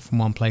transport from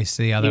one place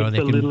to the other. It's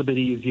a little bit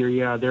easier,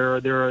 yeah. There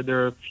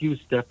are a few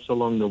steps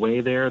along the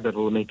way there that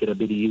will make it a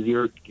bit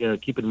easier.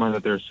 Keep in mind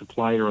that their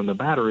supplier on the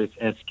batteries,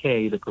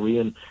 SK, the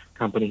Korean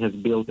company, has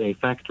built a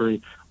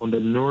factory on the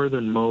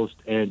northernmost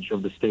edge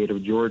of the state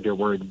of Georgia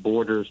where it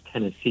borders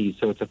Tennessee.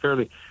 So it's a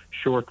fairly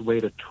short way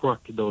to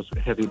truck those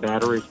heavy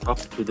batteries up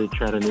to the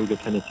Chattanooga,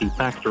 Tennessee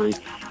factory.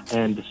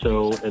 And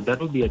so that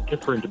will be a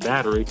different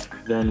battery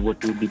than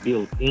what will be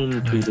built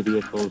into the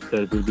vehicles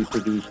that will be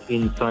produced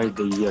inside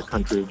the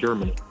country of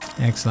Germany.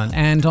 Excellent.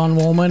 Anton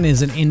Wallman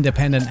is an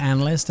independent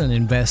analyst and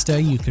investor.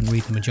 You can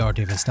read the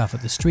majority of his stuff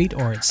at The Street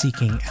or at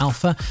Seeking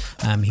Alpha.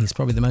 He's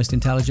probably the most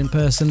intelligent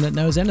person that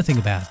knows anything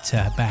about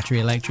battery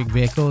electric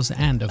vehicles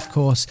and, of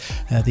course,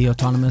 the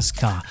autonomous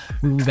car.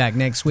 We'll be back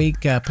next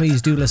week.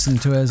 Please do listen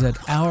to us at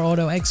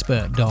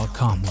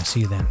OurAutoExpert.com. We'll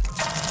see you then.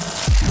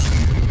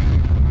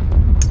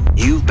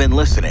 You've been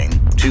listening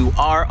to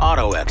Our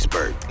Auto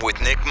Expert with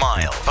Nick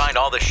Miles. Find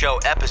all the show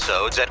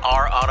episodes at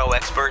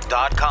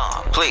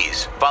OurAutoExpert.com.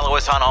 Please follow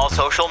us on all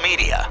social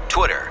media,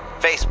 Twitter,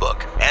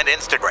 Facebook, and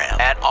Instagram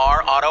at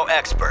Our Auto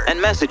Expert, and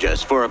message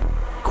us for a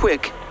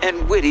quick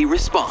and witty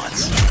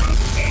response.